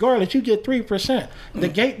fee regardless. You get 3%. The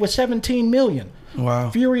gate was $17 million. Wow.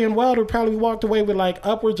 Fury and Wilder probably walked away with like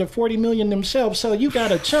upwards of $40 million themselves. So you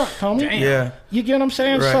got a chunk, homie. Damn. Yeah. You get what I'm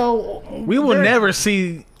saying? Right. So we will never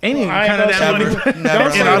see any kind of that money.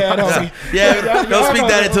 Don't say that, homie. Yeah, don't speak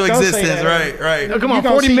that into existence. Right. Oh, come on,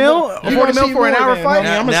 40 mil for an hour fight.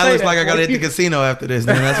 Now it looks like I got to hit the casino after this.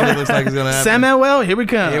 Man. That's what it looks like it's gonna happen. Samuel, here we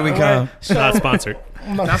come. Right. So, not sponsored.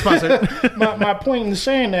 Not sponsored. My point in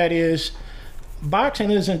saying that is, boxing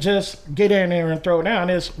isn't just get in there and throw down.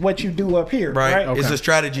 It's what you do up here. Right. Okay. It's a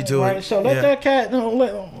strategy to it. So let that cat,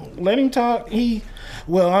 let him talk.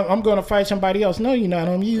 I'm going to fight somebody else. No, you're not.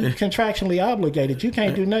 You contractually obligated. You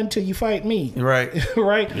can't do nothing till you fight me. Right.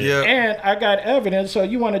 Right. Yeah. And I got evidence. So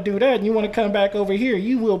you want to do that and you want to come back over here.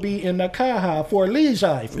 You will be in the Kaha for Lee's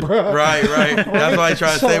life, bro. Right. That's why I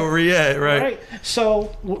try to stay where we at. Right.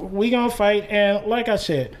 So we going to fight. And like I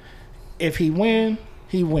said, if he win,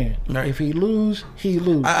 he win. Right. If he lose, he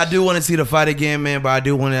lose. I do want to see the fight again, man, but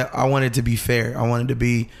I want it to be fair. I want it to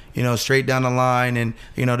be, straight down the line, and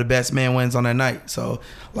the best man wins on that night. So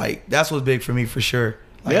like that's what's big for me for sure.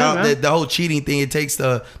 Like the whole cheating thing, it takes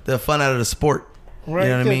the fun out of the sport. Right. You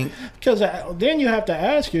know what I mean? Because then you have to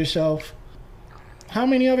ask yourself, how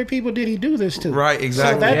many other people did he do this to? Right,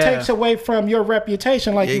 exactly. So that takes away from your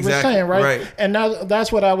reputation, like you were saying, right? And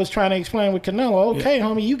that's what I was trying to explain with Canelo. Okay,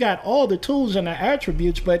 homie, you got all the tools and the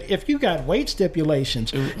attributes, but if you got weight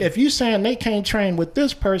stipulations, if you saying they can't train with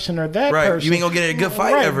this person or that person, you ain't gonna get a good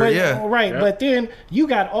fight ever. But then you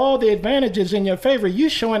got all the advantages in your favor. You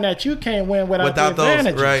showing that you can't win without the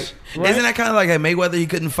advantages. Those, right? Isn't that kind of like at Mayweather? He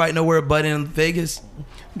couldn't fight nowhere but in Vegas.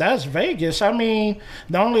 That's Vegas. I mean,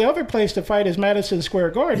 the only other place to fight is Madison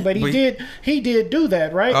Square Garden, but he did do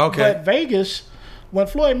that, right? Okay. But Vegas, when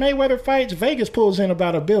Floyd Mayweather fights, Vegas pulls in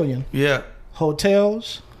about $1 billion. Yeah.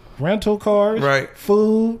 Hotels, rental cars,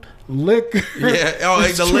 food, liquor. Yeah.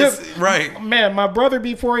 The list. Right. Man, my brother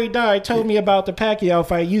before he died told me about the Pacquiao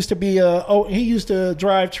fight. He used to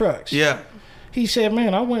drive trucks. Yeah. He said,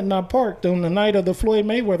 "Man, I went and I parked on the night of the Floyd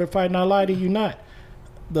Mayweather fight, and I lie to you not.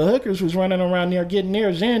 The hookers was running around there getting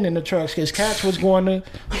theirs in the trucks because cats was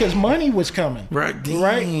because money was coming. Right. You get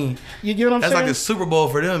what I'm saying? That's like a Super Bowl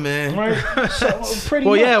for them, man. Right. So pretty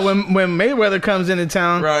much. Yeah, when Mayweather comes into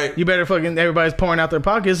town, right, you better everybody's pouring out their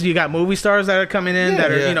pockets. You got movie stars that are coming in that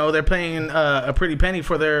are they're paying a pretty penny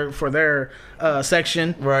for their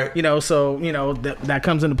section. Right. So that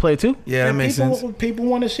comes into play too. Yeah, that makes sense. People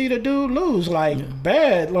want to see the dude lose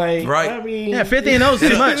bad. Like, right. I mean, 50-0 is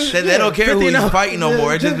too much. They don't care who he's fighting no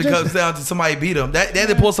more. It just comes down to somebody beat him. They had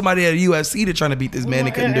to pull somebody at the UFC to trying to beat this man.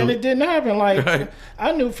 They couldn't do it. And it didn't happen. Like,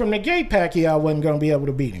 I knew from the gate Pacquiao wasn't going to be able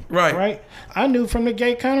to beat him. Right. I knew from the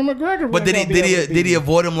gate Conor McGregor. But did he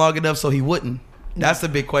avoid him long enough so he wouldn't? That's the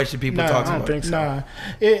big question people talk about. I don't think so. Nah,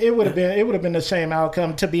 it would have been the same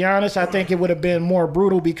outcome. To be honest, I think it would have been more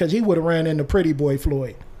brutal because he would have ran into Pretty Boy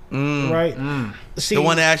Floyd. Right. See, the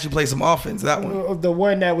one that actually played some offense. That one. The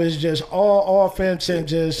one that was just all offense and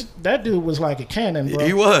just that dude was like a cannon, bro.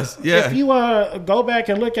 He was. Yeah. If you go back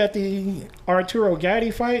and look at the Arturo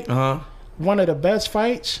Gatti fight, one of the best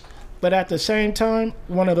fights. But at the same time,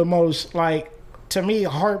 one of the most, like, to me,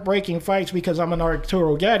 heartbreaking fights, because I'm an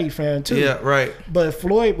Arturo Gatti fan too. Yeah, right. But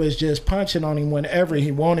Floyd was just punching on him whenever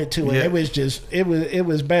he wanted to, and it was just it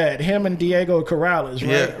was bad. Him and Diego Corrales, right?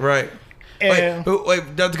 Yeah, right. And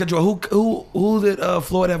Wait, Dr. Control, who did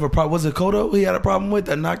Floyd have a problem? Was it Cotto he had a problem with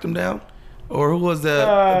that knocked him down? Or who was the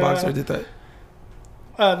boxer that did that?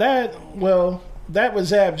 That was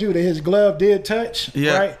Zab Judah. His glove did touch,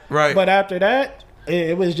 right? But after that,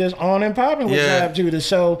 it was just on and popping with Zab Judah.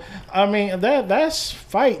 So, I mean, that's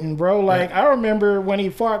fighting, bro. Like, I remember when he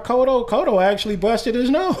fought Cotto actually busted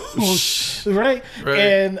his nose, right?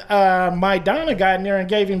 And Maidana got in there and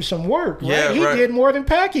gave him some work, right? Yeah, he did more than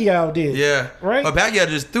Pacquiao did. Yeah. Right? But Pacquiao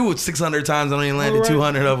just threw it 600 times and only landed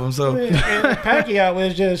 200 of them. So and Pacquiao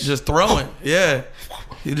was just throwing. Yeah.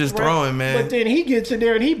 He just throwing, man. But then he gets in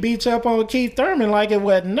there and he beats up on Keith Thurman like it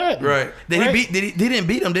wasn't nothing. Right. He didn't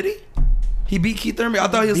beat him, did he? He beat Keith Thurman? I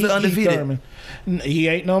thought he was still undefeated. He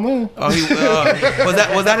ain't no more. Oh,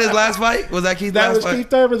 was that his last fight? Was that Keith's last fight? That was Keith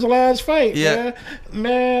Thurman's last fight. Yeah.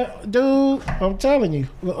 Man, dude, I'm telling you,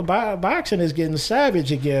 boxing is getting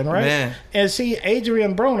savage again, right? Man. And see,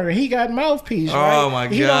 Adrian Broner, he got mouthpiece, right? Oh, my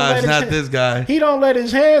gosh, not this guy. He don't let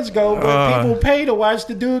his hands go, but people pay to watch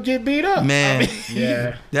the dude get beat up. Man,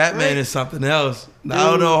 that man is something else. Dude,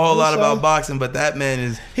 I don't know a whole lot about boxing, but that man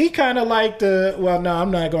is... He kind of like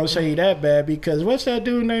I'm not going to say he that bad, because what's that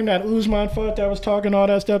dude named that Usman fought that was talking all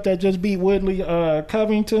that stuff that just beat Woodley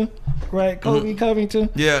Covington, right? Kobe Covington.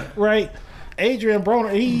 Yeah. Right? Adrian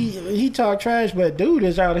Broner, he talked trash, but dude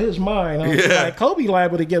is out of his mind. Like, Kobe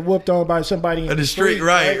liable to get whooped on by somebody in the street.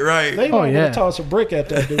 Right. They want to toss a brick at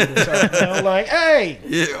that dude or something. Like, hey.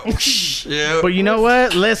 Yeah. But you know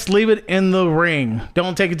what? Let's leave it in the ring.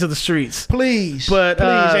 Don't take it to the streets. Please. But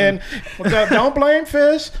and don't blame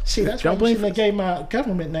Fist. See, that's why you shouldn't have gave my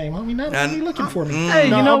government name. I mean, not really looking for me. Hey,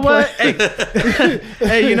 you know what?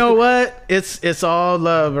 Hey, you know what? It's all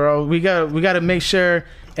love, bro. We got to make sure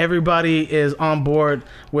everybody is on board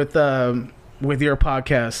with your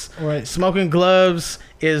podcast. Right. Smokin Glovez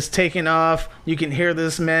is taking off. You can hear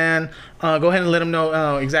this man. Go ahead and let them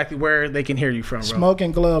know exactly where they can hear you from, bro.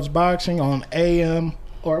 Smokin Glovez Boxing on AM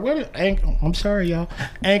or what? I'm sorry, y'all.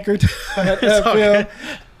 Anchored FM.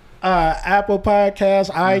 Apple Podcasts,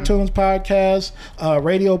 iTunes Podcasts,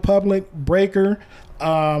 Radio Public, Breaker.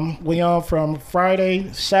 We on from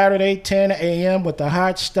Friday, Saturday, 10 a.m. with the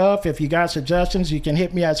hot stuff. If you got suggestions, you can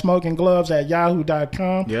hit me at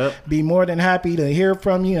smokinglovez@yahoo.com. Yep. Be more than happy to hear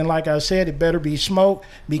from you. And like I said, it better be smoke,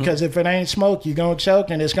 because if it ain't smoke, you're going to choke,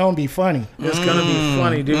 and it's going to be funny. It's going to be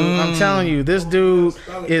funny, dude. I'm telling you, this dude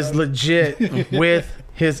is legit with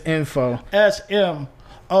his info. SMOKIN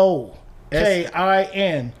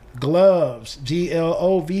Glovez,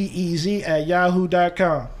 GLOVEZ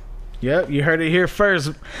 @yahoo.com. Yep, you heard it here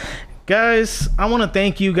first. Guys, I want to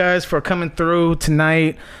thank you guys for coming through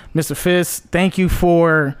tonight. Mr. Fist, thank you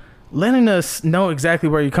for letting us know exactly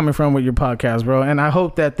where you're coming from with your podcast, bro. And I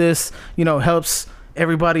hope that this, helps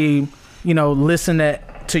everybody, listen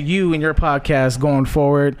to you and your podcast going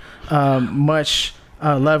forward. Much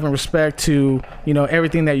love and respect to,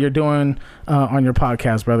 everything that you're doing on your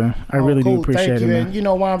podcast, brother. I really do appreciate it, man. And you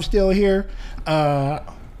know why I'm still here?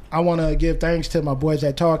 I want to give thanks to my boys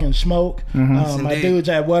at Talkin Smoke, my dudes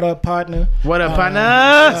at What Up Partner. What Up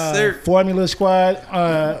Partner? Formula Squad.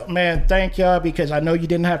 Man, thank y'all, because I know you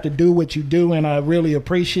didn't have to do what you do, and I really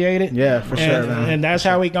appreciate it. Yeah, for sure, man. And that's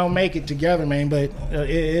how we gonna make it together, man. But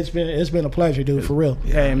it's been a pleasure, dude, for real.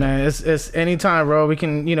 Hey, man, it's anytime, bro. We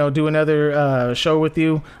can do another show with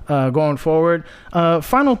you going forward.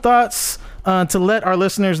 Final thoughts. To let our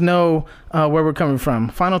listeners know where we're coming from.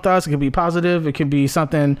 Final thoughts. It could be positive. It could be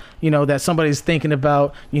something that somebody's thinking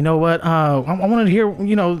about. You know what? I wanted to hear.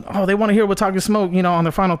 They want to hear what Talkin Smoke. On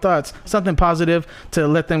their final thoughts. Something positive to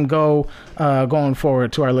let them go going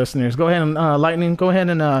forward to our listeners. Go ahead and lightning. Go ahead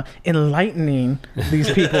and enlightening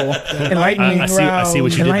these people. I see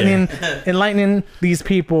what you did there. Enlightening these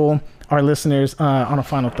people, our listeners, on a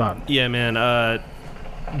final thought. Yeah, man.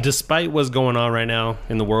 Despite what's going on right now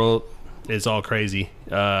in the world. It's all crazy.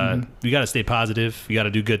 You got to stay positive. You got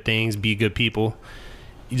to do good things, be good people.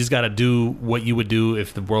 You just got to do what you would do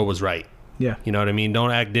if the world was right. Yeah. You know what I mean?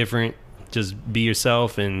 Don't act different. Just be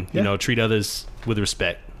yourself and, treat others with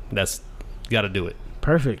respect. You got to do it.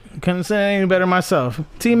 Perfect. Couldn't say any better myself.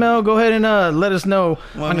 T-Mel, go ahead and let us know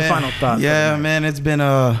on your final thoughts. Yeah, man, it's been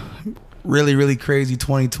a really, really crazy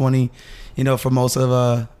 2020, for most of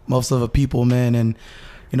the people, man. And,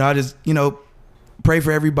 I just, pray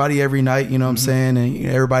for everybody every night, you know what I'm saying? And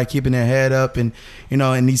everybody keeping their head up. And, you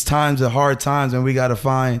know, in these times of hard times, and we got to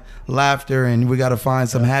find laughter and we got to find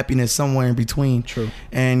some happiness somewhere in between. True.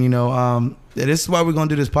 And, you know, this is why we're going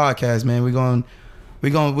to do this podcast, man. We're going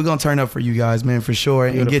to turn up for you guys, man, for sure.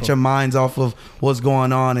 Beautiful. And get your minds off of what's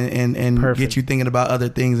going on and get you thinking about other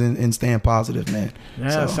things and staying positive, man.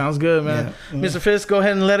 Yeah, sounds good, man. Yeah. Mr. Fitz, go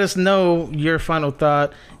ahead and let us know your final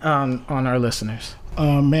thought on our listeners.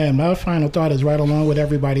 Man, my final thought is right along with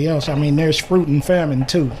everybody else. I mean, there's fruit and famine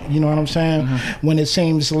too. You know what I'm saying? When it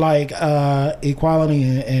seems like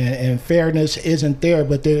equality and fairness isn't there,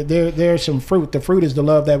 but there's some fruit. The fruit is the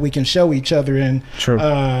love that we can show each other and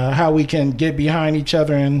how we can get behind each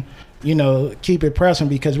other and, you know, keep it pressing,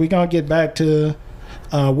 because we're going to get back to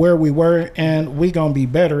where we were and we're going to be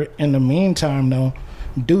better. In the meantime, though,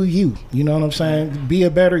 do you know what I'm saying? Be a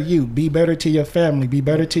better you. Be better to your family. Be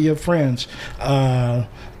better to your friends.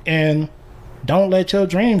 And don't let your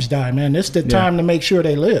dreams die, man. This is the time to make sure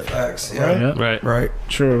they live. Facts. Yeah. Right.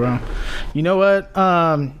 True, bro. You know what?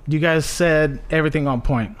 You guys said everything on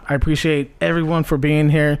point. I appreciate everyone for being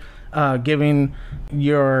here, giving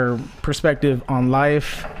your perspective on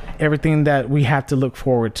life, everything that we have to look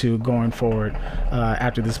forward to going forward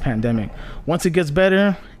after this pandemic. Once it gets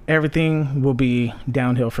better, everything will be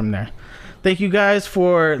downhill from there. Thank you guys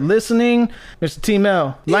for listening. Mr.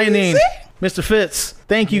 T-Mel, Lightning, Mr. Fitz,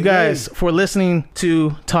 thank you guys for listening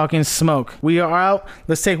to Talkin' Smok. We are out.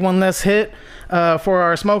 Let's take one last hit for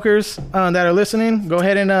our smokers that are listening. Go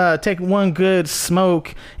ahead and take one good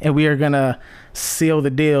smoke, and we are going to seal the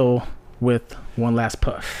deal with one last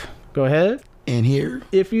puff. Go ahead. And here,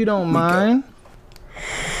 if you don't mind.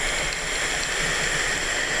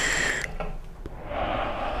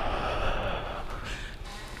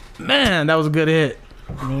 Man, that was a good hit.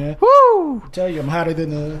 Man. Woo! I tell you, I'm hotter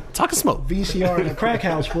than the Talkin' Smok VCR in the crack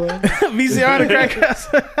house, boy. VCR in the crack house.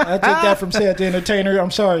 I took that from Seth the Entertainer.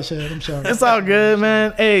 I'm sorry, Seth. I'm sorry. It's all good,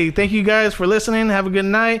 man. Hey, thank you guys for listening. Have a good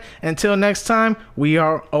night. Until next time, we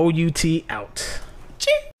are OUT out.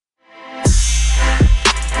 Chee.